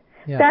 okay?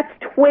 That's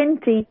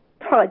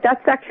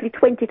that's actually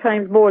 20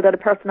 times more than a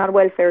person on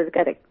welfare is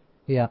getting.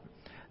 Yeah.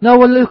 No,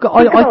 well, look,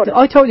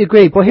 I totally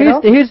agree. But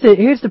here's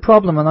the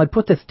problem, and I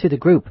put this to the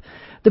group.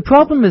 The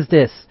problem is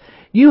this.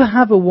 You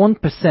have a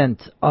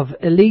 1% of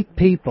elite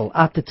people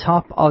at the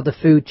top of the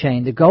food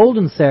chain, the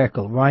golden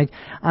circle, right?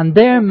 And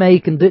they're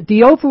making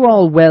the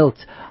overall wealth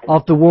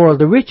of the world.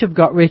 The rich have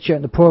got richer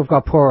and the poor have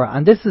got poorer.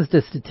 And this is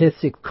the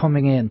statistic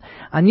coming in.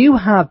 And you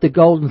have the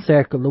golden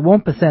circle, the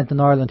 1%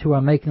 in Ireland who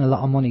are making a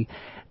lot of money.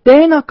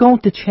 They're not going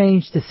to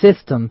change the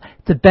system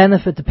to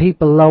benefit the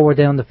people lower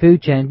down the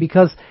food chain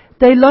because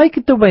they like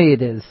it the way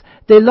it is.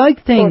 They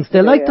like things.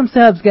 They like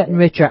themselves getting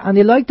richer, and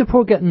they like the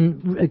poor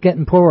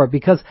getting poorer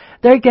because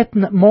they're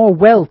getting more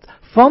wealth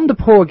from the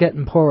poor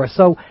getting poorer.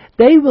 So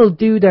they will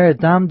do their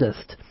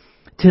damnedest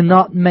to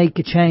not make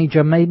a change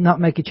or not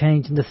make a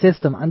change in the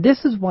system. And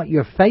this is what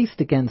you're faced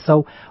against.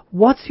 So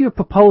what's your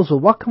proposal?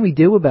 What can we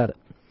do about it?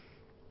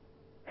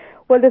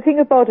 Well, the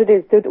thing about it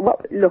is,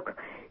 look,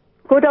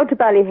 go down to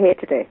Ballyhay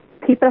today.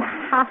 People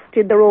have to,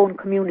 in their own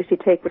community,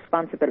 take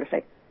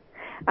responsibility.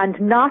 And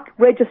not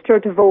register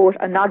to vote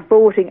and not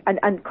voting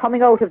and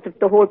coming out of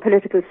the whole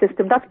political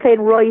system, that's playing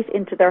right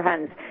into their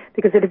hands.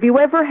 Because if you'll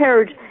ever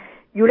hear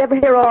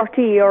RT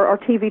or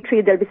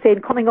TV3, they'll be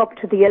saying coming up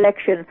to the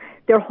election,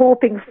 they're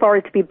hoping for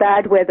it to be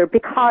bad weather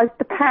because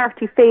the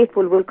party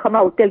faithful will come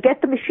out. They'll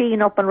get the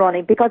machine up and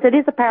running because it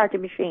is a party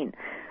machine.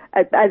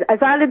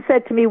 As Alan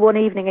said to me one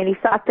evening, and he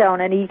sat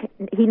down and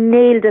he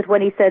nailed it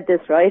when he said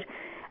this, right?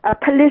 A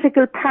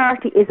political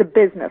party is a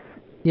business.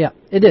 Yeah,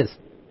 it is.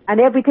 And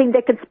everything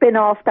they can spin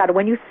off that.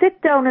 When you sit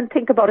down and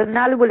think about it, and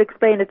Alan will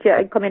explain it to you,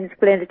 and come in and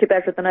explain it to you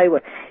better than I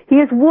would. He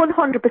is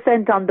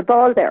 100% on the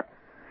ball there.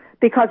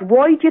 Because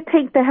why do you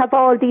think they have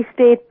all these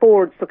state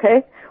boards,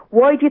 okay?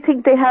 Why do you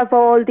think they have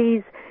all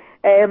these,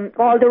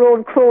 all their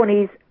own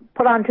cronies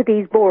put onto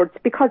these boards?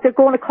 Because they're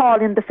going to call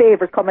in the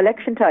favours come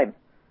election time.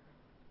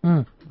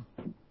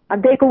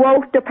 And they go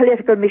out the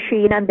political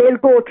machine and they'll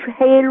go through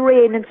hail,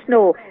 rain and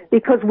snow.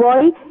 Because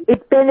why?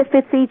 It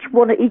benefits each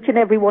and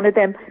every one of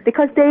them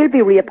because they'll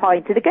be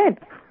reappointed again.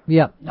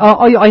 Yeah,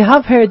 I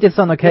have heard this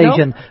on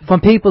occasion from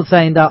people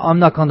saying that I'm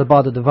not going to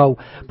bother to vote.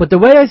 But the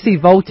way I see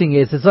voting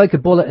is it's like a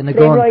bullet in a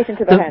gun. Right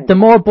into the hand. The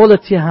more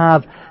bullets you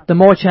have, the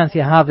more chance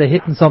you have of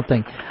hitting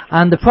something.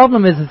 And the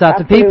problem is that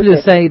the people who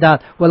say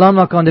that, well, I'm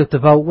not going to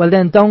vote, well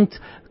then don't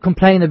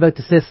complain about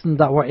the system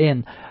that we're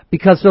in.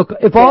 Because look,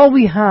 if all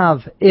we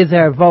have is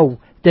our vote,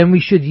 then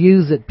we should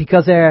use it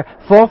because our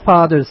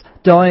forefathers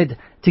died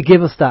to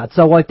give us that.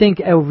 So I think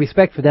out of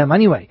respect for them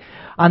anyway.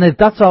 And if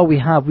that's all we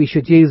have, we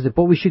should use it.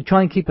 But we should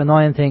try and keep an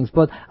eye on things.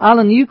 But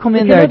Alan, you come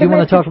in there. Do you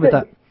want to talk about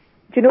that?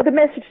 Do you know the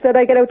message that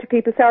I get out to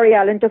people? Sorry,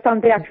 Alan, just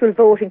on the actual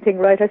voting thing,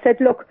 right? I said,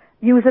 look,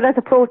 use it as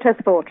a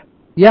protest vote.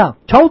 Yeah,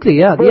 totally,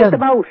 yeah. Vote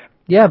them out.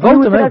 Yeah,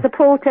 vote them out. Use it as a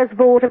protest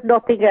vote, if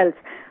nothing else.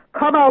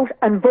 Come out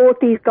and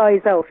vote these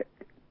guys out.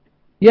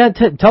 Yeah,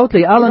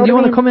 totally. Alan, do you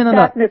want to come in on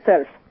that?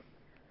 Itself.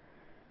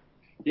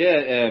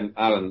 Yeah,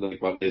 Alan,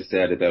 like what they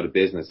said about a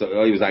business,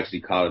 I was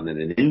actually calling it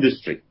an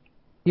industry.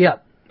 Yeah.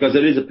 Because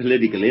it is a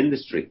political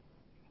industry.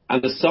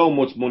 And there's so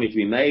much money to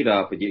be made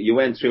off it. You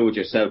went through it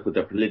yourself with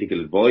their political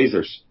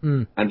advisors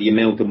and the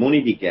amount of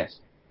money they get.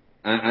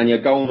 And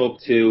you're going up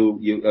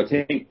to, I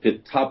think the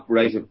top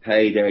rate of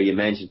pay there you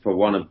mentioned for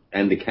one of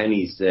Enda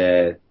Kenny's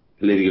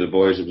political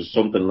advisors was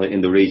something like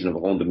in the region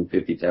of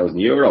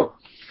 €150,000.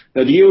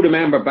 Now, do you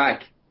remember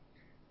back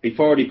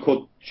before they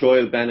cut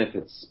child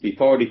benefits,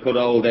 before they cut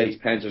old age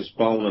pensioners'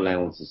 phone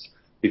allowances,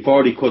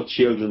 before they cut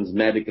children's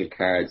medical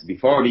cards,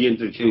 before they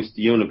introduced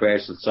the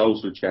universal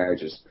social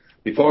charges,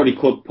 before they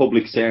cut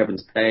public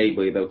servants' pay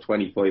by about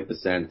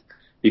 25%,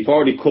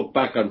 before they cut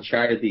back on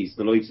charities,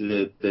 the likes of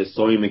the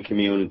Simon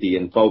community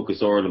and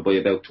Focus Ireland by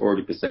about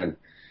 30%,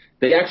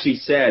 they actually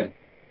said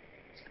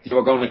they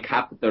were going to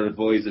cap their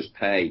advisors'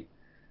 pay.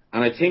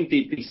 And I think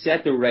they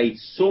set the rate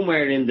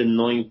somewhere in the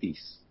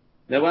 90s.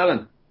 Now,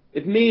 Alan,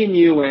 if me and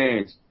you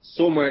earned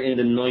somewhere in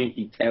the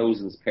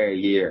 90,000s per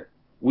year,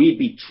 we'd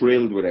be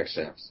thrilled with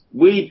ourselves.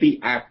 We'd be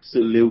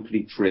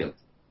absolutely thrilled.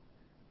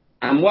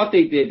 And what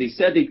they did, they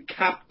said they'd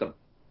cap them.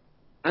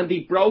 And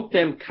they broke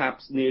them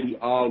caps nearly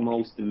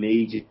almost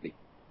immediately.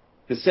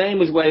 The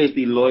same as way as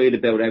they lied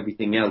about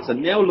everything else.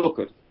 And now look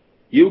at,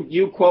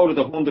 you quoted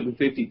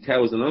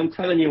 150,000. I'm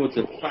telling you it's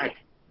a fact.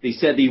 They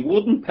said they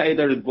wouldn't pay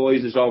their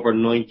advisors over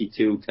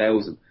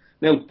 92,000.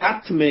 Now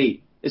that to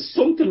me is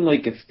something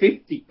like a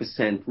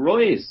 50%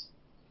 rise.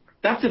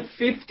 That's a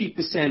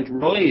 50%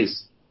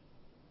 rise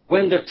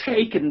when they're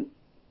taking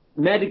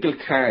medical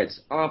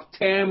cards off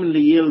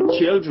terminally ill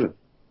children.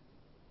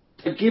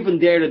 They're giving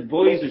their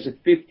advisors a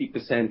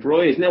 50%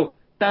 rise. Now,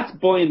 that's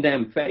buying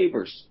them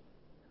favours.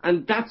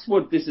 And that's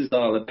what this is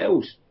all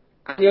about.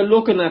 And you're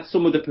looking at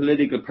some of the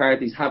political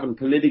parties having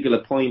political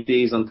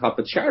appointees on top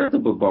of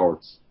charitable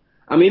boards.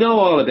 And we know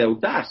all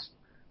about that.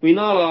 We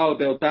know all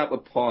about that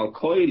with Paul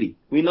Coyley.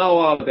 We know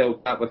all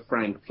about that with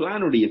Frank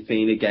Flannery of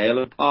Fine Gael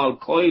and Paul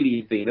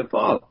Coyley of Fianna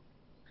Fáil.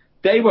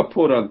 They were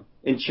put on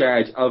in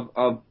charge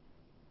of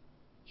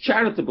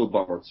charitable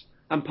boards.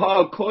 And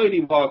Paul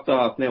Coyley walked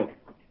off. Now,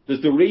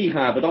 there's the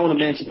rehab. I don't want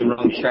to mention the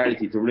wrong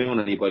charity to ruin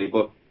anybody,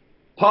 but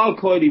Paul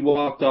Coyley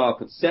walked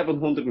off at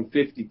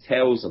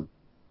 750,000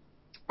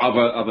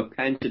 of a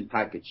pension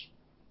package.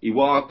 He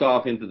walked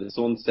off into the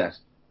sunset.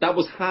 That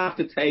was half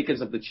the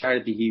takers of the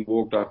charity he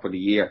worked off for the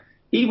year.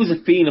 He was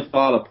a Fianna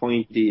Fáil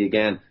appointee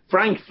again.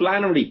 Frank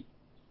Flannery,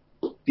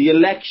 the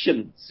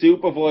election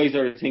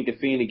supervisor, I think, of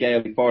Fine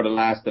Gael before the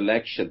last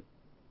election,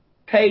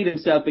 paid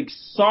himself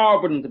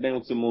exorbitant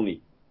amounts of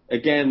money,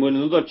 again, with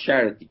another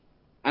charity.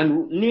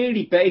 And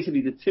nearly,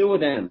 basically, the two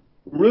of them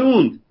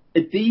ruined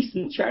a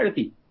decent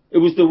charity. It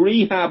was the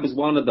rehab as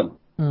one of them,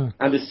 and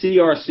the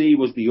CRC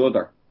was the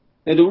other.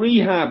 Now, the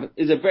rehab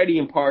is a very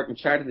important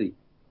charity,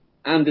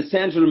 and the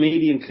Central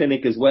Median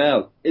Clinic as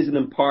well is an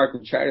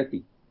important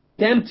charity.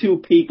 Them two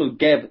people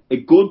gave a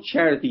good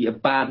charity a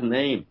bad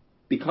name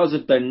because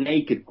of their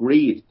naked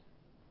greed.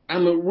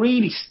 And it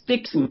really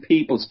sticks in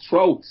people's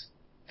throats.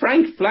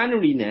 Frank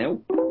Flannery now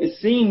is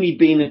seemingly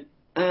being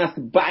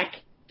asked back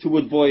to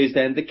advise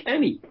then the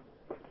Kenny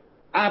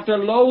after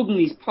loading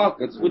his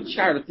pockets with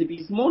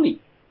charity's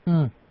money.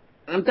 And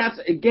that's,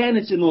 again,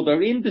 it's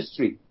another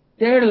industry.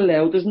 They're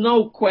allowed, there's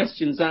no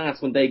questions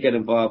asked when they get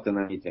involved in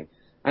anything.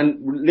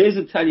 And Liz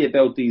will tell you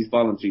about these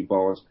voluntary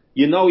boards.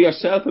 You know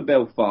yourself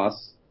about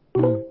FOSS.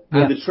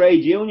 And the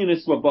trade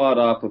unionists were bought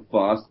off of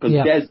FOSS because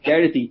Des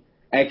Gerety,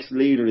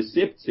 ex-leader of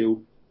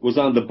SIP2, was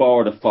on the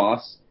board of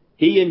FOSS.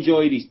 He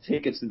enjoyed his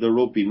tickets to the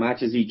rugby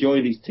matches. He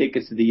enjoyed his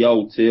tickets to the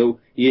O2.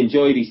 He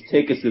enjoyed his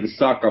tickets to the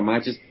soccer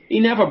matches. He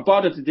never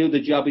bothered to do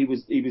the job he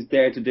was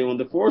there to do in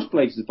the first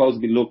place, supposed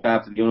to be looked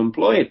after the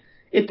unemployed.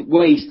 It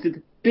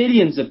wasted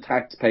billions of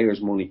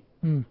taxpayers' money.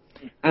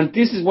 And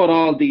this is what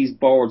all these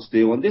boards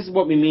do, and this is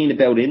what we mean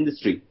about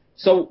industry.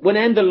 So when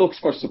Enda looks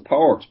for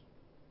support,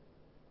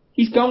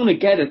 he's going to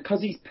get it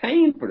because he's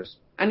paying for it.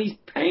 And he's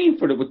paying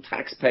for it with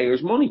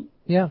taxpayers' money.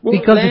 Yeah, we're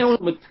because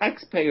allowing with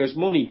taxpayers'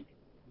 money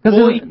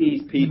buy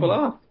these people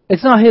off.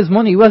 It's not his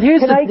money. Well,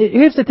 here's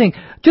the thing.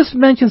 Just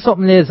mention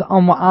something, Liz,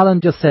 on what Alan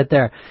just said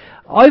there.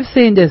 I've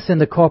seen this in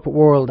the corporate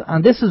world,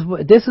 and this is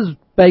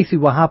basically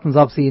what happens,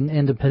 obviously,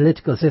 in the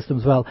political system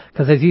as well,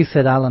 because as you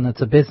said, Alan,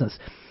 it's a business.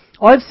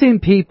 I've seen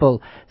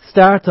people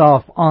start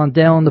off on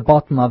down the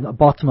bottom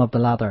of the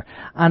ladder,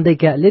 and they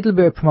get a little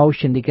bit of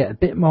promotion, they get a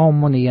bit more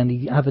money, and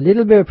they have a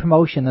little bit of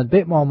promotion and a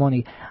bit more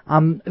money.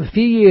 A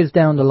few years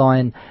down the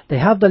line, they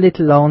have their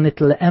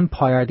little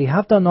empire, they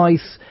have their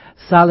nice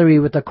salary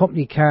with their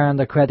company car and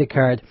their credit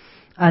card,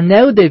 and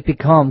now they've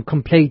become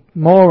complete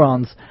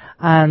morons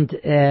and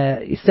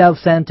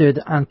self-centered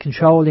and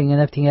controlling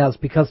and everything else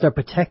because they're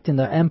protecting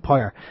their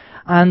empire.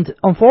 And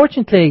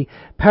unfortunately,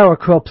 power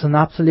corrupts, and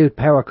absolute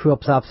power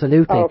corrupts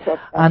absolutely.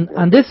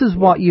 And this is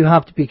what you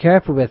have to be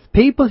careful with.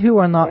 People who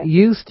are not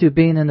used to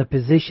being in a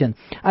position,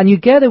 and you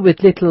get it with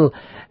little,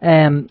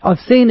 I've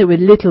seen it with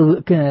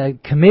little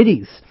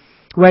committees,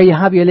 where you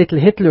have your little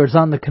Hitlers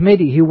on the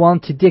committee who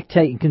want to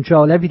dictate and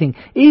control everything.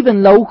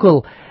 Even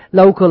local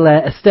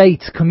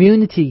estates,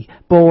 community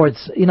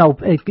boards, you know,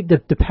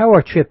 the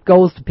power trip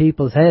goes to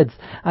people's heads,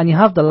 and you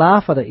have to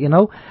laugh at it, you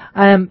know.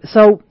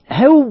 So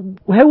how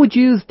would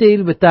you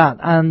deal with that,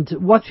 and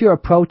what's your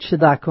approach to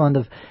that kind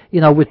of,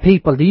 you know, with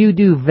people? Do you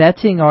do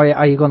vetting, or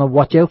are you going to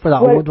watch out for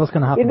that? Well, what's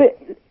going to happen?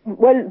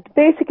 Well,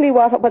 basically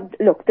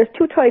look, there's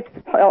two types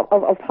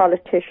of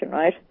politician,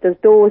 right? There's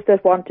those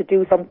that want to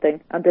do something,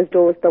 and there's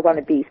those that want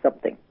to be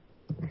something.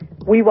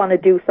 We want to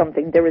do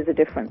something, there is a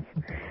difference.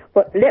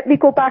 But let me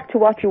go back to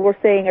what you were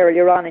saying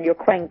earlier on in your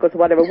crankles or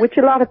whatever, which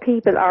a lot of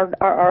people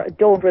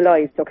don't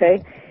realise,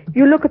 okay?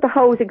 You look at the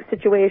housing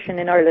situation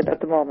in Ireland at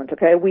the moment,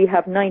 okay? We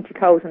have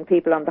 90,000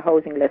 people on the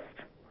housing list.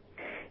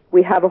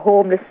 We have a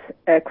homeless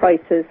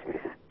crisis.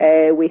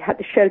 We had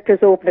the shelters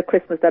open at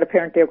Christmas that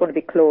apparently are going to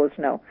be closed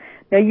now.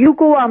 Now, you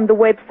go on the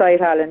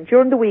website, Alan,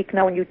 during the week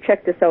now, and you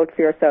check this out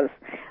for yourself,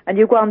 and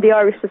you go on the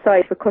Irish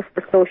Society for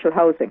Customer Social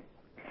Housing.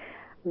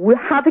 We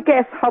have a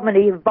guess how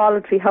many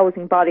voluntary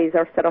housing bodies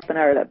are set up in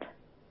Ireland.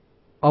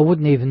 I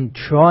wouldn't even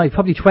try.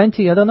 Probably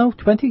 20, I don't know,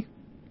 20?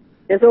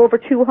 There's over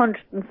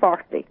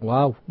 240.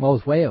 Wow,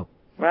 was way out.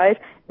 Right?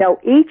 Now,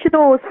 each of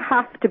those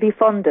have to be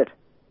funded.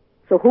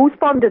 So who's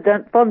funding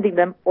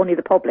them? Only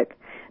the public.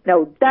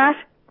 Now, that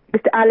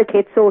is to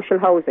allocate social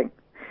housing.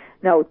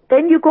 Now,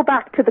 then you go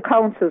back to the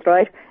councils,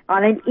 right?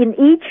 And in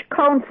each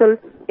council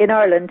in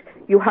Ireland,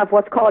 you have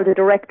what's called a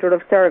Director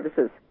of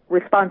Services,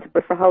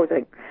 responsible for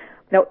housing.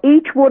 Now,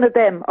 each one of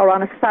them are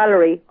on a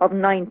salary of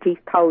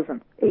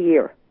 90,000 a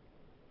year.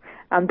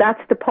 And that's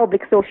the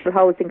public social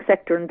housing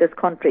sector in this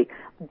country.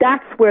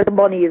 That's where the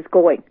money is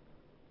going.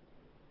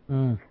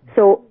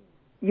 So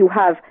you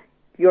have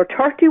your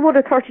 31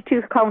 or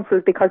 32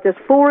 councils, because there's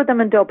 4 of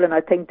them in Dublin,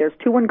 I think. There's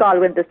 2 in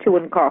Galway and there's 2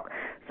 in Cork.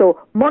 So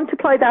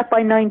multiply that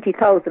by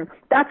 90,000.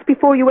 That's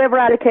before you ever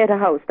allocate a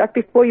house. That's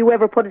before you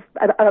ever put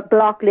a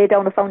block, lay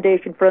down a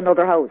foundation for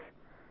another house.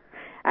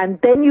 And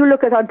then you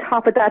look at, on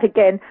top of that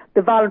again,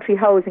 the voluntary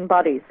housing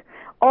bodies.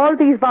 All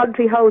these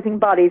voluntary housing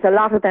bodies, a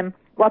lot of them,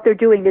 what they're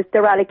doing is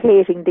they're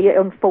allocating the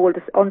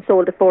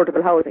unsold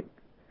affordable housing.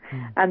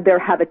 And they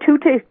have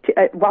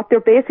what they're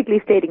basically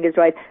stating is,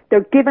 right,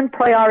 they're giving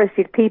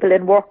priority to people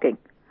in working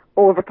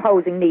over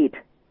housing need.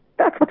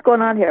 That's what's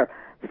going on here.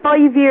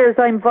 5 years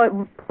I'm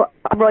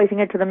writing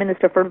into the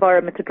Minister for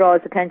Environment to draw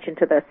his attention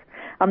to this.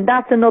 And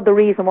that's another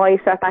reason why I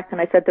sat back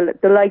and I said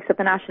the likes of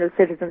the National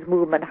Citizens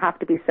Movement have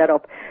to be set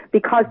up,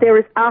 because there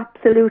is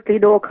absolutely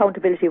no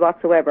accountability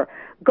whatsoever.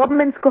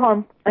 Governments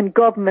come and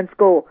governments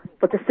go,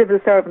 but the civil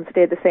servants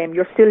stay the same.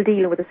 You're still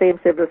dealing with the same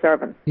civil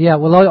servants. Yeah,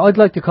 well, I'd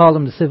like to call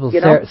them the civil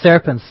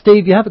serpents.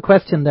 Steve, you have a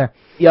question there?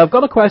 Yeah, I've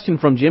got a question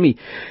from Jimmy.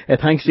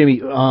 Thanks,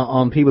 Jimmy,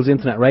 on People's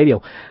Internet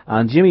Radio.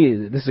 And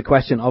Jimmy, this is a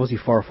question obviously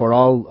for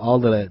all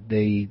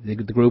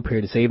the group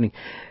here this evening.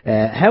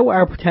 How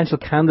are potential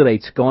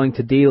candidates going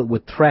to deal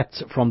with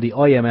threats from the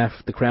IMF,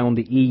 the Crown,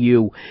 the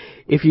EU?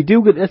 If you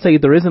do get, let's say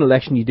there is an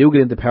election, you do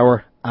get into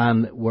power,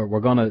 and we're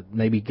going to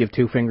maybe give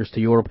 2 fingers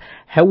to Europe,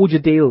 how would you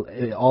deal,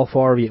 all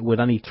 4 of you, with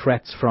any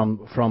threats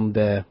from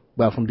the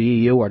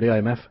EU or the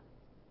IMF?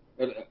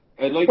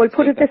 Well,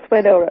 put it this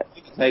way, Laura.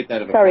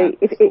 Sorry,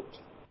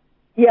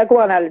 yeah, go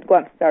on, Alan. Go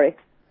on. Sorry.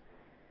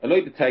 I'd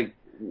like to take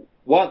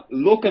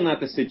looking at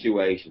the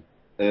situation,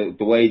 the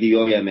way the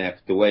IMF,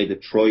 the way the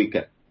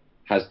Troika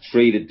has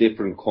treated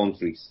different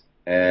countries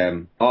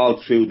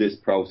all through this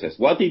process.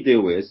 What they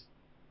do is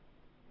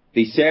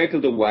they circle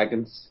the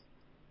wagons,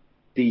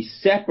 they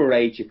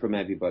separate you from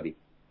everybody.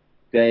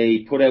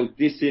 They put out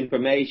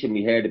disinformation.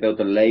 We heard about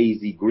the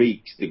lazy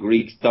Greeks. The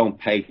Greeks don't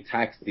pay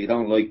tax. They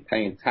don't like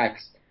paying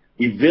tax.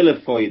 We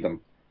vilify them.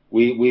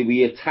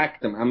 We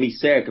attack them, and we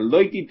circle,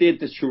 like they did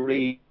the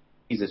Syriza.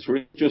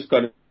 Syriza just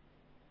got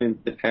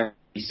into power.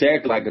 They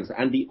circled wagons,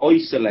 and they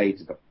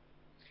isolated them.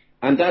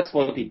 And that's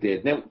what they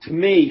did. Now, to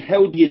me,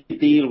 how do you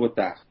deal with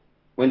that?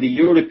 When the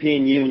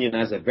European Union,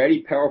 as a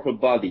very powerful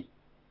body,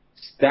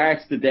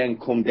 starts to then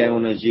come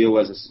down as you,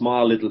 as a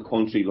small little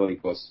country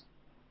like us.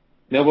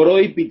 Now, what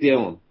I'd be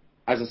doing,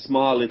 as a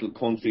small little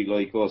country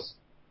like us,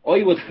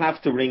 I would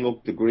have to ring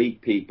up the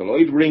Greek people.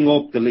 I'd ring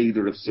up the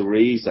leader of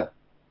Syriza.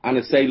 And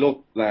I'd say,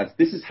 look, lads,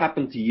 this has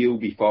happened to you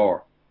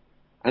before.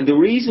 And the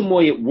reason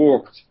why it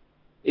worked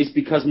is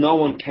because no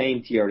one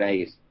came to your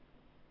aid.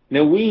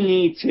 Now, we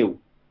need to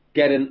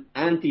get an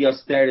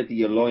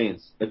anti-austerity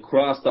alliance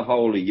across the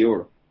whole of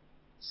Europe.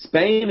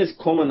 Spain is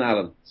coming,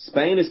 Alan.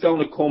 Spain is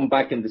going to come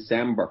back in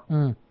December.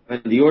 And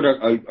the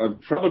other, I'm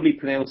probably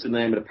pronouncing the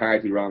name of the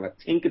party wrong. I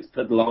think it's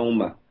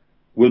Pedloma,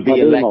 will be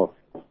elected.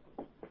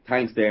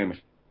 Thanks, Dermot.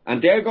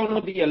 And they're going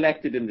to be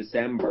elected in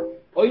December.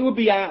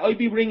 I'd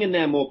be ringing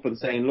them up and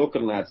saying, look,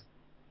 lads,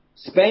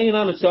 Spain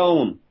on its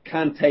own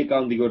can't take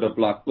on the other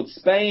bloc, but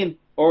Spain,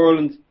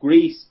 Ireland,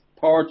 Greece,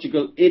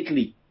 Portugal,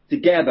 Italy,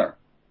 together,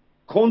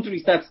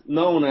 countries that's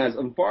known as,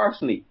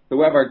 unfortunately,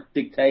 whoever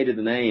dictated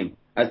the name,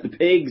 as the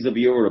pigs of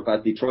Europe,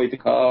 as they try to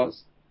call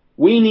us,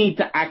 we need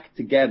to act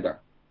together.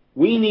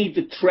 We need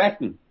to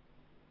threaten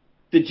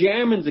the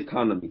Germans'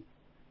 economy.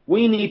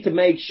 We need to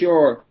make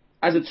sure,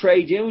 as a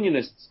trade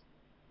unionist,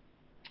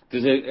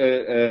 there's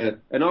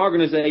an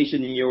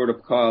organisation in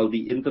Europe called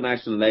the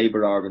International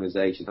Labour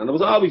Organization. And I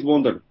was always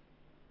wondering,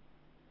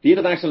 the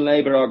International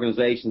Labour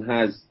Organization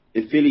has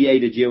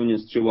affiliated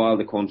unions through all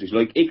the countries.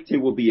 Like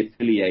ICTU will be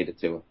affiliated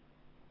to it.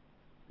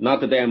 Not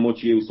that they're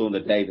much use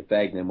under David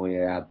Begnan, might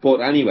I add.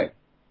 But anyway,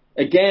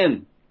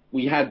 again,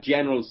 we had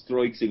general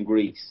strikes in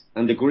Greece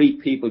and the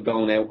Greek people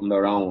going out on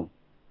their own.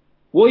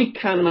 Why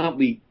cannot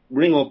we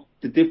ring up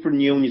the different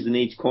unions in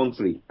each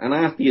country and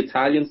ask the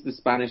Italians, the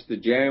Spanish, the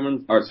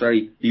Germans,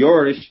 the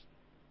Irish,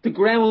 to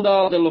ground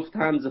all the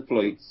Lufthansa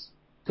flights,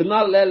 to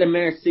not let a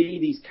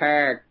Mercedes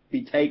car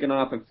be taken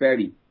off a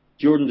ferry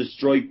during the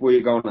strike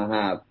we're going to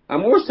have.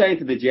 And we're saying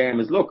to the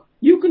Germans, look,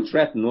 you can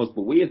threaten us,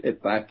 but we'll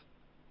hit back.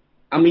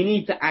 And we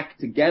need to act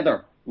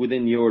together.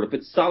 within Europe.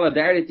 It's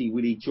solidarity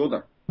with each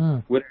other,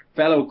 with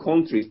fellow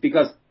countries.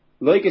 Because,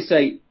 like I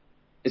say,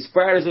 as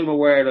far as I'm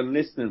aware and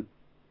listening,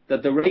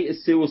 that the rate of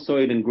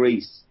suicide in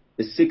Greece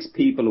is 6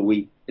 people a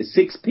week. Is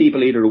 6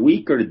 people either a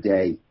week or a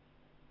day.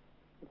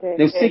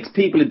 Now, 6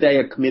 people a day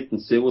are committing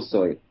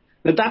suicide.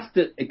 Now, that's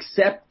the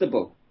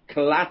acceptable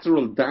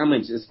collateral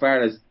damage as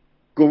far as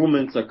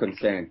governments are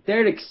concerned.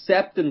 They're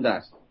accepting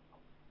that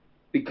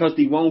because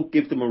they won't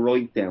give them a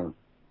write-down.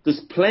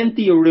 There's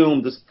plenty of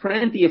room, there's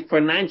plenty of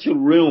financial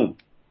room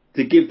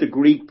to give the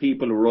Greek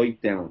people a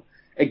write-down.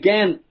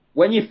 Again,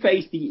 when you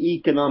face the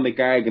economic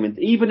argument,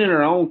 even in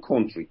our own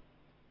country,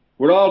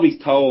 we're always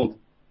told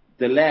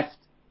the left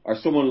or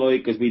someone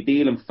like us, we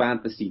deal in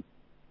fantasy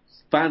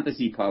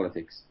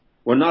politics.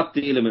 We're not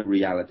dealing with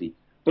reality.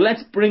 But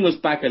let's bring us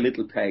back a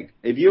little peg.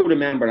 If you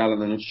remember,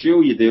 Alan, and I'm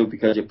sure you do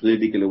because you're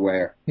politically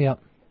aware. Yeah.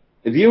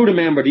 If you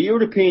remember, the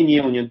European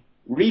Union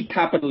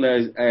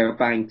recapitalised our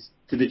banks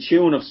to the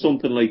tune of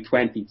something like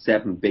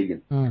 27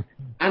 billion.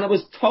 And it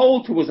was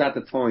told to us at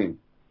the time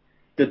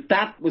that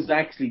that was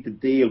actually to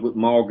deal with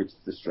mortgage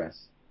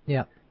distress.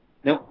 Yeah.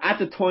 Now, at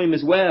the time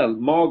as well,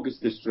 mortgage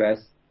distress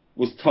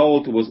was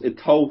told to us, it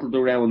totaled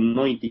around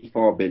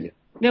 94 billion.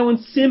 Now, in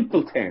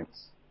simple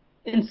terms,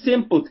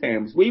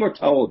 we were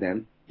told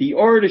then the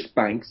Irish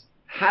banks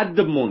had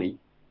the money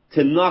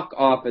to knock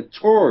off a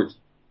third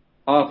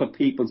off of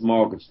people's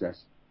mortgage debt.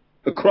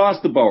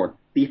 Across the board,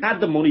 they had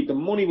the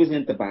money was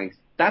in the banks.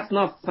 That's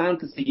not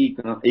fantasy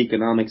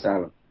economics,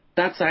 Alan.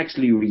 That's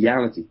actually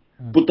reality.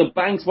 But the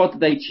banks, what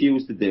did they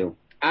choose to do?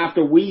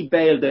 After we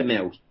bailed them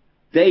out,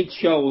 they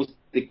chose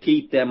to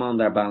keep them on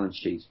their balance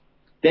sheet.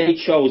 They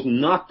chose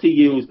not to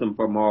use them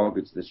for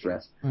mortgage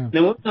distress.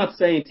 Now, I'm not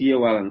saying to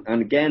you, Alan,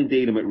 and again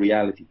dealing with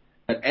reality,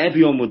 that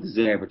everyone would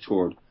deserve a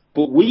third.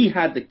 But we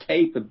had the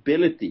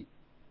capability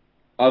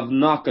of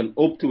knocking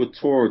up to a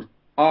third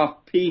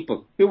off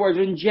people who were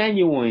in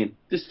genuine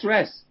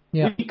distress.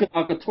 Yeah. We could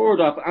knock a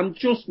third off, and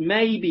just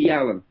maybe,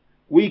 Alan,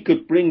 we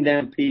could bring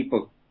them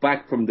people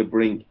back from the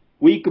brink.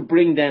 We could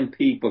bring them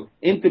people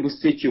into a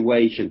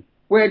situation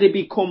where they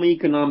become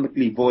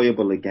economically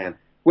viable again,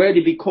 where they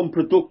become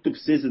productive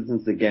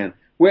citizens again,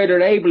 where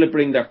they're able to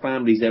bring their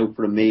families out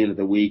for a meal at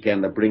the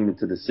weekend or bring them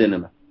to the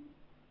cinema.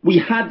 We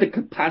had the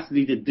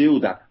capacity to do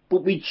that,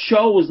 but we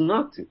chose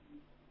not to.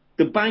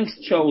 The banks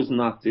chose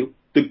not to.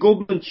 The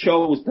government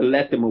chose to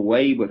let them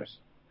away with it.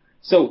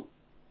 So,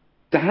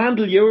 to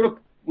handle Europe,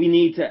 we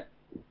need to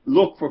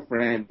look for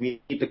friends.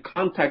 We need to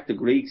contact the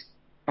Greeks,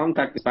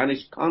 contact the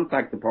Spanish,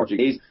 contact the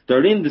Portuguese.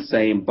 They're in the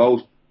same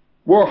boat.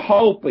 We're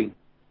hoping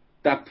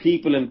that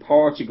people in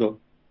Portugal,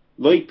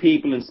 like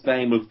people in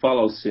Spain, will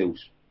follow suit.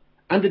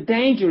 And the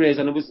danger is,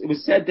 and it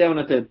was said down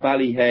at the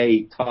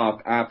Ballyhay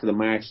talk after the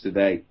march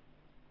today,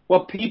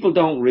 what people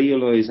don't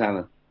realise,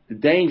 Alan, the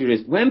danger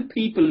is when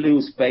people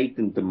lose faith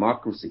in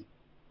democracy,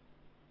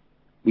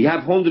 we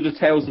have hundreds of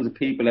thousands of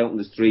people out in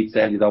the streets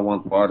saying they don't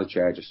want border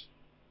charges.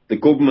 The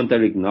government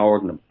are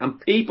ignoring them. And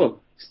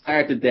people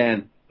started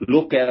then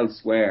look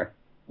elsewhere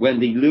when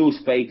they lose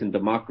faith in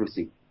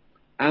democracy.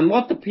 And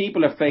what the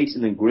people are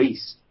facing in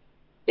Greece,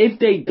 if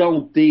they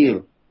don't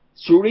deal,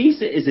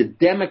 Syriza is a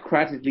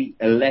democratically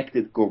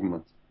elected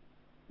government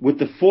with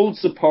the full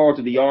support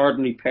of the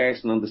ordinary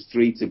person on the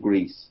streets of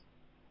Greece.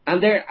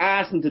 And they're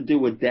asking to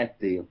do a debt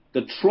deal.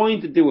 They're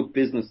trying to do it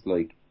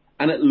business-like.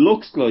 And it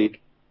looks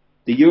like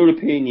the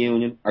European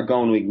Union are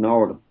going to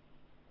ignore them.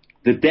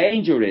 The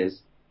danger is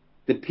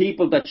the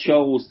people that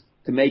chose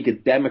to make a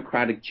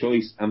democratic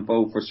choice and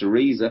vote for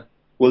Syriza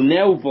will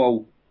now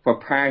vote for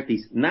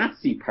parties,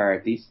 Nazi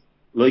parties,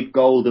 like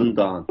Golden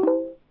Dawn.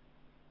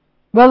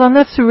 Well,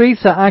 unless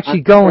Syriza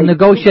actually go and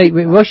negotiate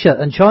with Russia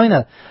and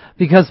China,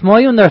 because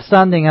my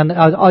understanding, and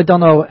I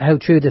don't know how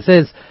true this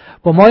is,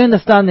 but my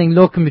understanding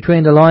looking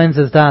between the lines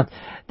is that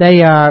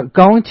they are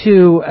going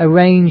to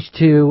arrange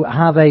to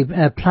have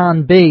a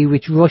plan B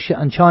with Russia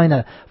and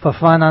China for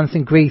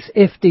financing Greece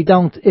if the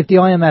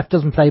IMF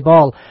doesn't play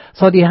ball.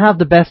 So they have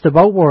the best of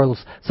both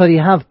worlds. So they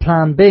have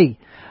plan B.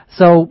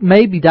 So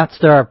maybe that's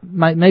their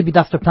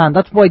plan.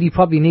 That's why they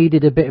probably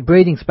needed a bit of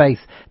breathing space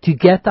to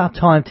get that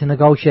time to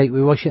negotiate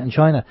with Russia and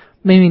China.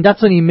 I mean,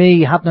 that's only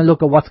me having a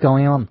look at what's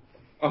going on.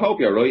 I hope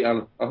you're right,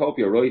 Alan. I hope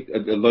you're right.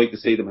 I'd like to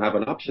see them have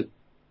an option.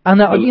 And,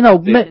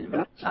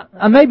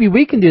 and maybe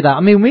we can do that.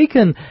 I mean, we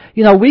can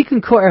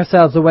cut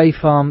ourselves away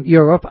from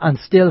Europe and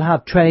still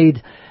have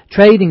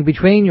trading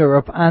between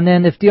Europe. And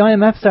then if the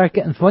IMF start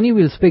getting funny,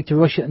 we'll speak to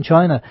Russia and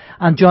China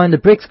and join the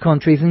BRICS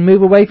countries and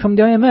move away from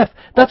the IMF.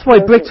 That's why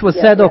BRICS was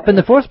set up in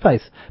the first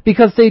place,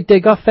 because they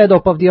got fed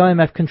up of the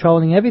IMF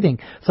controlling everything.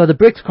 So the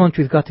BRICS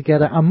countries got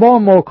together and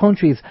more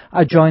countries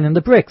are joining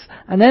the BRICS.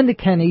 And then the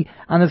Kenny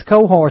and his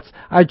cohorts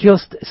are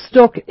just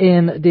stuck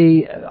in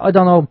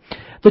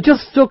they're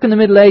just stuck in the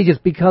Middle Ages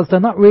because they're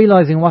not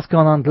realising what's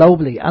going on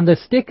globally, and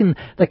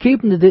they're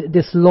keeping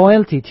this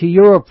loyalty to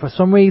Europe for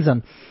some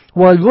reason,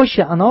 while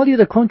Russia and all the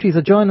other countries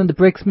are joining the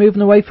BRICS,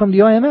 moving away from the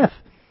IMF.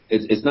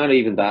 It's not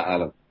even that,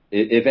 Alan.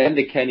 If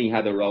Enda Kenny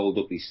had a rolled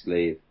up his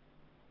sleeve,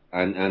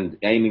 and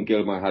Eamon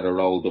Gilmore had it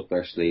rolled up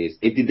their sleeves,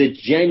 if they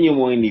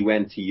genuinely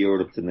went to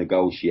Europe to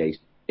negotiate,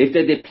 if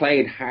they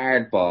played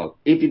hardball,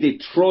 if they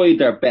tried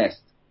their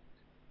best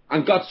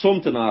and got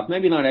something off,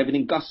 maybe not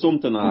everything, got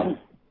something off,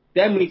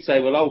 then we'd say,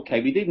 well,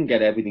 okay, we didn't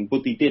get everything,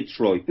 but they did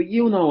try. But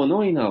you know and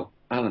I know,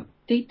 Alan,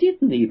 they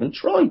didn't even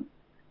try.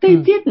 They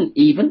didn't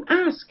even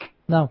ask.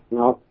 No.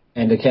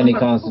 And the Kenny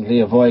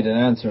constantly avoided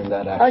answering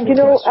that actual and you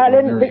know,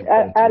 question.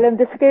 Alan,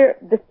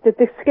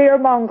 the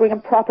scaremongering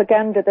and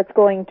propaganda that's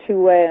going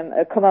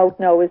to come out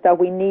now is that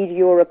we need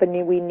Europe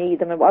and we need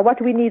them. And what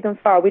do we need them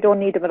for? We don't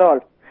need them at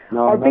all. No,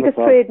 our biggest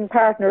trading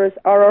partners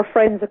are our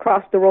friends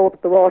across the road,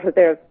 the water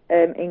there,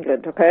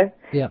 England. Okay.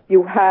 Yeah.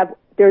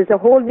 There's a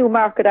whole new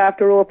market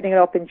after opening it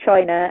up in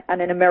China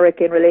and in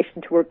America in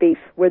relation to our beef.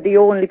 We're the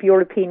only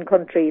European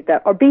country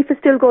that our beef is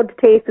still going to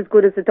taste as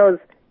good as it does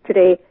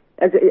today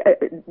as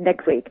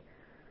next week.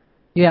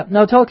 Yeah,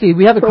 no, totally.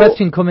 We have a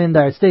question come in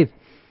there, Steve.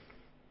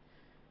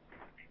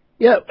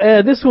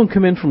 Yeah, this one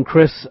come in from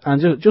Chris,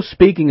 and just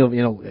speaking of,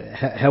 you know,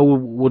 how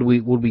would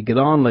we get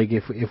on, like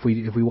if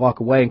we walk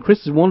away? And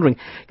Chris is wondering,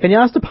 can you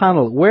ask the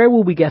panel where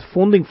will we get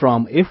funding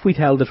from if we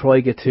tell the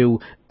Troika to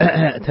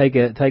take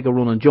a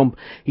run and jump?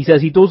 He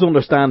says he does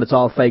understand it's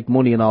all fake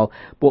money and all,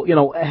 but you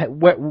know,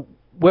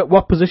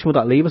 what position would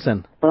that leave us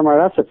in? From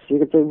our assets,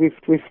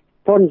 we've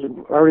funds,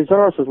 our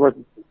resources, we're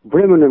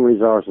brimming in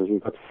resources.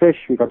 We've got fish,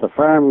 we've got the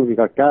farming, we've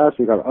got gas,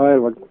 we've got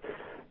oil.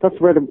 That's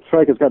where the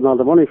strike is getting all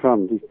the money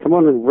from. They come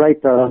on and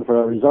write that on for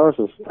our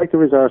resources. Take the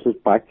resources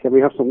back and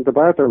we have something to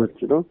barter with,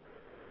 you know.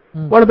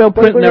 What about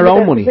printing their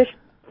own money?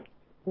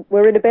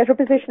 We're in a better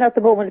position at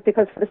the moment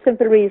because for the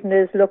simple reason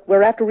is, look,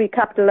 we're after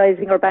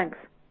recapitalising our banks.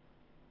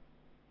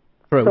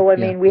 True. So, I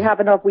mean, we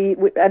have enough,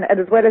 and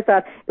as well as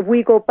that, if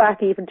we go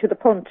back even to the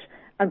punt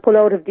and pull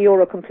out of the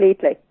euro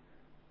completely,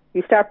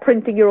 you start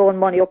printing your own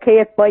money. Okay,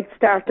 it might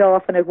start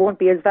off and it won't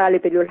be as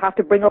valuable. You'll have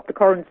to bring up the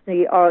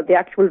currency or the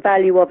actual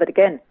value of it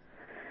again.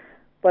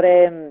 But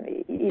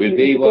we'd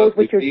be what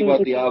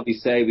they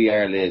always say we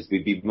are, Liz.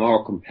 We'd be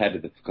more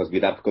competitive because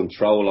we'd have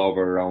control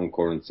over our own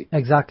currency.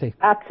 Exactly.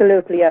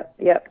 Absolutely,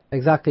 yeah.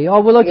 Exactly. Oh,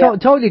 well, I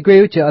totally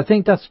agree with you. I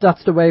think that's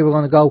the way we're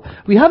going to go.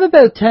 We have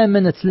about 10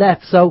 minutes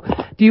left, so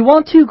do you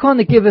want to kind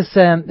of give us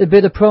a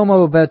bit of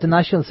promo about the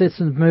National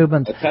Citizens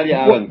Movement? I tell you,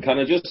 Alan, can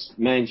I just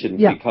mention,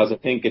 because I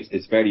think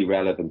it's very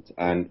relevant,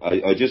 and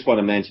I just want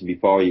to mention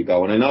before you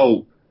go, and I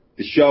know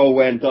the show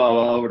went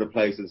all over the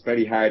place. It's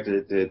very hard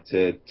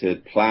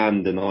to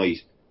plan the night.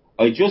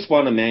 I just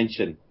want to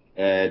mention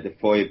the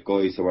 5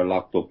 guys who are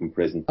locked up in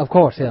prison. Of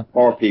course, yeah.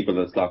 4 people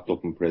that's locked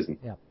up in prison.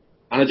 Yeah.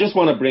 And I just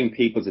want to bring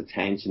people's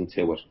attention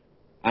to it.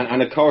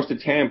 And of course, the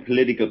term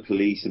political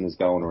policing is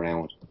going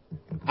around.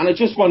 And I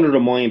just want to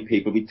remind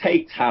people, we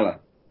take Tallaght,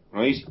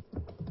 right?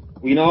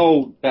 We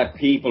know that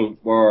people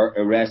were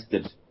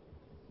arrested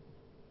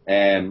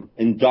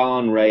in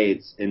dawn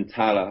raids in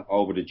Tallaght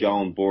over the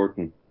Joan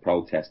Burton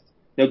protest.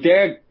 Now,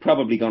 they're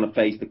probably going to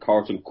face the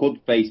courts and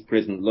could face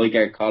prison, like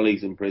our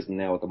colleagues in prison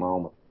now at the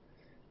moment.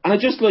 And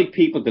I'd just like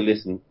people to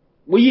listen.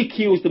 We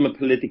accuse them of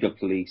political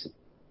policing.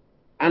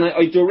 And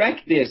I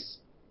direct this.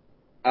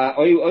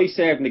 I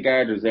served in the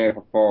Guard Reserve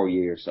for 4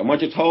 years. And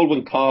what you're told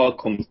when call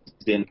comes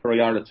in,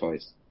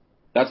 prioritise.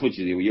 That's what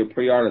you do. You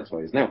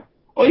prioritise. Now,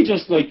 I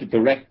just like to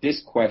direct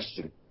this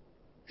question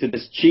to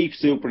this Chief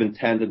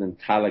Superintendent in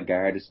Tallaght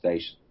Garda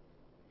Station.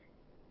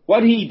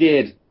 What he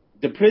did,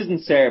 the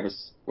prison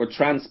service were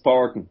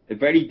transporting a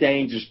very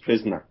dangerous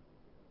prisoner.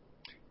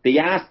 They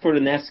asked for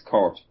an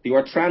escort. They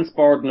were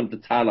transporting him to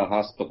Tallaght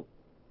Hospital.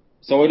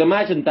 So I'd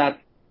imagine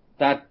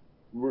that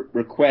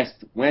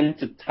request went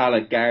to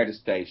Tallaght Garda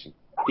Station.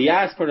 They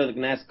asked for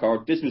an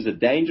escort. This was a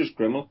dangerous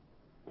criminal.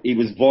 He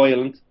was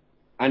violent.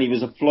 And he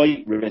was a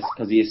flight risk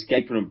because he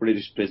escaped from a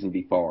British prison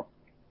before.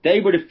 They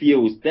were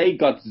refused. They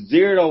got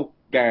 0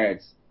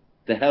 guards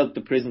to help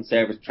the prison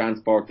service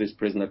transport this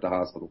prisoner to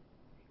hospital.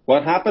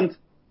 What happened?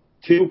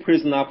 2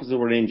 prison officers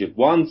were injured,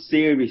 1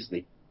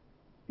 seriously.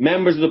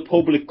 Members of the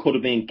public could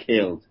have been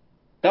killed.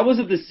 That was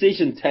a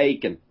decision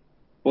taken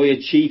by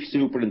a chief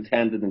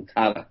superintendent in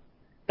Tallaght.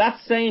 That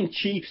same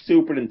chief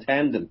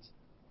superintendent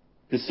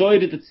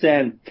decided to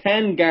send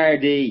 10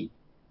 Gardaí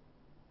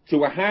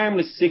to a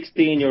harmless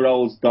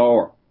 16-year-old's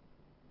door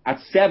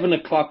at 7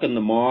 o'clock in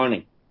the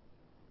morning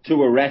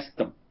to arrest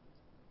them.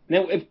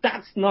 Now, if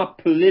that's not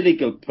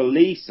political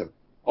policing,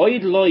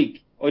 I'd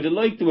like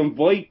to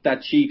invite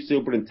that chief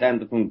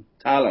superintendent from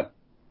Tallaght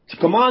to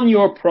come on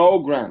your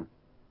programme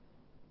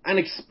and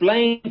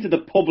explain to the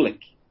public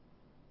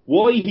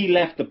why he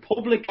left the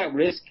public at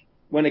risk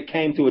when it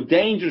came to a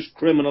dangerous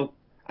criminal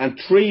and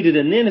treated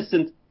an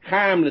innocent,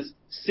 harmless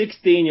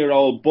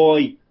 16-year-old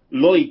boy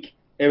like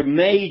a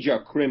major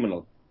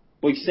criminal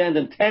by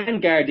sending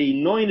 10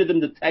 Gardaí, 9 of them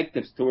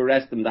detectives, to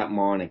arrest him that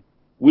morning.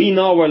 We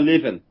know we're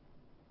living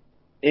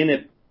in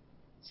a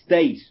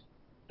state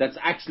that's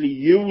actually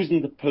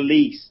using the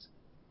police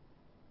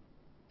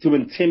to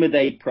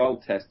intimidate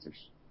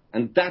protesters.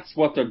 And that's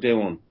what they're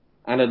doing.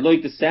 And I'd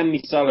like to send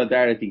me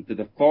solidarity to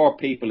the 4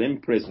 people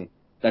in prison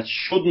that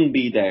shouldn't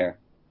be there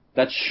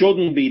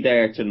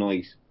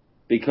tonight,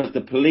 because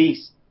the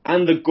police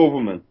and the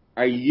government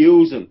are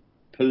using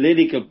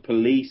political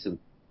policing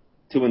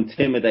to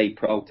intimidate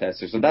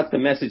protesters. And that's the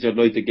message I'd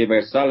like to give,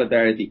 our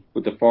solidarity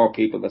with the 4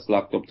 people that's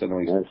locked up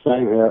tonight.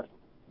 Same here.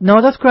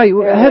 No, that's great.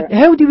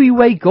 How do we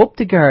wake up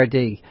the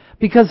Gardaí?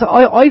 Because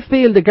I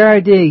feel the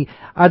Gardaí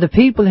are the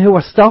people who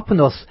are stopping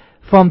us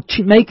from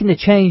making a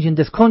change in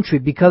this country,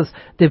 because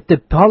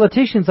the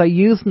politicians are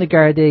using the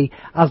Gardaí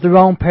as their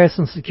own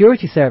personal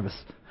security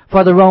service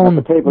for their own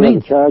the people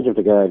in charge of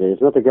the Gardaí.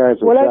 It's not the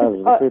guards themselves,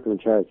 it's the people in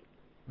charge.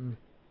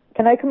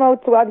 Can I come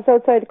out to, I was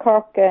outside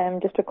Cork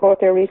District Court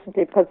there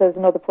recently because there's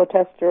another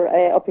protester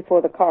up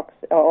before the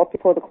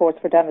courts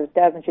for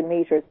damaging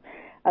meters,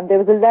 and there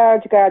was a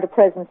large Garda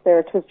presence there.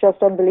 It was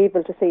just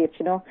unbelievable to see it,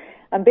 you know.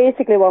 And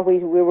basically what we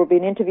were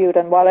being interviewed,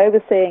 and what I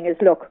was saying is,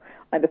 look,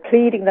 I'm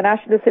pleading, the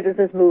National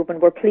Citizens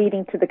Movement, we're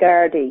pleading to the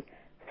Gardaí,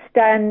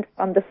 stand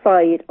on the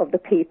side of the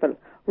people.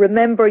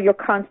 Remember your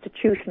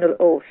constitutional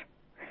oath.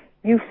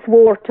 You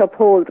swore to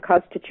uphold the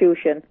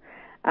Constitution,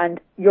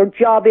 and your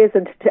job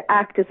isn't to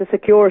act as a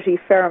security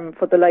firm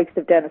for the likes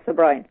of Dennis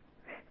O'Brien.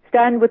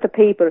 Stand with the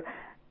people,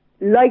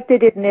 like they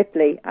did in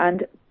Italy.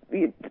 And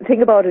the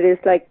thing about it is,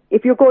 like,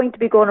 if you're going to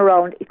be going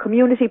around,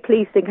 community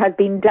policing has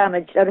been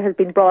damaged and it has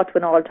been brought to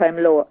an all-time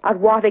low. At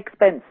what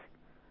expense?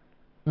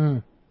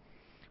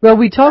 Well,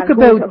 we talk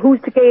about who's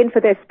to gain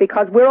for this,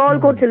 because we're all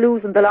going to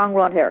lose in the long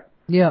run here.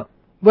 Yeah.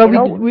 Well,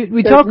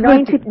 we talk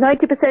about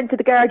 90% of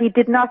the Gardaí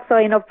did not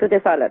sign up for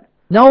this, Alan.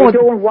 No, they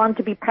don't want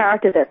to be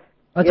part of this.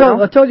 I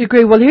totally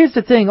agree. Well, here's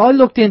the thing. I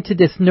looked into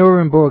this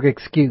Nuremberg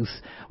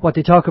excuse, what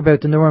they talk about,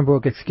 the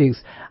Nuremberg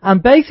excuse.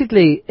 And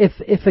basically,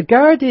 if a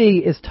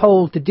Gardaí is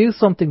told to do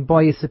something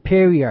by a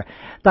superior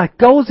that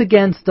goes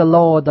against the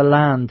law of the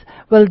land,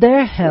 well,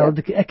 they're held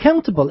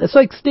accountable. It's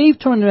like Steve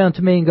turning around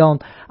to me and going,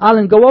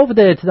 Alan, go over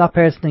there to that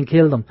person and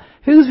kill them.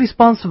 Who's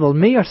responsible,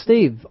 me or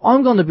Steve?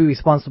 I'm going to be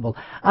responsible.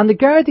 And the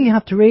Gardaí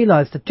have to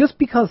realise that just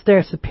because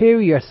their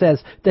superior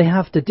says they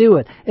have to do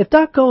it, if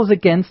that goes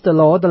against the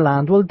law of the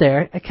land, well,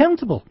 they're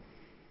accountable.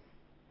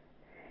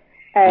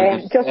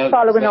 Just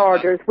following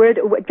orders.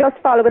 Just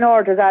following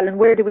orders, Alan.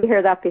 Where did we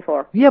hear that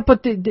before? Yeah,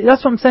 but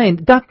that's what I'm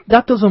saying.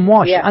 That doesn't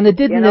wash, and it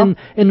didn't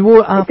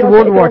after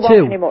World War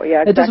II.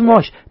 Yeah, it doesn't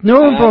wash.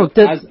 Nuremberg.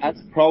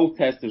 As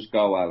protesters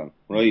go, Alan,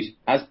 right?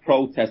 As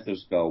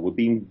protesters go, we're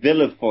being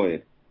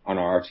vilified on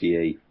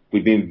RTE.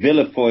 We've been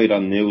vilified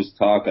on News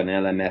Talk and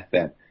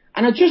LMFM.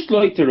 And I'd just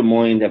like to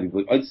remind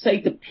everybody, I'd say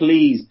to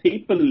please,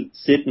 people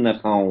sitting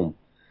at home,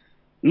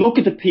 look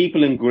at the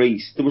people in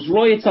Greece. There was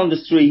riots on the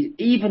street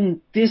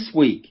even this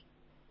week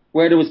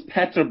where there was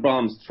petrol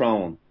bombs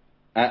thrown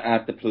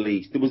at the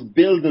police. There was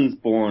buildings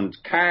burned,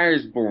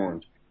 cars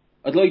burned.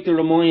 I'd like to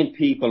remind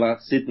people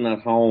sitting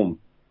at home,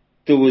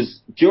 there was,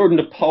 during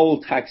the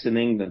poll tax in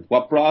England,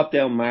 what brought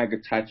down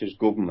Margaret Thatcher's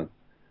government,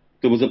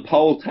 there was a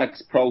poll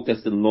tax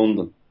protest in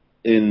London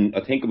in,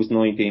 I think it was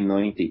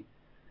 1990.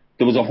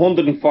 There was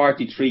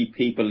 143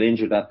 people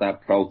injured at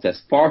that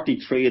protest.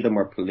 43 of them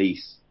were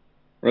police,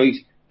 right?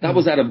 That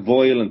was at a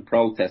violent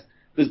protest.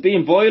 There's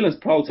been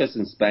violent protests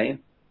in Spain.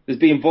 There's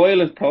been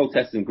violent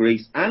protests in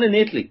Greece and in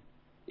Italy.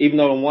 Even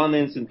though in one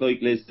instance,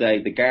 like Liz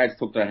said, the guards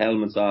took their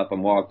helmets off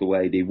and walked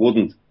away. They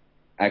wouldn't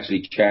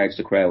actually charge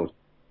the crowd.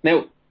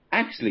 Now,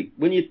 actually,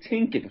 when you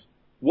think of it,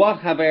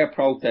 what have our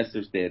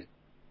protesters did?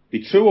 They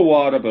threw a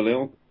water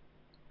balloon,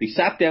 they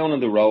sat down on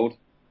the road,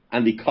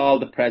 and they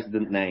called the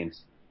president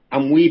names.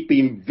 And we've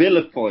been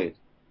vilified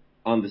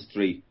on the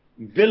street.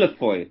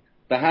 Vilified.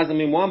 There hasn't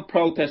been one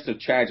protester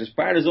charged, as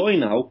far as I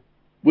know,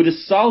 with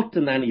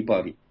assaulting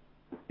anybody.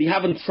 They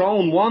haven't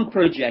thrown one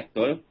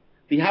projectile.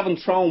 They haven't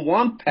thrown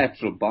one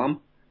petrol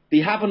bomb. They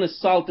haven't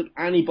assaulted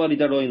anybody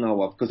that I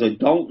know of, because I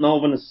don't know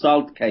of an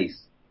assault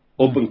case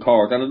up in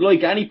court. And I'd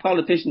like any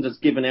politician that's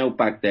given out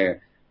back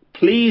there,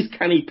 please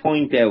can he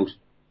point out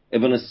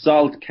of an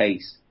assault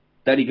case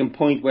that he can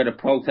point where the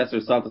protester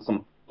assaulted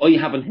someone. I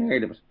haven't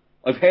heard of it.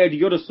 I've heard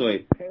the other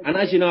side. And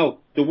as you know,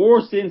 the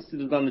worst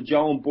incident on the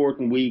Joan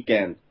Burton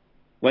weekend,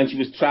 when she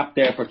was trapped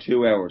there for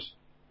 2 hours,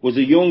 was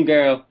a young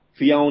girl,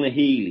 Fiona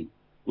Healy,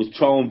 was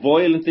thrown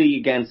violently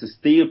against a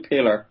steel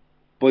pillar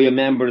by a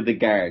member of the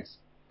guards.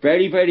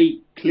 Very,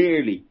 very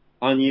clearly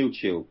on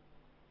YouTube.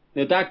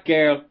 Now that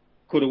girl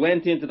could have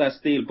went into that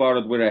steel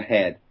board with her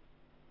head.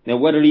 Now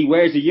whether he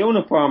wears a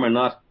uniform or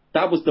not,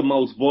 that was the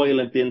most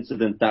violent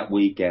incident that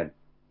weekend.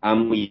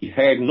 And we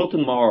heard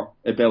nothing more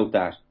about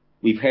that.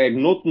 We've heard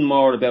nothing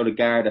more about a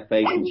guard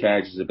facing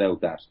charges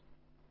about that.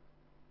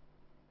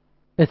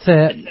 It's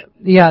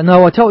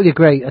I totally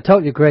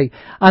agree.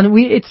 And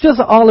it's just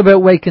all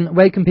about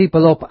waking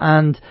people up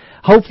and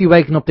hopefully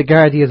waking up the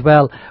Gardaí as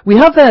well. We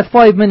have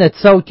 5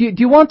 minutes, so do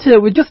you want to,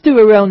 we'll just do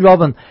a round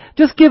robin.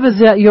 Just give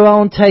us your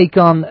own take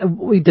on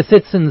the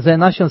citizens,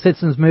 National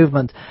Citizens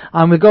Movement,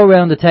 and we'll go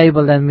around the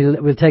table and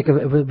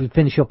we'll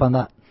finish up on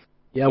that.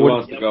 Yeah, who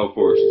wants to go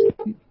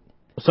first?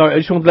 Sorry, I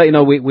just want to let you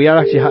know we are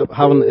actually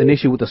having an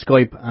issue with the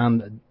Skype,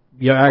 and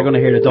you are going to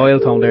hear the dial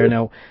tone there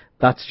now.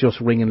 That's just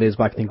ringing Liz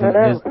back. I think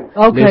Liz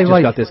Okay, just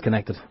right. got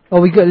disconnected.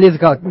 Oh, Liz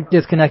got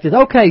disconnected.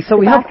 Okay, so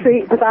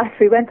the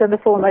battery went on the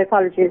phone. My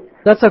apologies.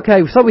 That's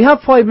okay. So we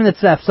have 5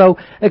 minutes left. So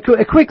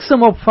a quick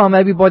sum up from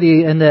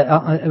everybody in the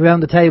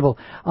around the table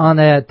on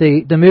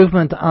the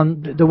movement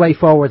and the way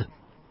forward.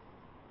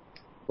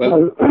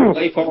 Well,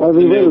 we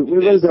will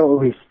do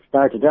what we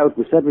started out.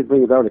 We said we'd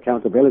bring about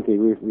accountability.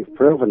 We've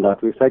proven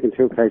that. We've taken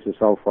 2 cases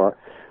so far,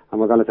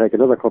 and we're going to take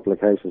another couple of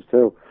cases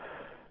too.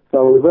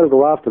 So we will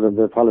go after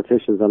the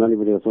politicians and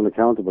anybody that's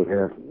unaccountable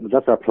here.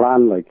 That's our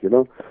plan,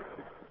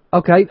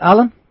 Okay,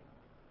 Alan?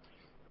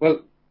 Well,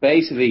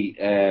 basically,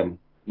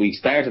 we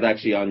started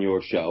actually on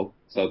your show.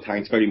 So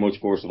thanks very much,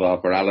 first of all,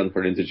 for Alan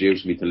for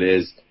introducing me to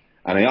Liz.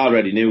 And I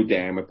already knew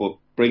Dermot, but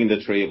bringing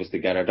the 3 of us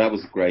together, that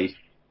was great.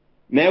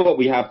 Now what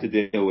we have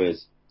to do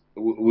is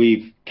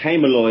we've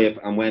came alive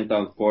and went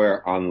on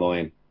fire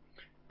online.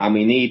 And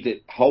we need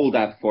to hold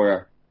that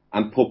fire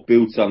and put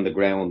boots on the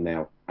ground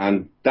now.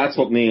 And that's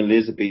what me and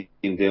Liz have been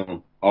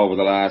doing over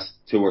the last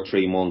 2 or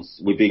 3 months.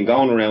 We've been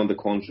going around the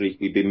country.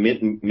 We've been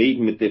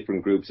meeting with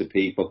different groups of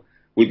people.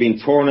 We've been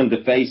turning the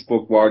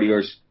Facebook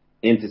warriors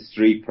into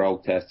street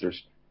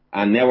protesters.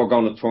 And now we're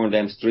going to turn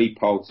them street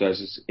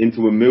protesters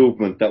into a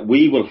movement that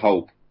we will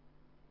hope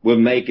will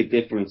make a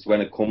difference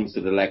when it comes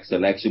to the next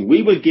election.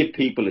 We will give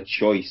people a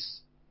choice.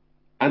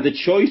 And the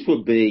choice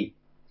will be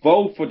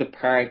vote for the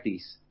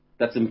parties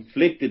that's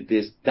inflicted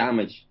this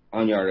damage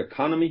on your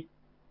economy,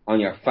 on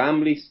your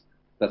families,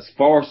 that's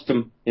forced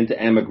them into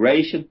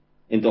emigration,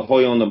 into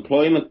high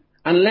unemployment.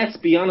 And let's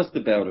be honest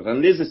about it,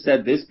 and Liz has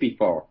said this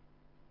before,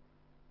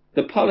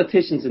 the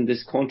politicians in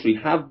this country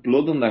have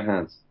blood on their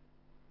hands.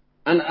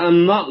 And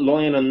I'm not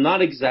lying, I'm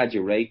not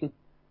exaggerating.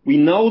 We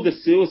know the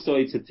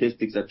suicide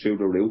statistics are through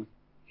the roof.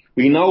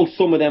 We know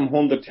some of them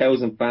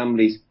 100,000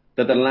 families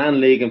that the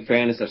Land League in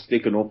fairness are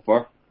sticking up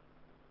for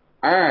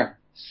are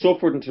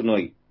suffering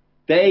tonight.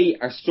 They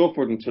are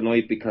suffering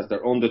tonight because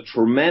they're under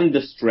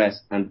tremendous stress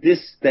and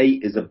this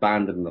state is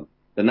abandoning them.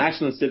 The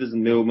National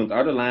Citizen Movement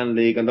or the Land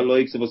League and the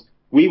likes of us,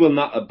 we will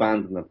not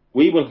abandon them.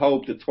 We will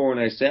hope to turn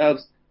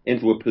ourselves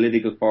into a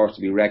political force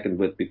to be reckoned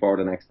with before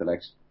the next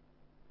election.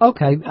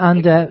 Okay,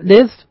 and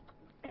Liz?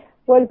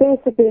 Well,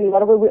 basically,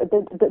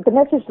 the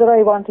message that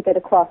I want to get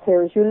across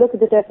here is you look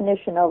at the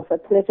definition of a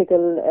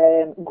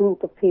political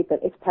group of people,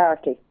 it's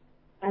party.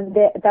 And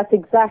that's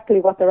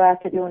exactly what they're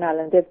after doing,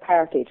 Alan. They've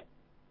partied.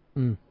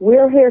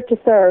 We're here to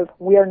serve.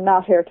 We are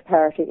not here to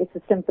party. It's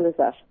as simple as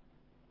that.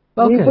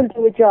 Okay. We will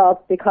do a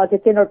job because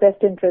it's in our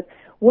best interest.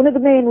 One of the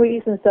main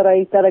reasons that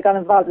I got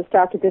involved and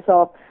started this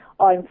off,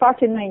 I'm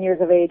 49 years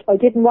of age. I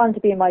didn't want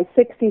to be in my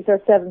 60s or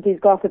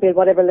 70s, God forbid,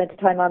 whatever length of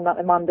time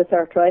I'm on this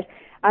earth, right?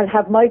 And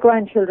have my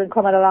grandchildren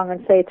coming along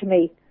and say to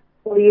me,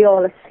 were you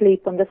all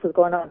asleep when this was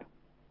going on?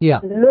 Yeah.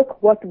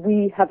 Look what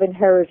we have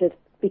inherited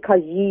because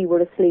ye were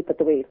asleep at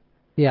the wheel.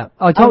 Yeah.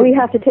 And we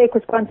have to take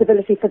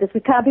responsibility for this. We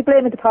can't be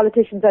blaming the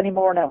politicians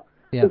anymore now.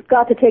 Yeah. We've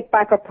got to take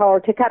back our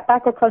power, take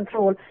back our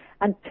control,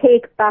 and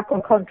take back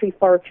our country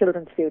for our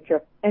children's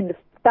future. And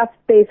that's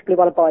basically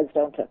what it boils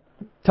down to.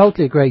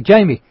 Totally agree.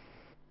 Jamie?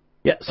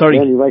 Yeah, sorry.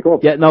 Jamie, wake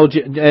up. Yeah, no,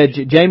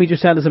 Jamie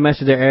just sent us a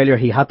message there earlier.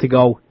 He had to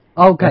go.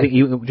 Okay. I think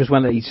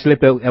he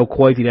slipped out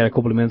quietly there a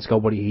couple of minutes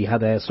ago, but he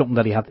had something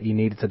that he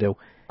needed to do.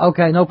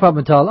 Okay, no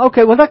problem at all.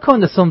 Okay, well that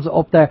kind of sums it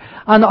up there.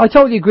 And I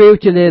totally agree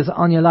with you, Liz,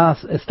 on your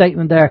last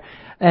statement there.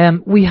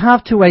 We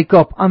have to wake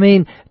up. I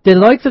mean, the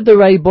likes of the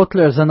Ray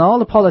Butlers and all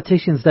the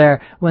politicians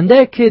there, when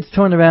their kids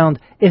turn around,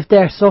 if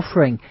they're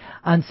suffering,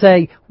 and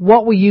say,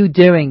 what were you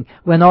doing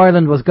when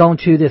Ireland was going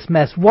through this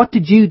mess? What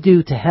did you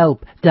do to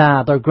help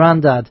Dad or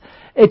Granddad?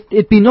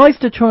 It'd be nice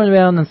to turn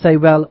around and say,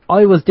 well,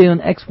 I was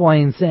doing X, Y,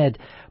 and Z.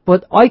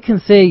 But I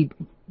can see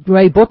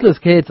Ray Butler's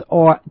kids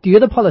or the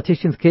other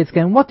politicians' kids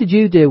going, what did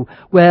you do?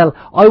 Well,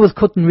 I was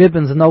cutting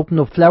ribbons and opening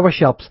up flower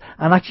shops,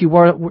 and actually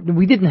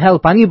we didn't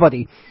help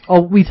anybody.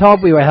 Oh, we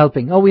thought we were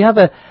helping. Oh, we have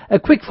a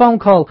quick phone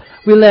call.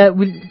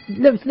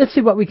 Let's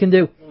see what we can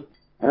do.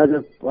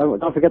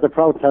 Don't forget the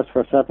protest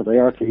for Saturday,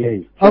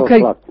 RTE.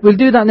 Okay, we'll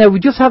do that now.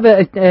 We just have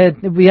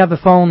a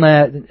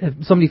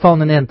phone, somebody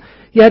phoning in.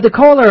 Yeah, the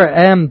caller,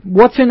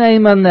 what's your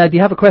name and do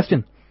you have a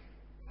question?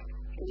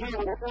 Yeah, I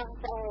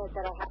don't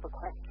that I have a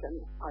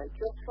question. I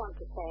just want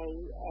to say,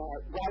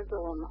 well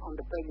done on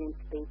the brilliant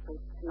speakers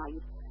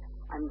tonight.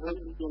 I'm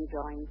really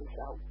enjoying the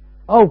show.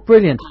 Oh,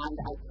 brilliant. And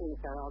I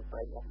think they're all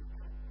brilliant.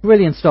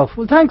 Brilliant stuff.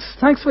 Well, thanks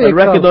for your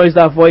call. I recognise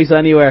that voice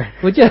anywhere.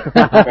 Would you?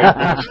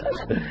 Yeah. I'm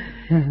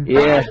sitting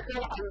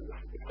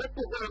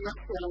here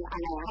listening,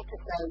 and I have to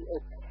say,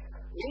 it's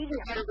really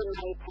holding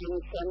my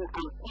attention and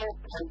fair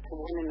play to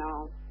one and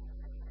all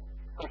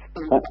for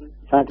speaking.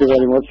 Thank you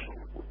very much.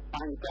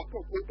 I'm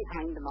definitely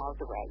behind them all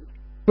the way.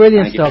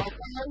 Brilliant stuff.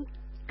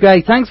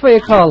 Great, thanks for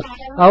your call.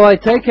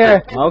 Alright, take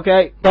care.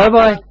 Okay.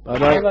 Bye-bye.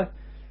 Bye-bye.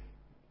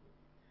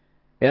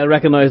 Yeah, I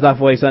recognise that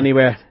voice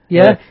anywhere.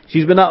 Yeah.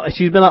 She's been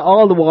at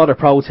all the water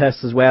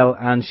protests as well,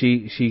 and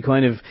she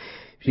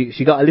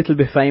got a little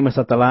bit famous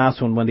at the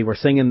last one when they were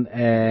singing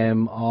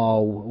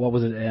what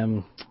was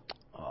it?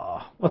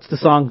 What's the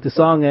song? The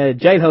song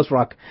Jailhouse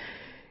Rock.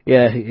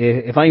 Yeah,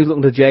 if anyone's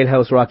looking to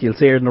Jailhouse Rock, you'll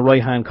see her in the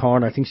right-hand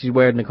corner. I think she's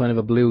wearing a kind of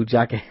a blue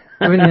jacket.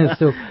 Brilliant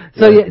stuff.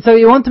 So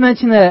you want to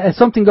mention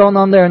something going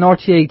on there in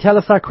RTA? Tell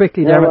us that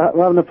quickly, yeah, Dermot.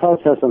 We're having a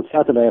protest on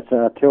Saturday at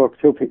 2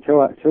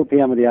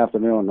 p.m. in the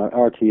afternoon at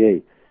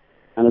RTA.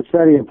 And it's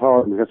very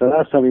important because the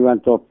last time we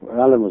went up,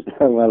 Alan was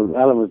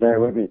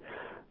there with me.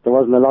 There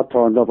wasn't a lot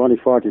turned up, only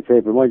 40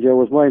 people. Mind you, it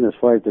was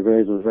 -5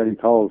 degrees, it was very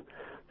cold.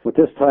 But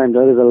this time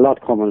there is a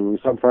lot coming.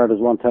 So far there's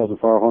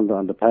 1,400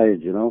 on the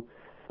page, you know.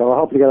 So we're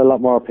hoping to get a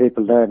lot more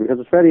people there because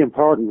it's very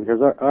important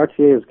because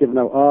RTA is giving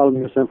out all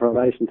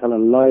misinformation,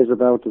 telling lies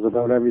about us,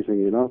 about everything,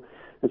 you know.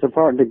 It's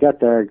important to get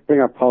there,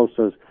 bring our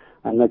posters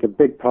and make a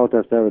big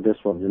protest there with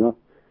this one, you know.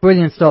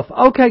 Brilliant stuff.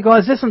 Okay,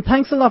 guys, listen,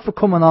 thanks a lot for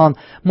coming on.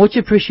 Much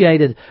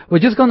appreciated. We're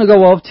just going to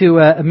go off to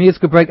a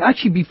musical break.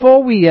 Actually,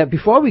 before we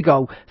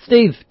go,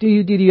 Steve, do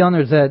you do the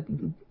honours?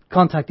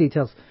 Contact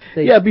details.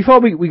 Steve. Yeah, before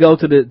we go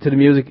to the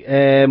music,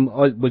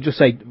 we'll just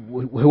say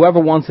whoever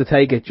wants to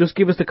take it, just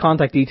give us the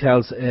contact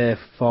details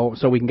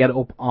so we can get it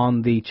up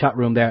on the chat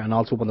room there and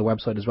also up on the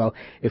website as well.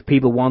 If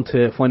people want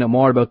to find out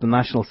more about the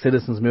National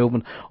Citizens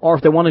Movement or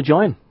if they want to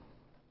join.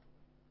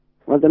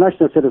 Well, the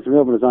National Citizens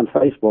Movement is on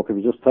Facebook. If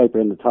you just type it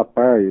in the top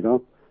bar, you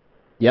know.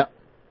 Yeah.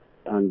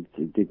 And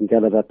you can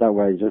get it that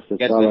way. Just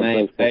get to the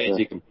main page.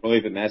 You can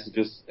private message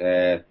us.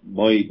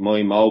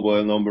 My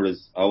mobile number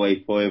is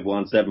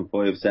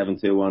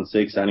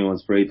 085-175-7216.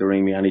 Anyone's free to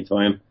ring me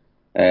anytime.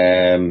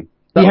 Don't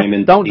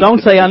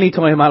say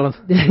anytime, Alan.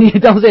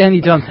 Don't say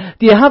anytime.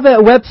 Do you have a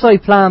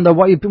website planned, or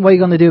what are you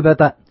going to do about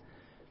that?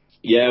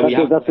 Yeah,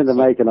 that's in the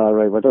making, all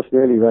right. We're just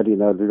nearly ready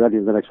now. We'll be ready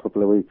in the next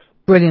couple of weeks.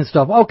 Brilliant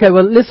stuff. Okay,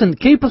 well, listen,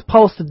 keep us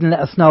posted and let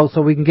us know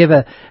so we can give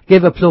a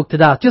plug to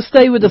that. Just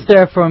stay with us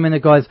there for a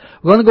minute, guys.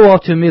 We're going to go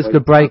off to a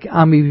musical break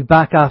and we'll be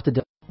back after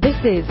this. This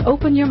is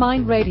Open Your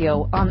Mind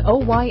Radio on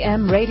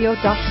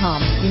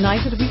OYMradio.com,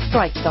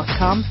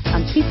 UnitedWeStrike.com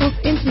and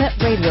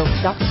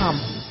PeoplesInternetRadio.com.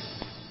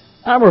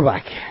 And we're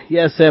back.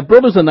 Yes,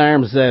 Brothers in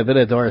Arms, bit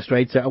of Dire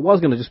Straits. I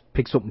was going to just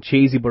pick something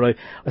cheesy, but I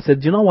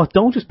said, you know what,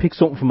 don't just pick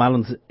something from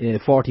Alan's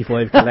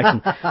 45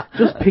 collection.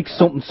 Just pick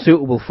something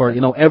suitable for,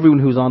 everyone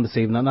who's on this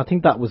evening. And I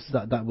think that was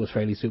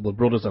fairly suitable.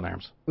 Brothers in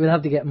Arms. We'll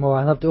have to get more.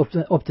 I'll have to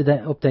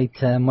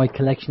update my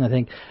collection, I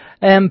think.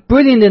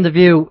 Brilliant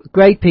interview.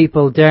 Great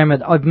people,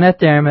 Dermot. I've met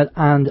Dermot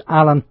and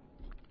Alan.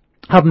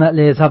 Haven't met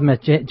Liz, haven't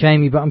met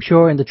Jamie, but I'm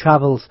sure in the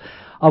travels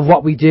of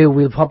what we do,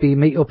 we'll probably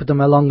meet up with them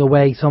along the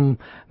way, some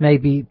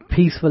maybe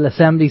peaceful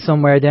assembly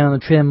somewhere down in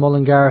Trim,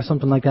 Mullingar or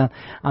something like that,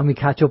 and we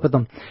catch up with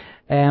them.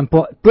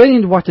 But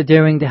brilliant what they're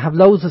doing. They have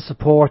loads of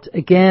support.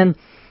 Again,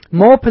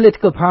 more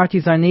political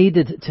parties are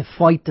needed to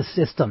fight the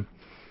system.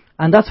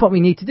 And that's what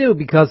we need to do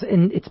because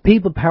it's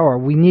people power.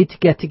 We need to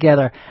get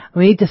together.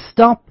 We need to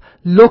stop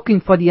looking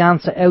for the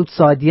answer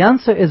outside. The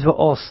answer is with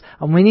us,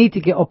 and we need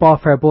to get up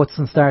off our butts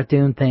and start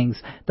doing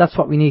things. That's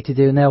what we need to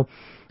do. Now,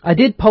 I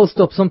did post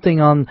up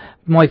something on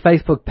my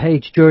Facebook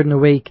page during the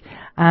week,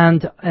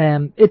 and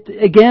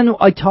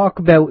I talk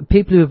about,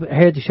 people who've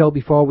heard the show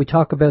before, we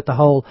talk about the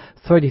whole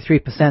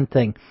 33%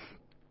 thing.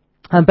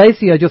 And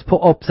basically I just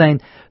put up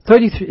saying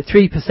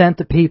 33%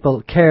 of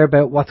people care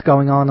about what's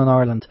going on in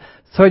Ireland.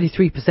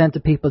 33%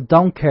 of people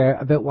don't care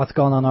about what's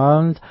going on in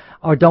Ireland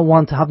or don't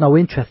want to have no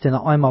interest in it.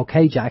 I'm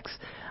okay, Jacks.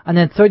 And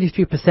then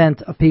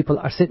 33% of people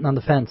are sitting on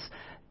the fence.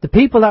 The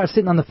people that are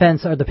sitting on the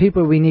fence are the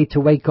people we need to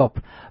wake up,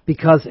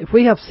 because if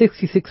we have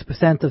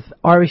 66% of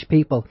Irish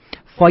people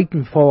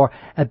fighting for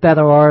a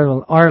better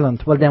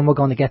Ireland, well then we're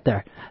going to get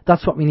there.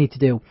 That's what we need to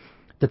do.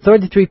 The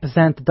 33%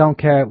 that don't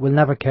care will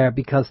never care,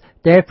 because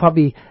they're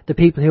probably the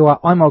people who are,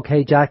 I'm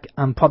okay, Jack,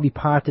 and probably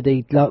part of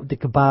the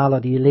cabal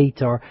or the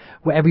elite or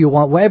whatever you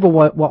want,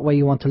 what way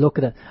you want to look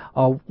at it,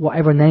 or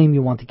whatever name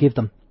you want to give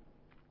them.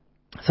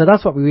 So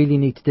that's what we really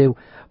need to do.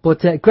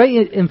 But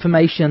great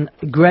information,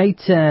 a great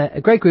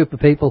group of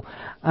people,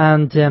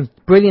 and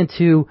brilliant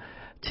to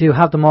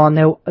have them on.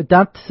 Now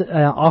that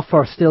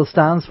offer still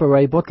stands for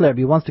Ray Butler. If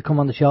he wants to come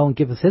on the show and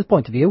give us his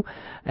point of view,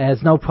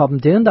 there's no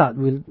problem doing that.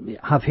 We'll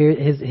have here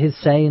his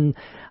saying,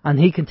 and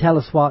he can tell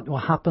us what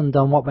happened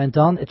and what went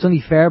on. It's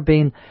only fair,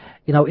 being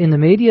in the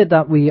media,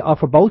 that we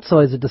offer both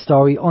sides of the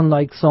story,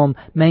 unlike some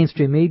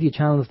mainstream media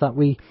channels that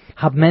we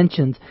have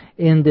mentioned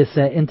in this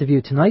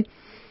interview tonight.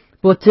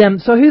 But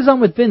so who's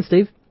on with Vin,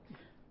 Steve?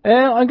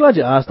 I'm glad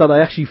you asked that.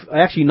 I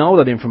actually know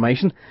that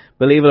information.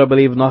 Believe it or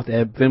believe it not,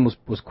 Vin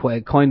was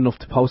quite kind enough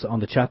to post it on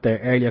the chat there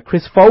earlier.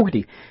 Chris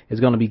Fogarty is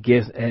going to be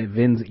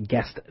Vin's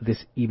guest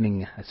this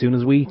evening as soon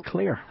as we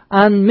clear.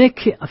 And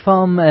Mick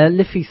from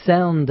Liffey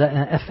Sound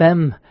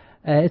FM.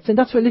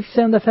 That's where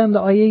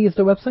liffeysoundfm.ie is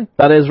their website?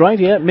 That is right,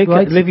 yeah. Mick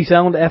right. At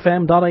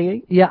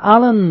liffeysoundfm.ie. Yeah,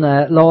 Alan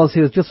Laws,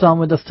 who was just on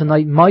with us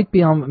tonight, might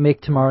be on with Mick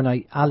tomorrow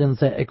night.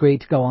 Alan's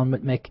agreed to go on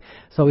with Mick,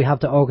 so we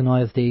have to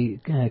organise the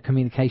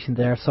communication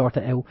there, sort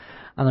it out.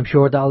 And I'm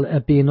sure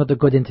that'll be another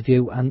good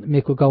interview, and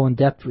Mick will go in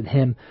depth with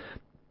him.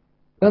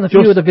 And a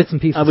few other bits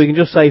and pieces. And we can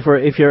just say,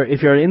 if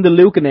you're in the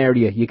Lucan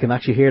area, you can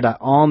actually hear that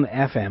on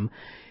FM.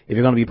 if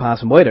you're going to be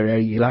passing by there,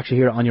 you'll actually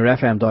hear it on your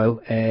FM dial.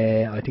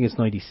 I think it's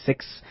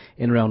 96,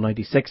 in around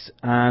 96,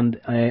 and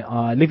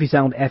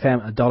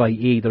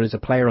liffeysoundfm.ie. There is a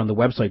player on the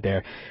website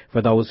there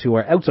for those who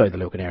are outside the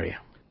Lucan area.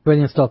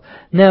 Brilliant stuff.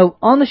 Now,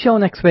 on the show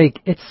next week,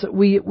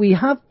 we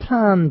have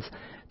planned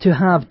to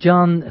have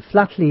John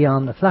Flaherty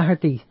on.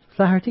 Flaherty?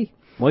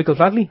 Michael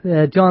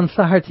Flatley? John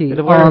Flaherty bit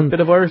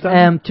of Irish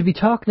to be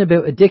talking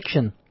about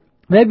addiction.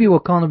 Maybe we're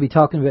going to be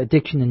talking about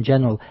addiction in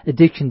general,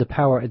 addiction to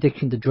power,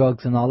 addiction to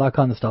drugs and all that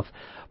kind of stuff.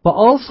 But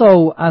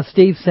also, as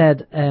Steve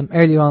said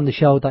earlier on the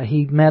show, that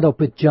he met up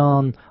with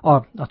Paul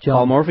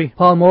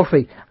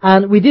Murphy.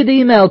 And we did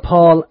email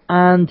Paul,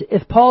 and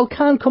if Paul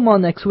can come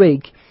on next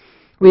week,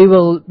 we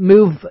will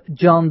move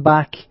John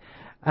back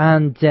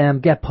and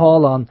get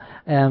Paul on,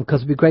 because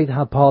it'd be great to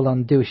have Paul on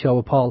and do a show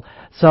with Paul.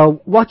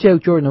 So watch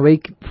out during the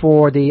week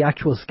for the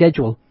actual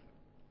schedule,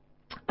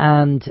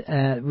 and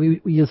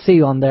you'll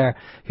see on there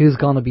who's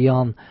going to be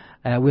on.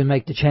 We'll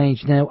make the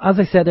change. Now, as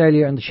I said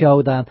earlier in the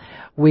show, that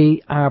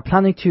we are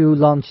planning to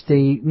launch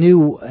the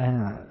new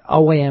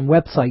OYM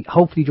website,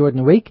 hopefully during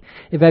the week,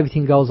 if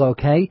everything goes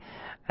okay.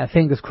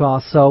 Fingers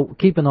crossed. So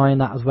keep an eye on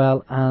that as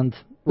well, and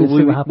we'll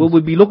see what happens. Will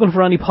we be looking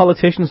for any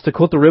politicians to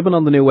cut the ribbon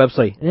on the new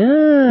website?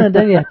 Yeah,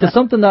 there's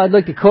something that I'd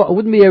like to cut. It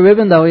wouldn't be a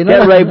ribbon, though, you know.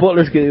 Get Ray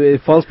Butler's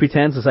false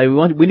pretense to say,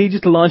 we need you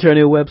to launch our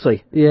new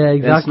website. Yeah,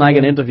 exactly. And snag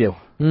an interview.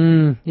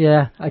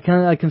 Yeah, I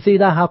can see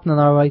that happening,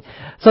 all right.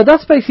 So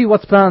that's basically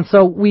what's planned.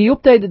 So we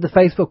updated the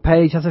Facebook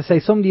page. As I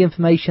say, some of the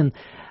information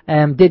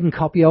didn't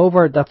copy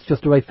over. That's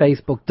just the way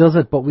Facebook does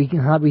it. But we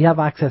have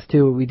access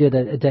to it. We did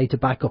a data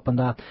backup on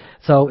that.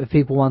 So if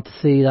people want to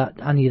see that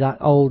any of that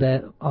old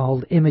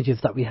images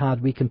that we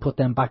had, we can put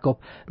them back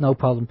up, no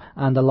problem.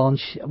 And the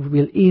launch,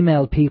 we'll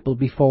email people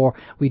before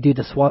we do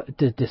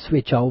the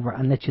switch over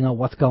and let you know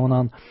what's going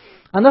on.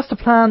 And that's the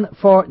plan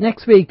for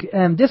next week.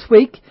 This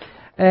week,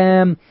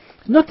 nothing.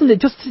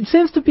 It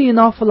seems to be an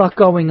awful lot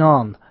going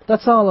on.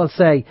 That's all I'll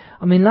say.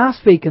 I mean,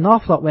 last week an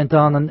awful lot went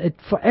on, and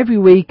for every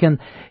week, and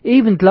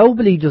even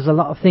globally, there's a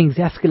lot of things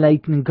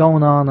escalating and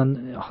going on,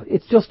 and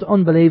it's just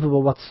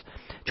unbelievable. What's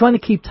trying to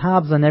keep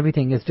tabs on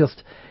everything is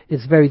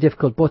very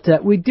difficult.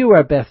 But we do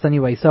our best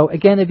anyway. So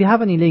again, if you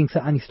have any links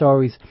or any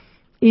stories,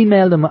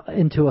 email them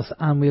into us,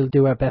 and we'll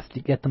do our best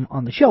to get them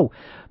on the show.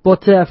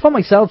 But for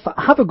myself,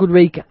 have a good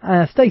week.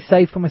 Stay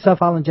safe. For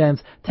myself, Alan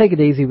James, take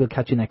it easy. We'll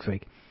catch you next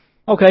week.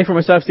 Okay, for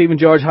myself, Stephen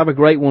George, have a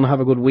great one, have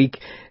a good week.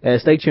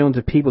 Stay tuned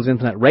to People's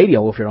Internet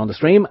Radio if you're on the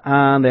stream,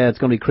 and it's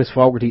going to be Chris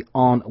Fogarty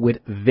on with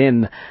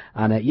Vin.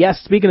 And yes,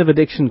 speaking of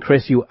addiction,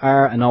 Chris, you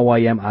are an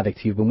OYM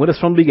addict. You've been with us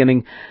from the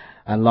beginning,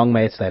 and long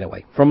may it stay that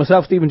way. For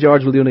myself, Stephen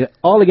George, we'll do it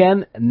all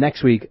again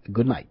next week.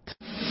 Good night.